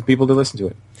can't wait for people to listen to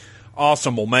it.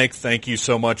 Awesome. Well, Mike, thank you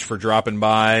so much for dropping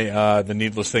by the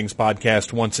Needless Things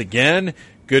podcast once again.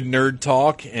 Good nerd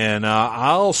talk, and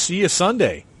I'll see you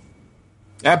Sunday.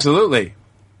 Absolutely.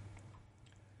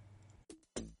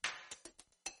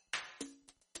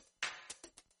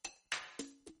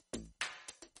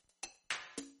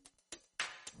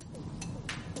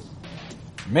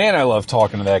 Man, I love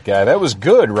talking to that guy. That was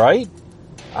good, right?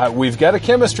 We've got a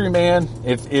chemistry, man.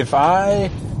 If I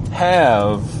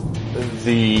have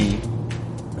the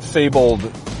fabled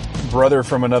brother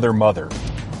from another mother,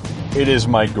 it is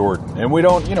Mike Gordon. And we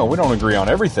don't agree on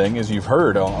everything, as you've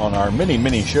heard on our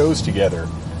many shows together.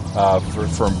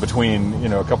 From between,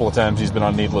 a couple of times he's been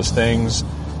on Needless Things,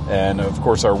 and of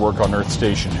course our work on Earth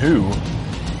Station Who,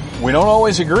 we don't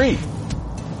always agree.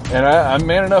 And I'm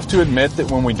man enough to admit that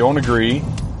when we don't agree,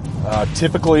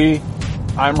 typically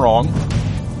I'm wrong,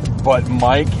 but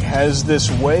Mike has this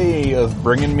way of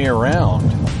bringing me around.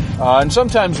 And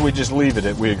sometimes we just leave it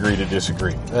at we agree to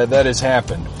disagree. That has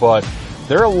happened, but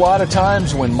there are a lot of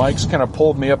times when Mike's kind of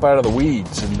pulled me up out of the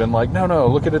weeds and been like, no,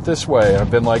 look at it this way. And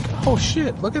I've been like, oh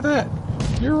shit, look at that.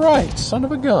 You're right, son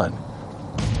of a gun.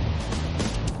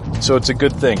 So it's a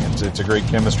good thing. It's a great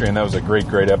chemistry, and that was a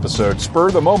great episode. Spur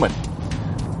of the moment.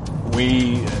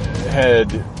 I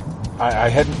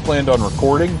hadn't planned on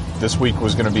recording. This week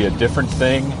was going to be a different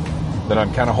thing that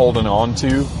I'm kind of holding on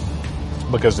to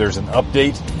because there's an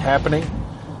update happening.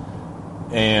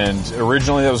 And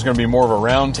originally that was going to be more of a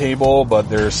round table, but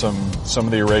there's some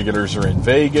of the irregulars are in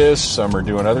Vegas, some are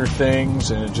doing other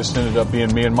things, and it just ended up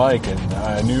being me and Mike, and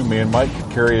I knew me and Mike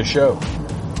could carry a show.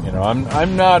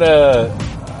 I'm not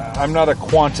a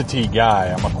quantity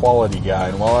guy, I'm a quality guy,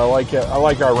 and while I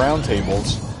like our round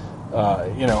tables,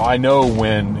 I know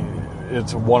when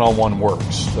it's one-on-one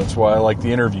works. That's why I like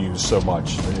the interviews so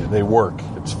much. They work.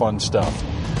 It's fun stuff.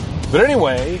 But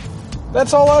anyway,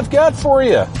 that's all I've got for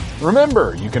you.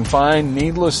 Remember, you can find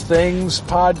Needless Things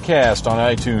podcast on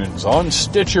iTunes, on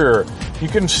Stitcher. You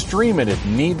can stream it at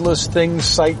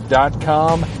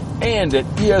needlessthingssite.com and at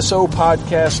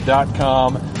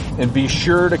esopodcast.com. And be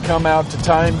sure to come out to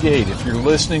Timegate if you're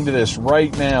listening to this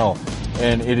right now.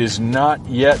 And it is not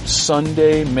yet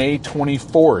Sunday, May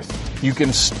 24th. You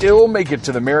can still make it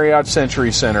to the Marriott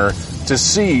Century Center to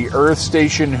see Earth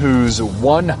Station Who's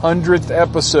 100th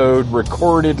episode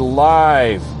recorded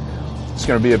live. It's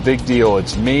going to be a big deal.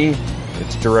 It's me,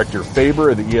 it's Director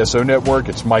Faber of the ESO Network,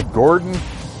 it's Mike Gordon,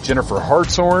 Jennifer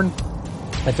Hartshorn.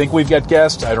 I think we've got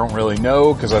guests. I don't really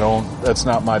know because that's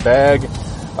not my bag.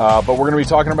 But we're going to be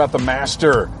talking about the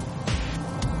Master,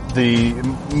 the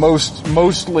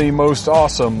most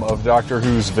awesome of Doctor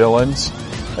Who's villains,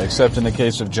 except in the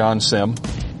case of John Sim,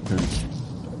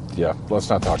 let's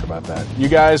not talk about that. You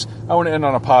guys, I want to end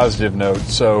on a positive note,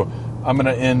 so I'm going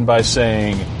to end by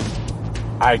saying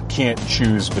I can't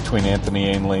choose between Anthony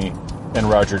Ainley and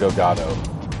Roger Delgado.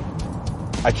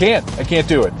 I can't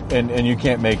do it, and you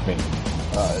can't make me.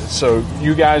 So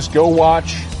you guys go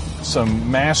watch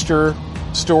some Master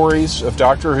stories of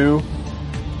Doctor Who.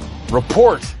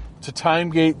 Report to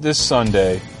Timegate this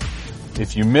Sunday.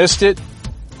 If you missed it,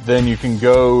 then you can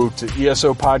go to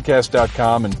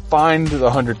esopodcast.com and find the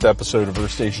 100th episode of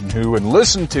Earth Station Who and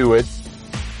listen to it.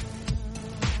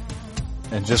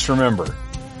 And just remember,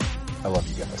 I love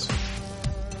you guys.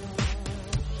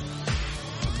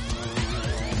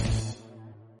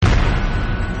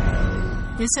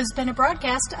 This has been a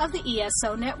broadcast of the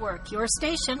ESO Network, your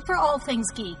station for all things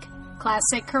geek.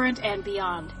 Classic, current, and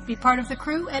beyond. Be part of the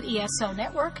crew at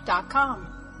esonetwork.com.